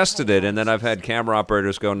suggested it, and then I've had camera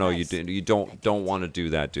operators go, "No, you don't want to do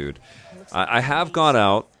that, dude." I have gone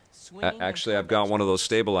out. Actually, I've got one of those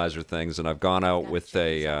stabilizer things, and I've gone out with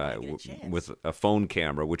a phone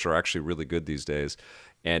camera, which are actually really good these days,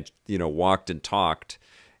 and walked and talked,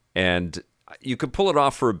 and you could pull it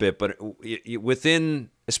off for a bit, but within,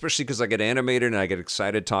 especially because I get animated and I get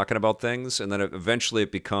excited talking about things, and then eventually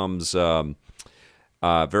it becomes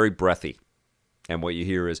very breathy. And what you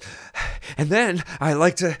hear is, and then I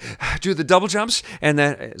like to do the double jumps, and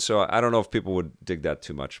then, so I don't know if people would dig that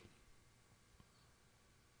too much.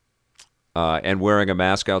 And wearing a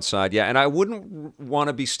mask outside. Yeah, and I wouldn't want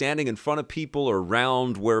to be standing in front of people or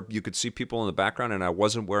around where you could see people in the background and I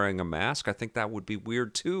wasn't wearing a mask. I think that would be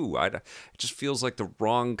weird too. It just feels like the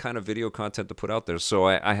wrong kind of video content to put out there. So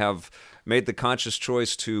I have made the conscious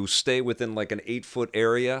choice to stay within like an 8-foot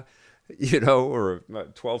area, you know, or a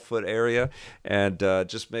 12-foot area, and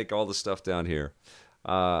just make all the stuff down here.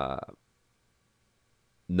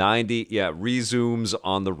 90, yeah, rezooms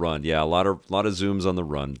on the run. Yeah, a lot of zooms on the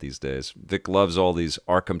run these days. Vic loves all these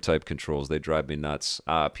Arkham-type controls. They drive me nuts.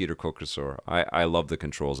 Peter Kokosor. I love the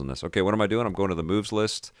controls in this. Okay, what am I doing? I'm going to the moves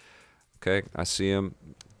list. Okay, I see him.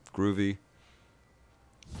 Groovy.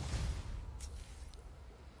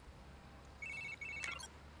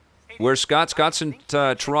 Where's Scott? Scott's in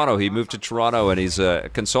Toronto. He moved to Toronto, and he's a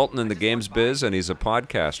consultant in the games biz, and he's a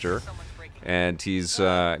podcaster. And he's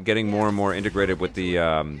getting more and more integrated with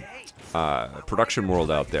the production world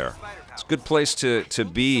out there. It's a good place to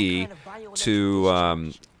be,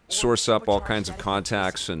 to source up all kinds of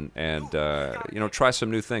contacts and you know, try some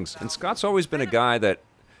new things. And Scott's always been a guy that,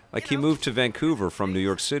 like, he moved to Vancouver from New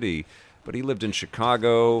York City, but he lived in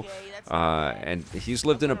Chicago, and he's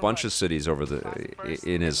lived in a bunch of cities over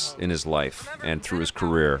in his life and through his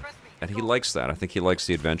career. And he likes that. I think he likes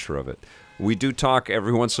the adventure of it. We do talk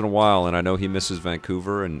every once in a while, and I know he misses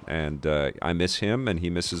Vancouver, and I miss him, and he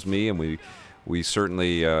misses me, and we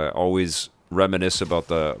certainly always reminisce about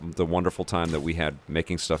the wonderful time that we had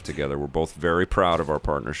making stuff together. We're both very proud of our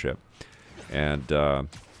partnership, and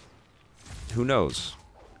who knows?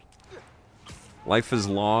 Life is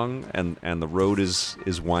long, and the road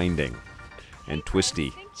is winding and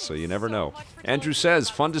twisty, so you never know. Andrew says,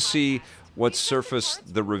 fun to see what surface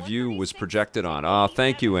the review was projected on. Oh,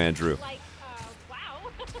 thank you, Andrew.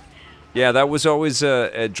 Yeah, that was always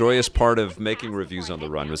a joyous part of making reviews on the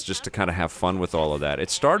run, was just to kind of have fun with all of that.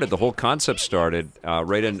 The whole concept started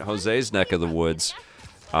right in Jose's neck of the woods.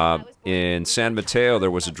 In San Mateo,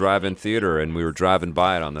 there was a drive-in theater, and we were driving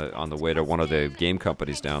by it on the way to one of the game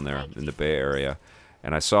companies down there in the Bay Area.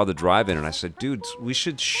 And I saw the drive-in, and I said, dude, we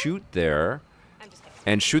should shoot there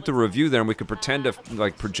and shoot the review there, and we could pretend to,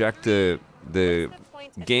 like, project the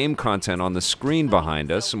game content on the screen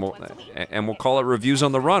behind us, and we'll call it Reviews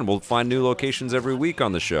on the Run. We'll find new locations every week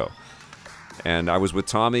on the show. And I was with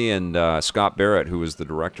Tommy and Scott Barrett, who was the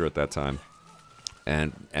director at that time,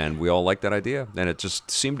 and we all liked that idea, and it just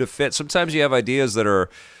seemed to fit. Sometimes you have ideas that are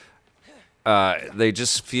they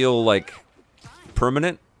just feel like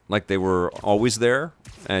permanent, like they were always there,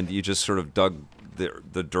 and you just sort of dug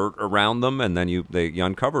the dirt around them, and then you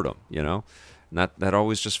uncovered them, you know, and that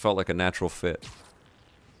always just felt like a natural fit.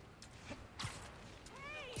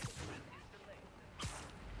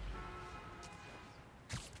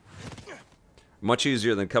 Much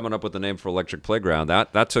easier than coming up with a name for Electric Playground.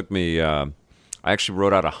 That took me. I actually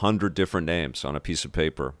wrote out 100 different names on a piece of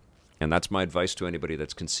paper, and that's my advice to anybody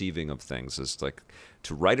that's conceiving of things: is like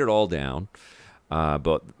to write it all down.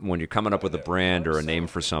 But when you're coming up with a brand or a name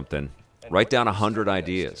for something, write down 100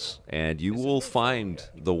 ideas, and you will find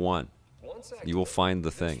the one. You will find the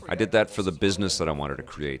thing. I did that for the business that I wanted to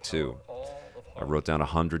create too. I wrote down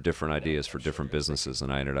 100 different ideas for different businesses,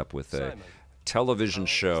 and I ended up with a television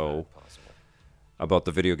show about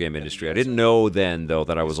the video game industry. I didn't know then, though,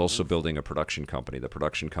 that I was also building a production company. The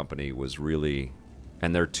production company was really...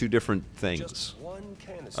 And they're two different things.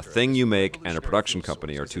 A thing you make and a production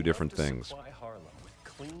company are two different things.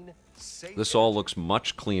 This all looks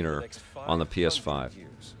much cleaner on the PS5.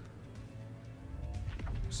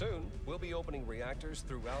 Soon, we'll be opening reactors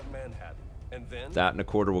throughout Manhattan. And then... That and a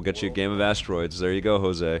quarter will get you a game of asteroids. There you go,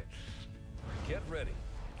 Jose. Get ready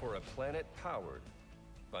for a planet powered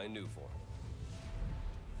by Newform.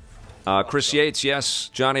 Chris Yates, yes,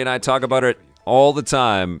 Johnny and I talk about it all the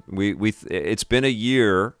time. It's been a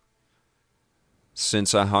year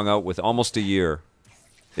since I hung out with, almost a year.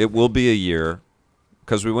 It will be a year,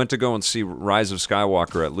 because we went to go and see Rise of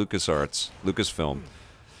Skywalker at Lucasfilm,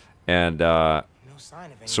 and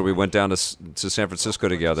so we went down to San Francisco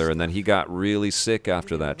together, and then he got really sick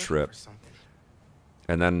after that trip,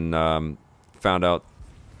 and then found out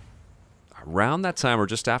around that time or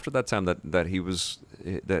just after that time that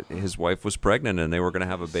his wife was pregnant and they were going to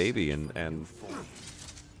have a baby, and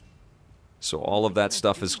so all of that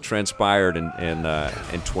stuff has transpired in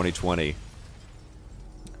 2020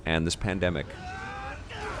 and this pandemic.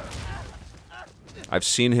 I've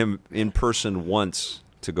seen him in person once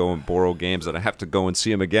to go and borrow games, and I have to go and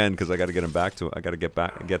see him again because I got to get him back to. I got to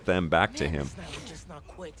get them back to him.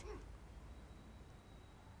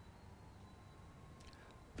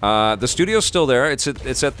 The studio's still there. It's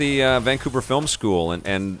at the Vancouver Film School,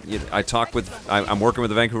 and I talk with. I'm working with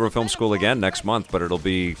the Vancouver Film School again next month, but it'll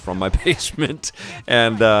be from my basement,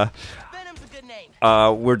 and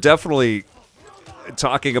we're definitely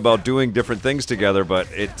talking about doing different things together. But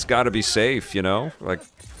it's got to be safe, you know, like.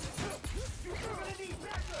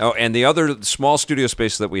 Oh, and the other small studio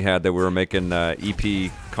space that we had that we were making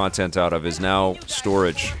EP content out of is now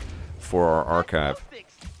storage for our archive.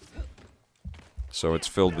 So it's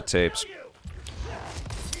filled with tapes,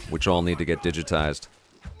 which all need to get digitized.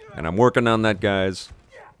 And I'm working on that, guys.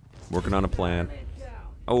 Working on a plan.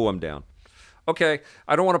 Oh, I'm down. Okay,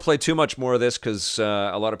 I don't want to play too much more of this because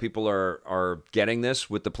a lot of people are getting this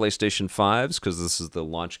with the PlayStation 5s because this is the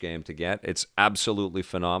launch game to get. It's absolutely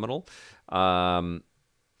phenomenal.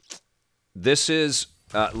 This is,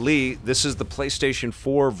 Lee, this is the PlayStation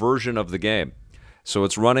 4 version of the game. So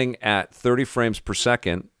it's running at 30 frames per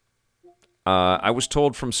second. I was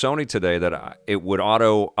told from Sony today that it would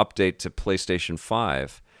auto-update to PlayStation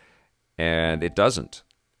 5, and it doesn't.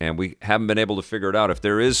 And we haven't been able to figure it out. If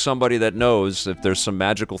there is somebody that knows, if there's some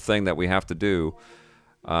magical thing that we have to do,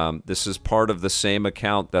 this is part of the same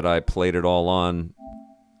account that I played it all on.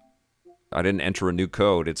 I didn't enter a new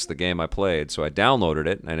code. It's the game I played. So I downloaded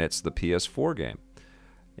it, and it's the PS4 game.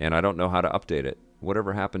 And I don't know how to update it.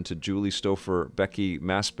 Whatever happened to Julie Stouffer, Becky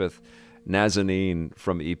Maspeth, Nazanin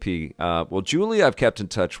from EP? Well, Julie I've kept in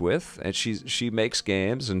touch with, and she makes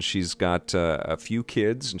games, and she's got a few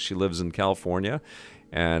kids, and she lives in California,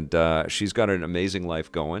 and she's got an amazing life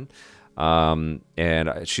going. And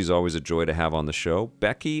she's always a joy to have on the show.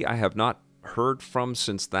 Becky, I have not heard from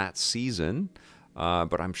since that season.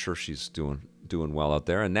 But I'm sure she's doing well out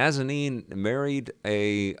there. And Nazanin married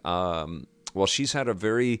a well, she's had a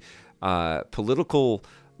very political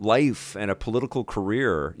life and a political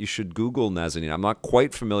career. You should Google Nazanin. I'm not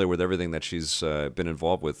quite familiar with everything that she's been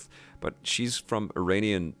involved with, but she's from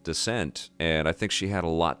Iranian descent, and I think she had a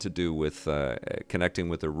lot to do with connecting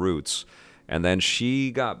with her roots. And then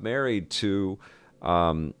she got married to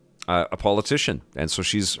a politician, and so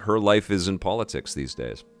her life is in politics these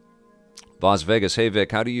days. Las Vegas, hey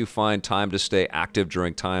Vic, how do you find time to stay active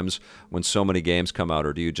during times when so many games come out,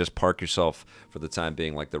 or do you just park yourself for the time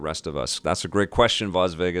being like the rest of us? That's a great question,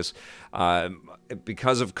 Las Vegas.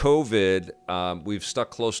 Because of COVID, we've stuck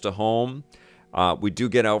close to home. We do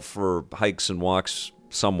get out for hikes and walks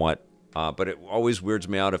somewhat, but it always weirds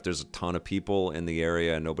me out if there's a ton of people in the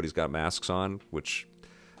area and nobody's got masks on, which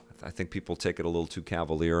I think people take it a little too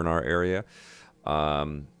cavalier in our area.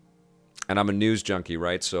 And I'm a news junkie,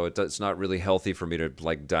 right? So it's not really healthy for me to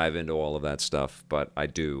like dive into all of that stuff, but I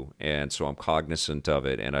do. And so I'm cognizant of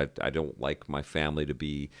it. And I don't like my family to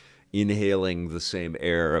be inhaling the same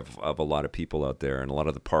air of a lot of people out there. And a lot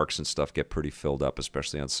of the parks and stuff get pretty filled up,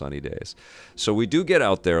 especially on sunny days. So we do get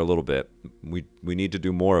out there a little bit. We need to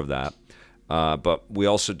do more of that. But we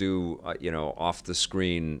also do, you know, off the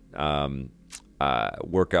screen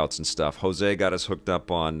workouts and stuff. Jose got us hooked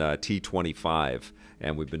up on T25.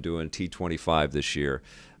 And we've been doing T25 this year,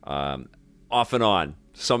 off and on.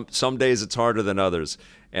 Some days it's harder than others.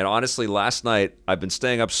 And honestly, last night, I've been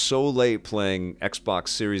staying up so late playing Xbox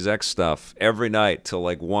Series X stuff every night till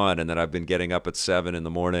like 1, and then I've been getting up at 7 in the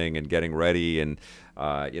morning and getting ready and,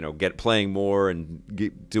 you know, playing more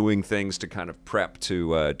and doing things to kind of prep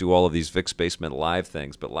to do all of these Vic's Basement Live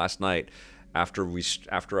things. But last night, after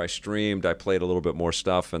I streamed, I played a little bit more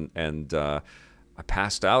stuff, and I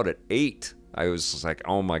passed out at 8. I was like,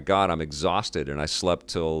 oh my God, I'm exhausted, and I slept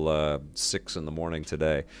till 6 in the morning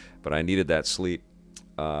today, but I needed that sleep.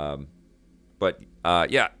 But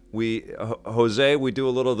yeah, Jose, we do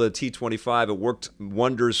a little of the T25. It worked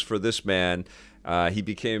wonders for this man. He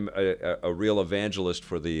became a real evangelist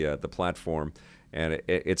for the platform, and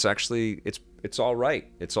it's actually it's all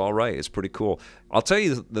right. It's all right. It's pretty cool. I'll tell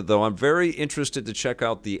you though, I'm very interested to check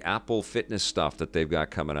out the Apple Fitness stuff that they've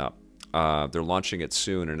got coming up. They're launching it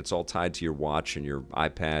soon, and it's all tied to your watch and your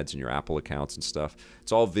iPads and your Apple accounts and stuff.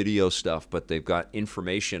 It's all video stuff, but they've got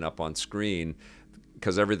information up on screen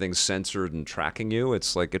because everything's censored and tracking you.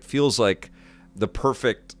 It's like, it feels like the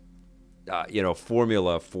perfect, you know,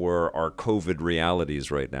 formula for our COVID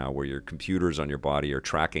realities right now, where your computers on your body are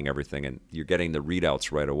tracking everything and you're getting the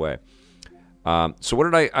readouts right away. So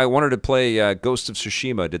what did I wanted to play Ghost of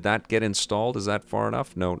Tsushima. Did that get installed? Is that far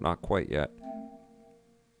enough? No, not quite yet.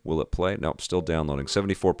 Will it play? Nope, still downloading.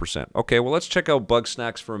 74%. Okay, well, let's check out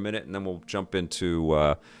BugSnax for a minute, and then we'll jump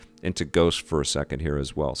into Ghost for a second here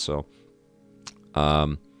as well. So,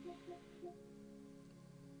 Colin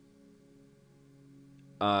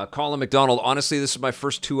McDonald. Honestly, this is my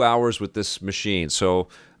first 2 hours with this machine. So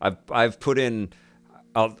I've put in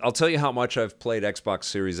I'll tell you how much I've played Xbox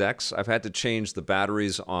Series X. I've had to change the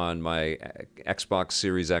batteries on my Xbox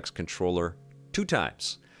Series X controller 2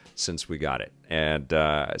 times since we got it. And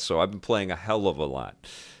so I've been playing a hell of a lot.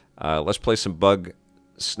 Let's play some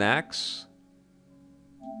BugSnax.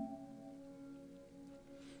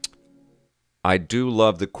 I do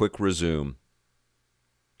love the quick resume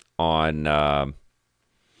on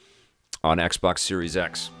Xbox Series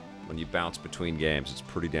X when you bounce between games. It's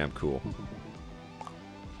pretty damn cool.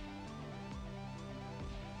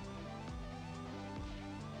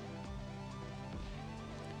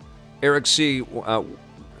 Eric C.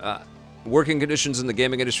 Working conditions in the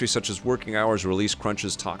gaming industry, such as working hours, release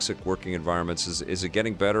crunches, toxic working environments, is it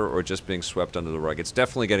getting better or just being swept under the rug? It's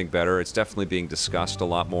definitely getting better. It's definitely being discussed a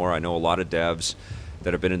lot more. I know a lot of devs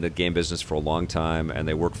that have been in the game business for a long time, and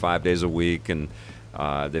they work 5 days a week, and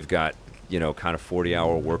they've got, you know, kind of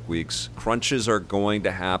 40-hour work weeks. Crunches are going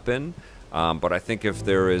to happen, but I think if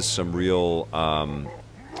there is some real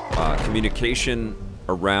communication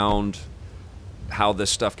around how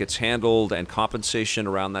this stuff gets handled and compensation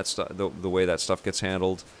around that stuff, the way that stuff gets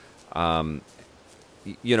handled,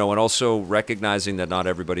 you know, and also recognizing that not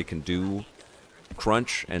everybody can do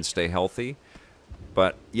crunch and stay healthy.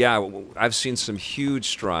 But yeah, I've seen some huge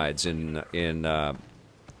strides in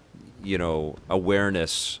you know,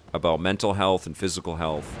 awareness about mental health and physical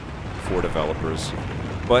health for developers.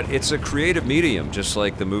 But it's a creative medium, just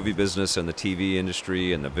like the movie business and the TV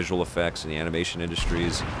industry and the visual effects and the animation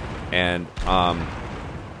industries. And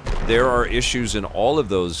there are issues in all of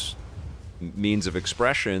those means of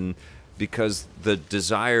expression because the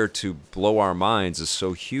desire to blow our minds is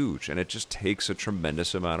so huge, and it just takes a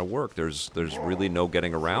tremendous amount of work. There's really no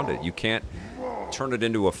getting around it. You can't turn it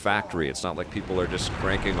into a factory. It's not like people are just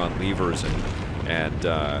cranking on levers and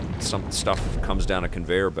some stuff comes down a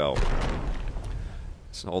conveyor belt.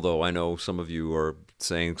 Although I know some of you are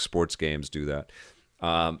saying sports games do that.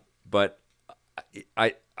 But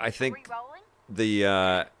I think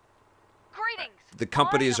the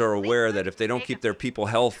companies are aware that if they don't keep their people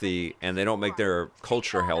healthy and they don't make their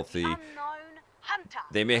culture healthy,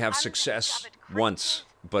 they may have success once,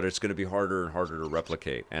 but it's going to be harder and harder to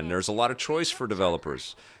replicate. And there's a lot of choice for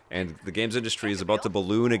developers. And the games industry is about to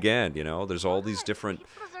balloon again, you know. There's all these different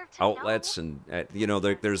outlets, and you know,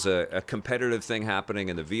 there's a competitive thing happening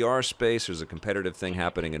in the VR space. There's a competitive thing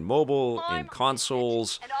happening in mobile, in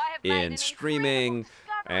consoles, in streaming,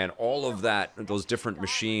 and all of that. Those different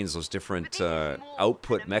machines, those different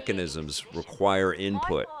output mechanisms require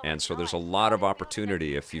input, and so there's a lot of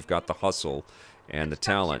opportunity if you've got the hustle and the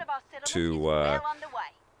talent to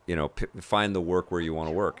you know, find the work where you want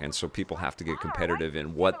to work. And so people have to get competitive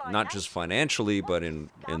in what, not just financially, but in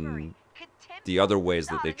the other ways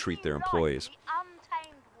that they treat their employees.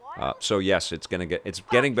 So yes, it's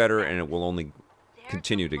getting better, and it will only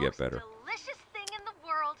continue to get better.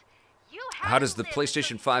 How does the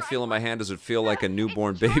PlayStation 5 feel in my hand? Does it feel like a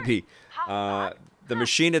newborn baby? The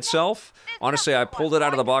machine itself, honestly, I pulled it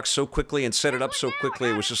out of the box so quickly and set it up so quickly.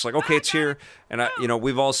 It was just like, okay, it's here. And you know,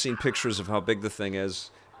 we've all seen pictures of how big the thing is.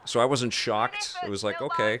 So I wasn't shocked. It was like,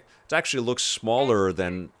 okay, it actually looks smaller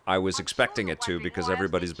than I was expecting it to, because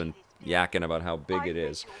everybody's been yakking about how big it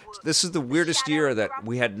is. This is the weirdest year that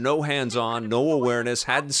we had no hands-on, no awareness,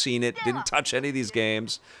 hadn't seen it, didn't touch any of these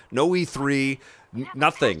games, no E3,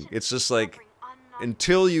 nothing. It's just like,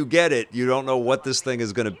 until you get it, you don't know what this thing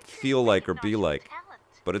is going to feel like or be like.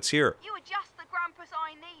 But it's here.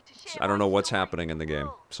 I don't know what's happening in the game.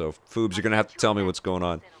 So, Foobs, you're going to have to tell me what's going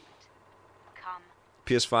on.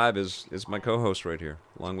 PS5 is my co-host right here,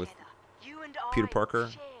 along with Peter Parker,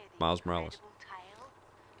 Miles Morales.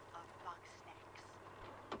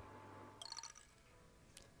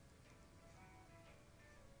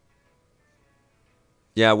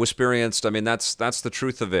 Yeah, Wisperienced, I mean, that's the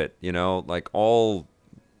truth of it, you know, like all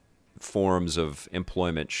forms of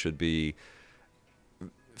employment should be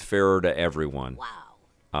fairer to everyone.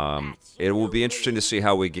 It will be interesting to see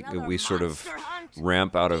how we sort of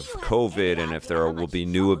ramp out of COVID, and if there will be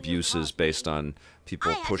new abuses based on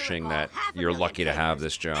people pushing that you're lucky to have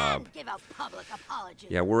this job.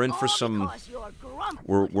 Yeah, we're in for some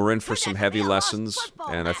heavy lessons,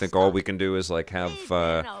 and I think all we can do is like have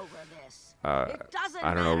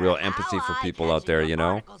I don't know, real empathy for people out there, you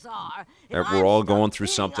know. We're all going through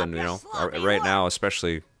something, you know. Right now,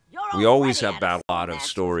 especially, we always have a lot of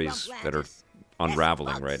stories that are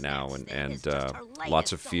unraveling right now, and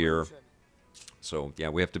lots of fear. So yeah,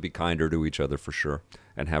 we have to be kinder to each other for sure,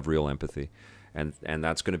 and have real empathy, and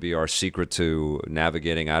that's going to be our secret to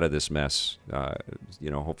navigating out of this mess. You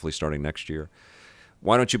know, hopefully starting next year.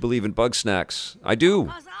 Why don't you believe in BugSnax? I do.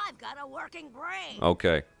 Because I've got a working brain.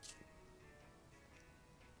 Okay.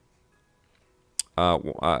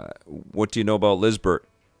 What do you know about Lisbert?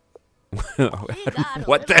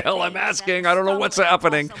 What the hell I'm asking? I don't know what's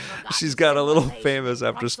happening. She's got a little famous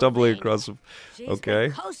after stumbling across them. Okay.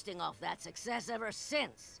 She's been coasting off that success ever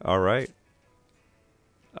since. All right.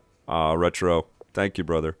 Retro. Thank you,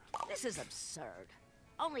 brother. This is absurd.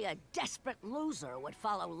 Only a desperate loser would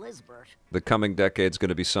follow Lisbert. The coming decade's going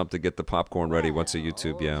to be something. Get the popcorn ready once a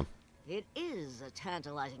YouTube, yeah. It is a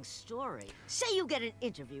tantalizing story. Say you get an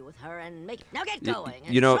interview with her and make it. Now get going.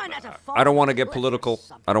 And You know, try not to fall I don't off want to the get cliff or political.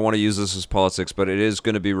 something. I don't want to use this as politics, but it is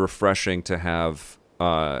going to be refreshing to have,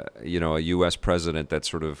 you know, a U.S. president that's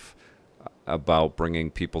sort of about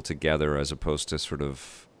bringing people together as opposed to sort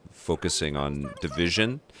of focusing on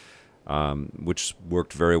division, which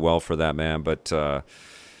worked very well for that man. But I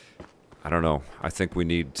don't know. I think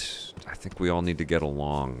we all need to get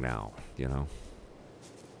along now. You know,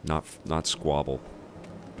 not squabble.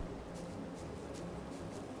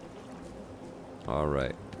 All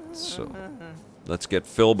right. So let's get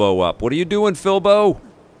Philbo up. What are you doing, Philbo?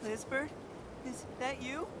 Lisbert, is that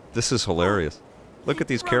you? This is hilarious. Look at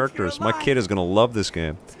these Broke, you're characters. My alive. kid is going to love this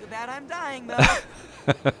game. Too bad I'm dying, though.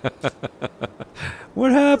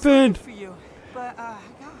 What I was happened? waiting for you, but I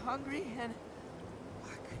got hungry and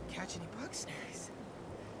I couldn't catch any BugSnax.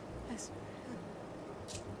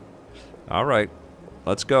 All right.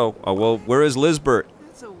 Let's go. Oh, well, where is Lisbert?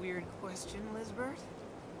 That's a weird question, Lisbert.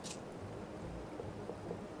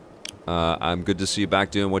 I'm good to see you back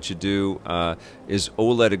doing what you do. Is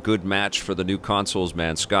OLED a good match for the new consoles,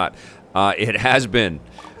 man? Scott, it has been.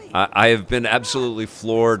 I have been absolutely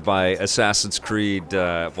floored by Assassin's Creed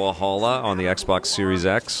Valhalla on the Xbox Series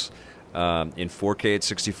X in 4K at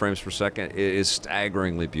 60 frames per second. It is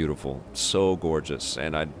staggeringly beautiful, so gorgeous.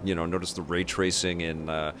 And I, noticed the ray tracing in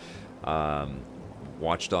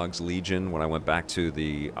Watch Dogs Legion when I went back to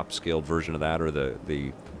the upscaled version of that, or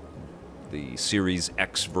the Series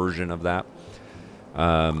X version of that.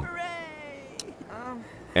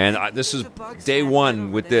 And this is day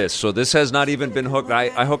one with this, so this has not even been hooked.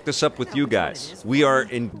 I hooked this up with you guys. We are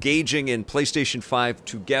engaging in PlayStation 5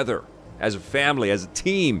 together as a family, as a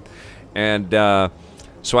team. And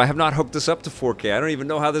so I have not hooked this up to 4K. I don't even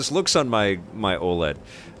know how this looks on my OLED.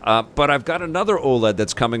 But I've got another OLED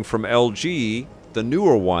that's coming from LG, the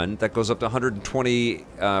newer one, that goes up to 120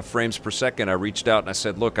 frames per second. I reached out and I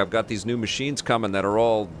said, look, I've got these new machines coming that are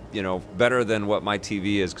all, better than what my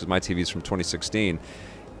TV is, because my TV is from 2016.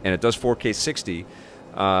 And it does 4K 60,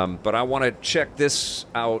 but I want to check this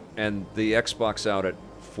out and the Xbox out at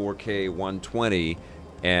 4K 120,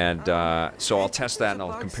 and so I'll test that and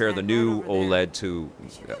I'll compare the new OLED to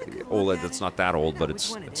OLED that's not that old, but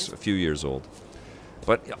it's a few years old.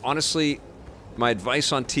 But honestly, my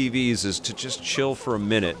advice on TVs is to just chill for a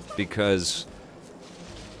minute, because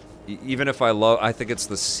even if I think it's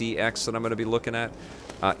the CX that I'm going to be looking at,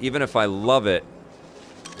 even if I love it,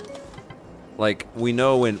 like, we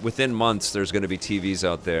know within months there's going to be TVs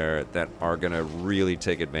out there that are going to really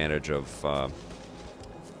take advantage of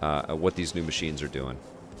what these new machines are doing.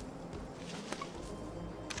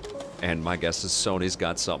 And my guess is Sony's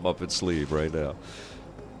got something up its sleeve right now.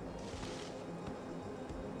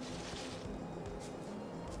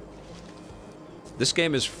 This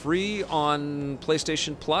game is free on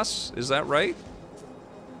PlayStation Plus, is that right?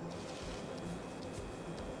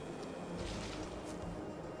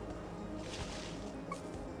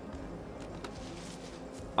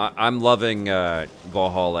 I'm loving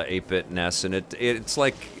Valhalla 8-bit NES, and it's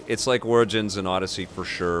like Origins and Odyssey for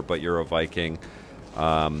sure, but you're a Viking.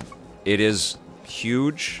 It is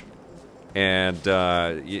huge, and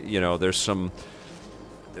there's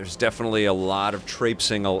definitely a lot of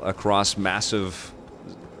traipsing across massive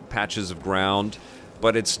patches of ground,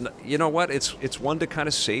 but it's one to kind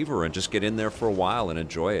of savor and just get in there for a while and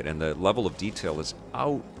enjoy it. And the level of detail is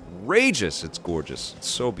outrageous. It's gorgeous. It's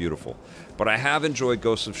so beautiful. But I have enjoyed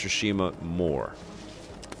Ghost of Tsushima more,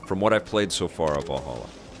 from what I've played so far of Valhalla.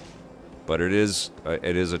 But it is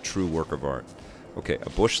a true work of art. Okay, a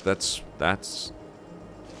bush that's a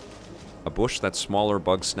bush that smaller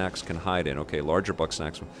BugSnax can hide in. Okay, larger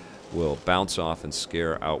BugSnax will bounce off and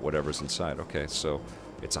scare out whatever's inside. Okay, so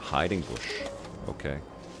it's a hiding bush. Okay,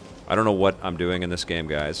 I don't know what I'm doing in this game,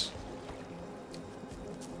 guys.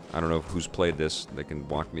 I don't know who's played this. They can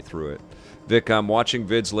walk me through it. Vic, I'm watching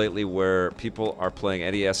vids lately where people are playing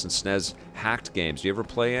NES and SNES hacked games. Do you ever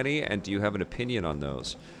play any, and do you have an opinion on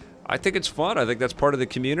those? I think it's fun. I think that's part of the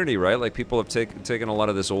community, right? Like, people have taken a lot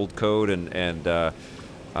of this old code and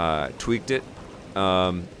tweaked it.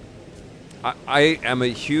 I am a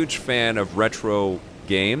huge fan of retro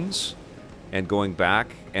games and going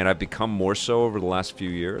back, and I've become more so over the last few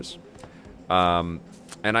years.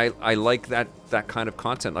 And I like that kind of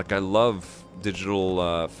content. Like, I love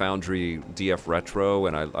Digital Foundry DF Retro,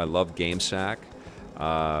 and I love GameSack.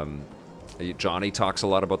 Johnny talks a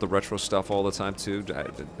lot about the retro stuff all the time, too,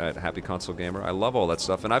 at Happy Console Gamer. I love all that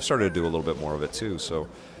stuff, and I've started to do a little bit more of it, too. So,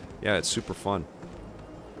 yeah, it's super fun.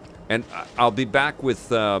 And I'll be back with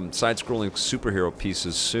side-scrolling superhero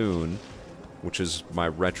pieces soon, which is my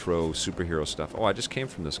retro superhero stuff. Oh, I just came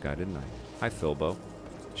from this guy, didn't I? Hi, Philbo. You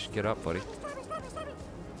should get up, buddy.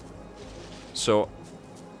 So,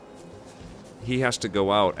 he has to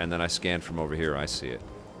go out, and then I scan from over here. I see it.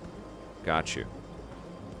 Got you.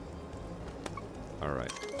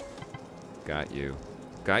 Alright. Got you.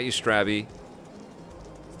 Got you, Strabby.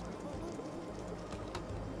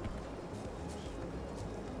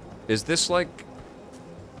 Is this like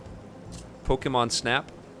Pokemon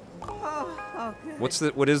Snap? Oh,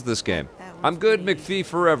 good. What is this game? I'm good, McPhee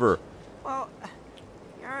forever. Well,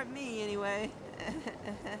 you aren't me anyway.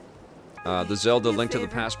 The Zelda Link to the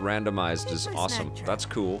Past randomized is awesome. That's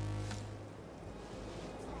cool.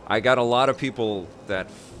 I got a lot of people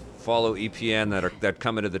that follow EPN that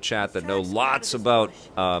come into the chat that know lots about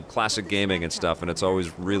classic gaming and stuff, and it's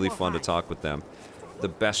always really fun to talk with them. The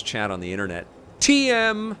best chat on the internet.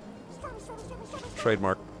 TM!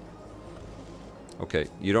 Trademark. Okay,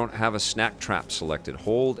 you don't have a snack trap selected.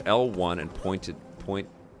 Hold L1 and point.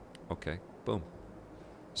 Okay, boom.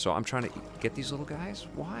 So I'm trying to get these little guys?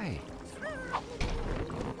 Why?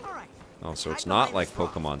 Oh, so it's not like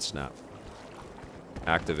Pokemon Snap.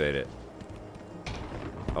 Activate it.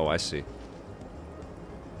 Oh, I see.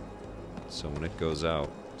 So when it goes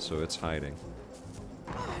out, so it's hiding.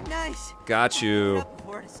 Nice. Got you.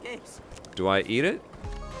 Do I eat it?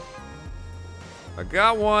 I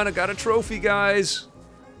got one. I got a trophy, guys.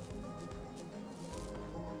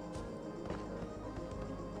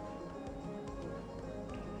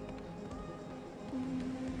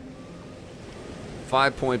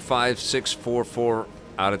 .5644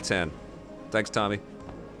 out of 10. Thanks, Tommy.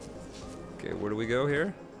 Okay, where do we go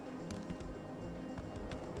here?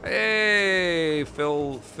 Hey,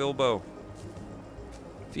 Philbo.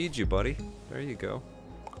 Feed you, buddy. There you go.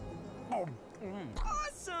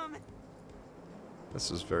 Awesome.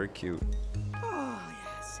 This is very cute. Oh,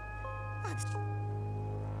 yes.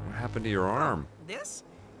 What happened to your arm? This?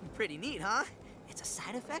 Pretty neat, huh? It's a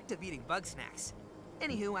side effect of eating BugSnax.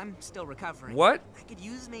 Anywho, I'm still recovering. What? I could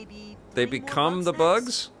use maybe They 3 more become the BugSnax.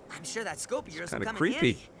 bugs? I'm sure that scope of yours will Kind of come in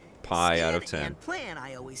creepy. handy. Pie out of Scan 10. and plan,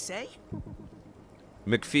 I always say.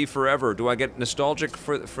 McPhee forever. Do I get nostalgic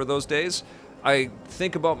for those days? I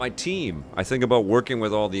think about my team. I think about working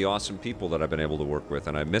with all the awesome people that I've been able to work with,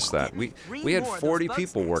 and I miss that. We had 40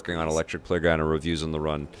 people working on Electric Playground and reviews on the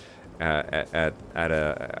run at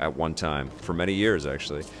one time for many years,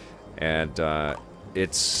 actually, and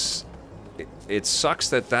it sucks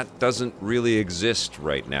that doesn't really exist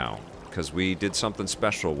right now, because we did something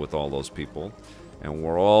special with all those people, and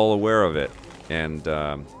we're all aware of it. And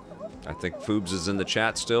I think Foobs is in the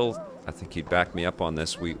chat still. I think he'd back me up on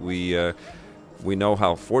this. We know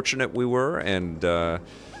how fortunate we were, and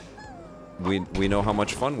we know how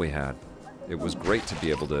much fun we had. It was great to be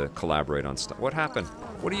able to collaborate on stuff. What happened?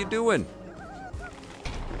 What are you doing?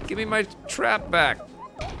 Give me my trap back.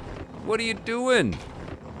 What are you doing?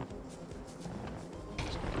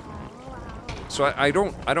 So I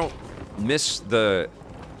don't miss the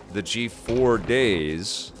G4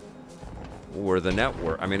 days or the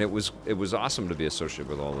network. I mean, it was awesome to be associated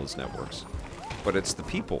with all those networks, but it's the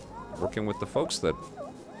people working with the folks that,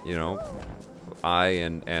 you know, I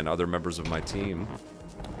and other members of my team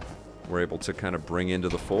were able to kind of bring into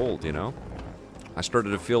the fold. You know, I started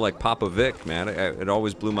to feel like Papa Vic, man. It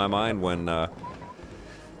always blew my mind when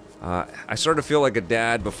I started to feel like a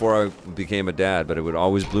dad before I became a dad, but it would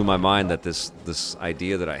always blew my mind that this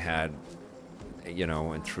idea that I had, you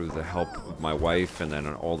know, and through the help of my wife and then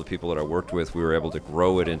all the people that I worked with, we were able to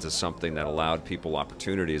grow it into something that allowed people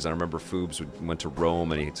opportunities. I remember Foobs went to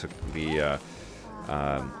Rome and he took the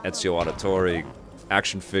Ezio Auditore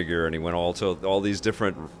action figure and he went to all these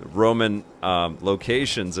different Roman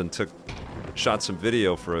locations and shot some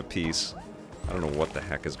video for a piece. I don't know what the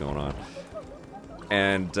heck is going on.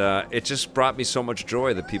 And it just brought me so much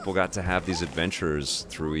joy that people got to have these adventures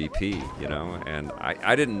through EP, you know. And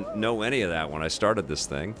I didn't know any of that when I started this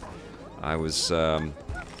thing. I was I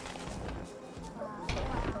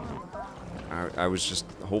was just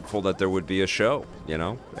hopeful that there would be a show, you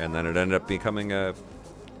know. And then it ended up becoming a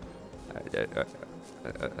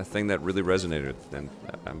thing that really resonated, and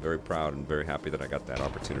I'm very proud and very happy that I got that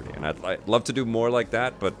opportunity. And I'd love to do more like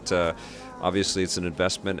that, but obviously it's an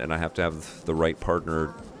investment, and I have to have the right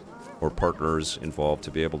partner or partners involved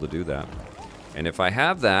to be able to do that. And if I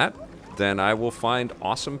have that, then I will find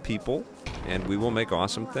awesome people, and we will make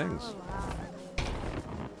awesome things.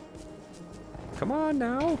 Come on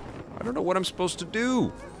now. I don't know what I'm supposed to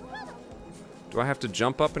do. Do I have to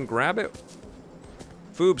jump up and grab it?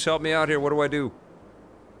 Foobs, help me out here. What do I do?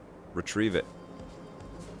 Retrieve it.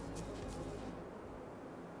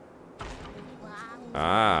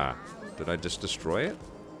 Ah. Did I just destroy it?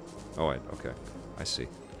 Oh, okay. I see.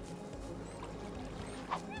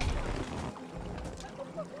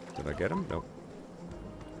 Did I get him? Nope.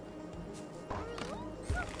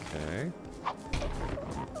 Okay.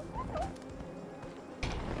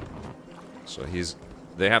 So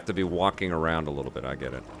they have to be walking around a little bit, I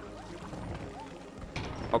get it.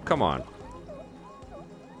 Oh, come on.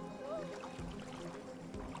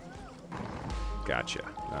 Gotcha.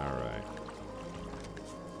 Alright.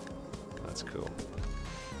 That's cool.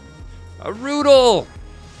 A Roodle!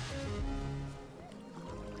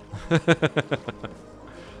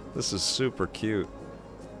 This is super cute.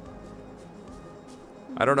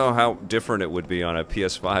 I don't know how different it would be on a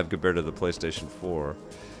PS5 compared to the PlayStation 4.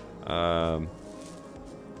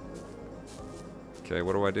 Okay,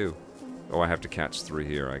 what do I do? Oh, I have to catch 3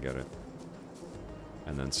 here, I get it.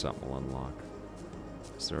 And then something will unlock.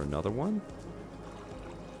 Is there another one?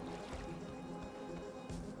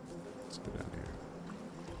 Let's go down here.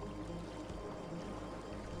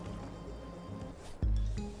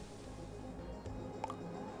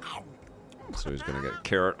 So he's gonna get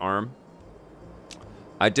carrot arm.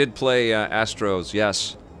 I did play Astros,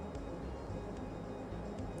 yes.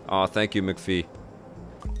 Aw, thank you, McPhee.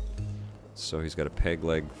 So he's got a peg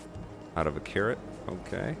leg out of a carrot.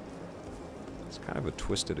 Okay. It's kind of a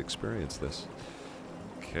twisted experience, this.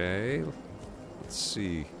 Okay. Let's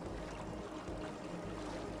see.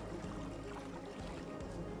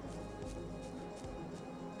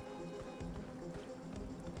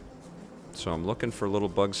 So I'm looking for little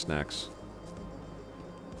BugSnax.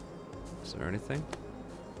 Is there anything?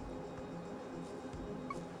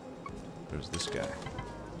 There's this guy.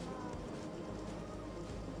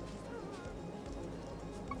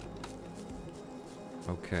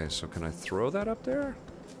 Okay, so can I throw that up there?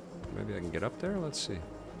 Maybe I can get up there? Let's see.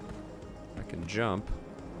 I can jump.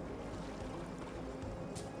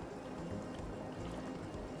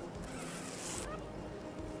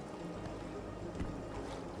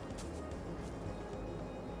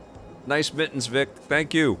 Nice mittens, Vic.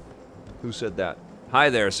 Thank you. Who said that? Hi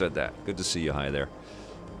there said that. Good to see you. Hi there.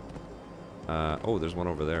 Oh, there's one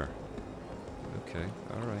over there. Okay,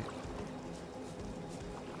 alright.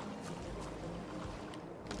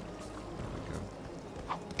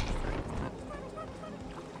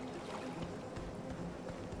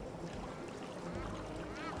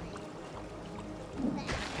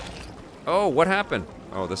 Oh, what happened?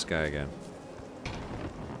 Oh, this guy again.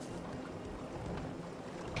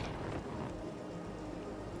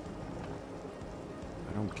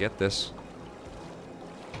 I don't get this.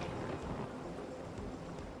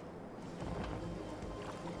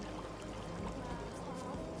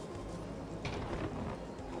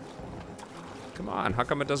 Come on, how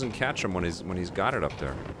come it doesn't catch him when he's got it up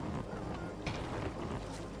there?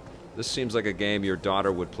 This seems like a game your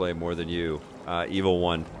daughter would play more than you. Evil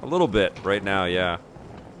One. A little bit right now, yeah.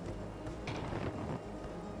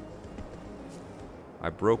 I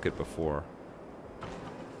broke it before.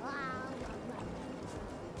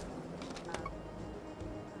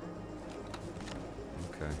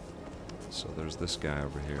 Okay. So there's this guy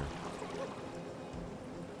over here.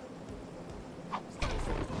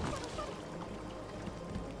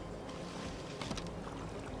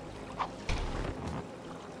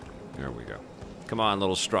 There we go. Come on,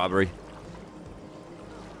 little strawberry.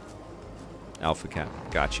 Alpha cat.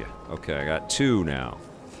 Gotcha. Okay, I got 2 now.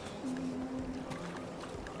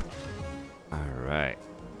 Alright.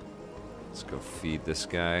 Let's go feed this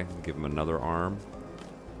guy. Give him another arm.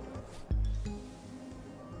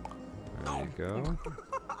 There you go.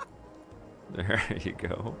 There you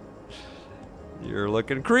go. You're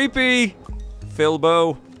looking creepy,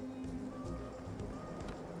 Philbo.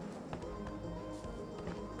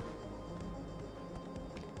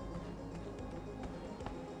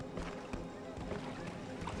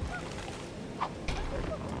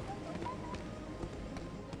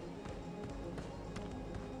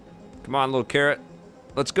 Come on, little carrot.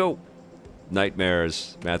 Let's go.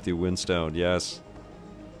 Nightmares. Matthew Winstone, yes.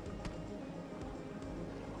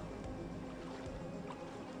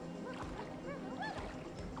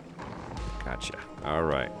 Gotcha. All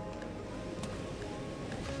right.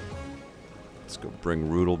 Let's go bring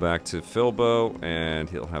Roodle back to Philbo, and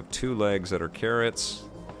he'll have 2 legs that are carrots.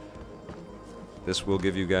 This will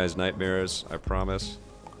give you guys nightmares, I promise.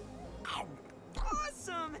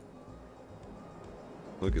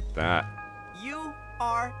 Look at that. You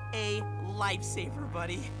are a lifesaver,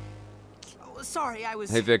 buddy. Oh, sorry, I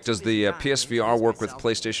was... Hey, Vic, does the PSVR work with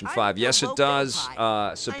PlayStation 5? Yes, it does.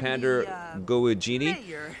 Sapander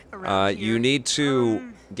Goagini. You need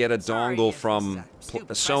to get a dongle from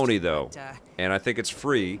Sony, though. And I think it's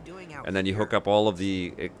free. And then you hook up all of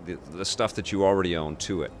the stuff that you already own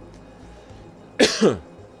to it.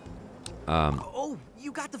 Oh,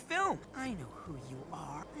 you got the film. I know who you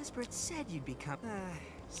are. Lisbeth said you'd become...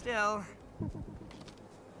 still...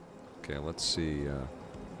 Okay, let's see.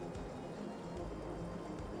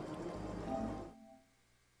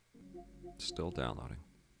 Still downloading.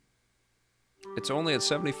 It's only at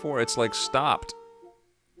 74. It's like stopped.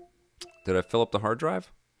 Did I fill up the hard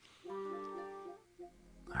drive?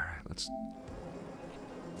 Alright, let's...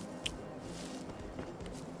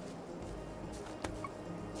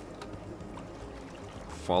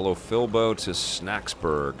 Follow Philbo to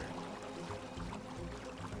Snacksburg.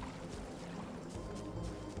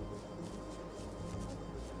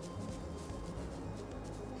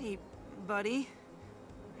 Hey, buddy.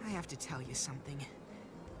 I have to tell you something.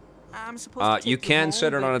 I'm supposed to take you can home,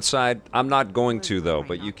 set it but on its side. I'm not going to, though,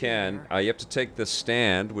 but you can. You have to take the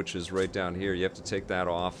stand, which is right down here. You have to take that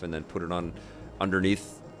off and then put it on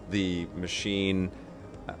underneath the machine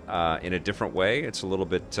in a different way. It's a little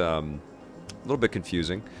bit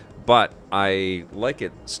confusing, but I like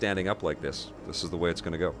it standing up like this. This is the way it's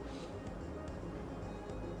going to go.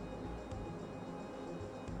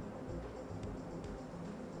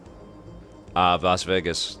 Las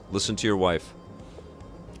Vegas. Listen to your wife.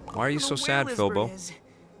 Why are you so sad, Philbo?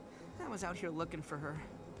 I was out here looking for her.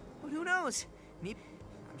 But who knows? Maybe.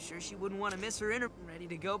 I'm sure she wouldn't want to miss her interview. Ready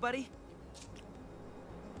to go, buddy?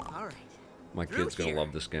 All right. My kid's gonna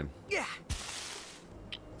love this game. Yeah.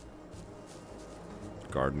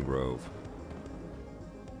 Garden Grove.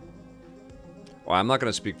 Well, I'm not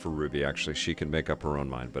gonna speak for Ruby. Actually, she can make up her own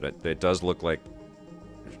mind. But it does look like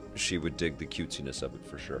she would dig the cutesiness of it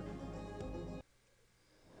for sure.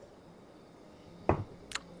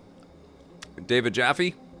 David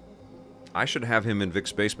Jaffe? I should have him in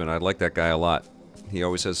Vic's basement. I like that guy a lot. He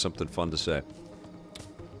always has something fun to say.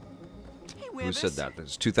 Hey, who said that?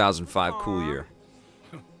 It's 2005 cool year.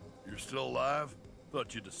 You're still alive?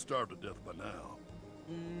 Thought you'd have starved to death by now.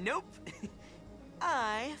 Nope.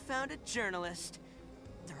 I found a journalist.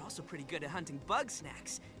 They're also pretty good at hunting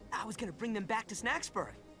BugSnax. I was gonna bring them back to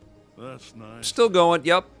Snacksburg. That's nice. Still going,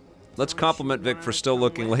 yep. Let's compliment Vic for still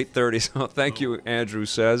looking late 30s. Oh, thank you, Andrew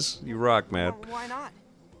says. You rock, man. Why not?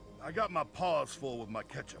 I got my paws full with my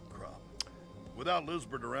ketchup crop. Without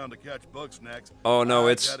Lisbeth around to catch BugSnax, oh no,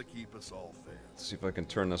 I it's gotta keep us all fed. Let's see if I can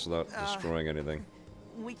turn this without destroying anything.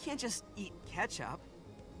 We can't just eat ketchup.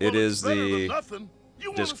 It well, is the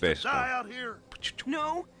disc-based one. Out here?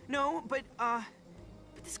 No, but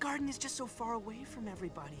this garden is just so far away from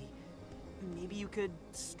everybody. Maybe you could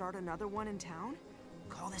start another one in town?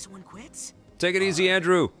 Call this one quits? Take it easy,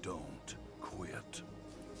 Andrew. Don't quit.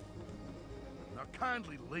 Now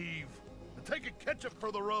kindly leave and take a ketchup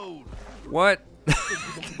for the road. What?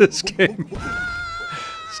 This game.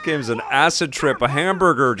 This game's an acid trip. A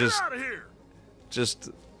hamburger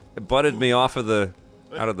just butted me off of the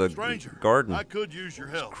out of the stranger, garden. I could use your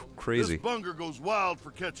help. Crazy. This bunger goes wild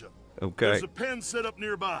for ketchup. Okay. There's a pen set up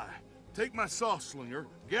nearby. Take my sauce slinger,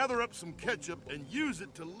 gather up some ketchup, and use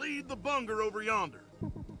it to lead the bunger over yonder.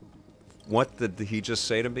 What did he just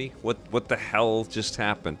say to me? What the hell just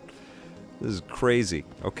happened? This is crazy.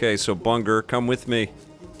 Okay, so Bunger, come with me.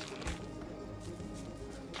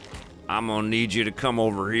 I'm gonna need you to come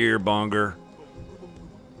over here, Bunger.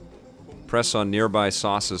 Press on nearby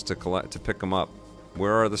sauces to pick them up.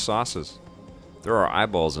 Where are the sauces? There are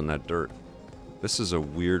eyeballs in that dirt. This is a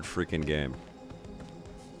weird freaking game.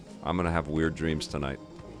 I'm gonna have weird dreams tonight.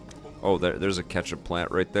 Oh, there's a ketchup plant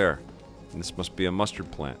right there. And this must be a mustard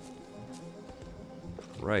plant.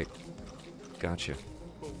 Right. Gotcha.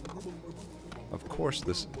 Of course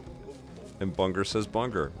this... And Bunger says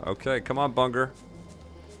Bunger. Okay, come on, Bunger.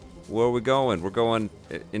 Where are we going? We're going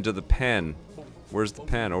into the pen. Where's the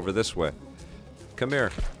pen? Over this way. Come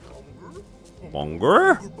here.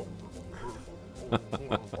 Bunger?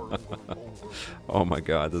 Oh my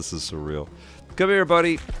god, this is surreal. Come here,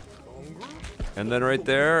 buddy. And then right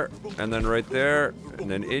there, and then right there, and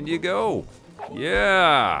then in you go.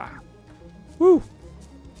 Yeah. Woo.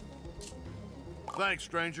 Thanks,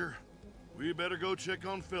 stranger. We better go check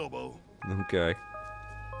on Philbo. Okay.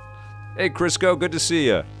 Hey, Crisco, good to see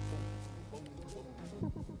ya.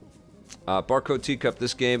 Barcode Teacup,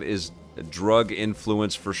 this game is drug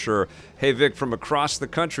influence for sure. Hey, Vic, from across the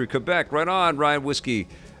country, Quebec, right on, Ryan Whiskey.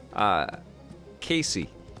 Casey.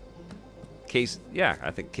 Casey, yeah,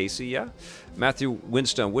 I think Casey, yeah. Matthew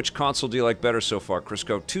Winstone, which console do you like better so far,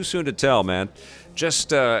 Crisco? Too soon to tell, man.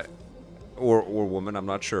 Just, or woman, I'm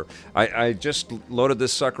not sure. I just loaded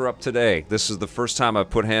this sucker up today. This is the first time I've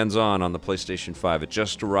put hands on the PlayStation 5. It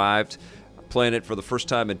just arrived. I'm playing it for the first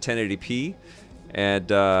time in 1080p.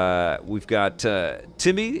 And we've got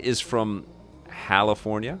Timmy is from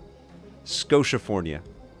California, Scotiafornia.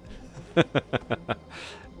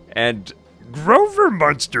 And Grover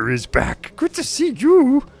Monster is back. Good to see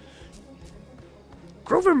you.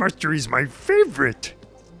 Grover Monster is my favorite.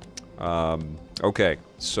 Okay,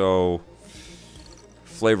 so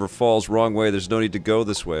Flavor Falls wrong way. There's no need to go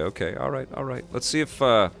this way. Okay, all right, all right. Let's see if...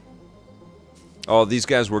 Oh, these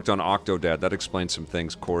guys worked on Octodad. That explains some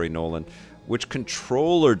things, Corey Nolan. Which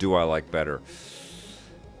controller do I like better?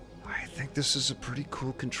 I think this is a pretty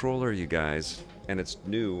cool controller, you guys. And it's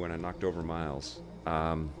new, and I knocked over Miles.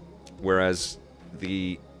 Whereas I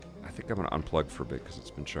think I'm going to unplug for a bit because it's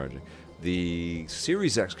been charging. The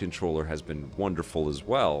Series X controller has been wonderful as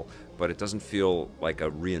well, but it doesn't feel like a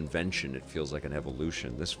reinvention. It feels like an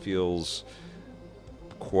evolution. This feels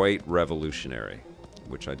quite revolutionary,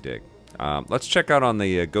 which I dig. Let's check out on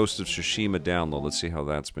the Ghost of Tsushima download. Let's see how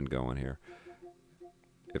that's been going here.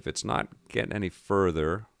 If it's not getting any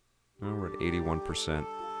further, oh, we're at 81%.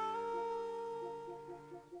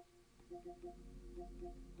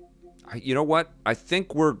 You know what? I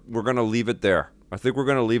think we're gonna leave it there. I think we're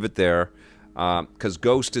gonna leave it there because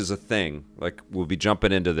Ghost is a thing. Like, we'll be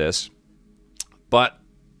jumping into this, but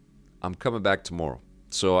I'm coming back tomorrow,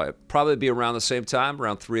 so I'll probably be around the same time,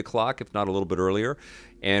 around 3 o'clock, if not a little bit earlier,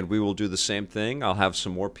 and we will do the same thing. I'll have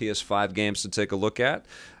some more PS5 games to take a look at.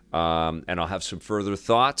 And I'll have some further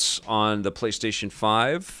thoughts on the PlayStation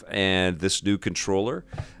 5 and this new controller.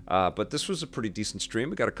 But this was a pretty decent stream.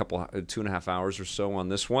 We got a couple, 2.5 hours or so on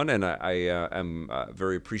this one, and I am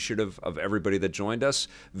very appreciative of everybody that joined us.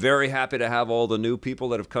 Very happy to have all the new people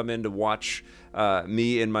that have come in to watch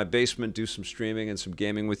me in my basement do some streaming and some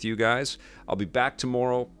gaming with you guys. I'll be back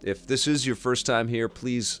tomorrow. If this is your first time here,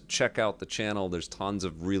 please check out the channel. There's tons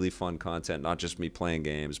of really fun content, not just me playing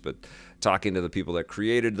games, but talking to the people that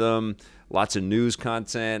created them, lots of news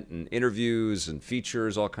content and interviews and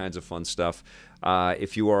features, all kinds of fun stuff.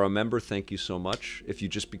 If you are a member, thank you so much. If you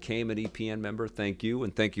just became an EPN member, thank you,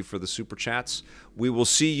 and thank you for the super chats. We will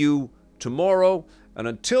see you tomorrow, and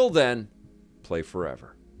until then, play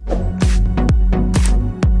forever.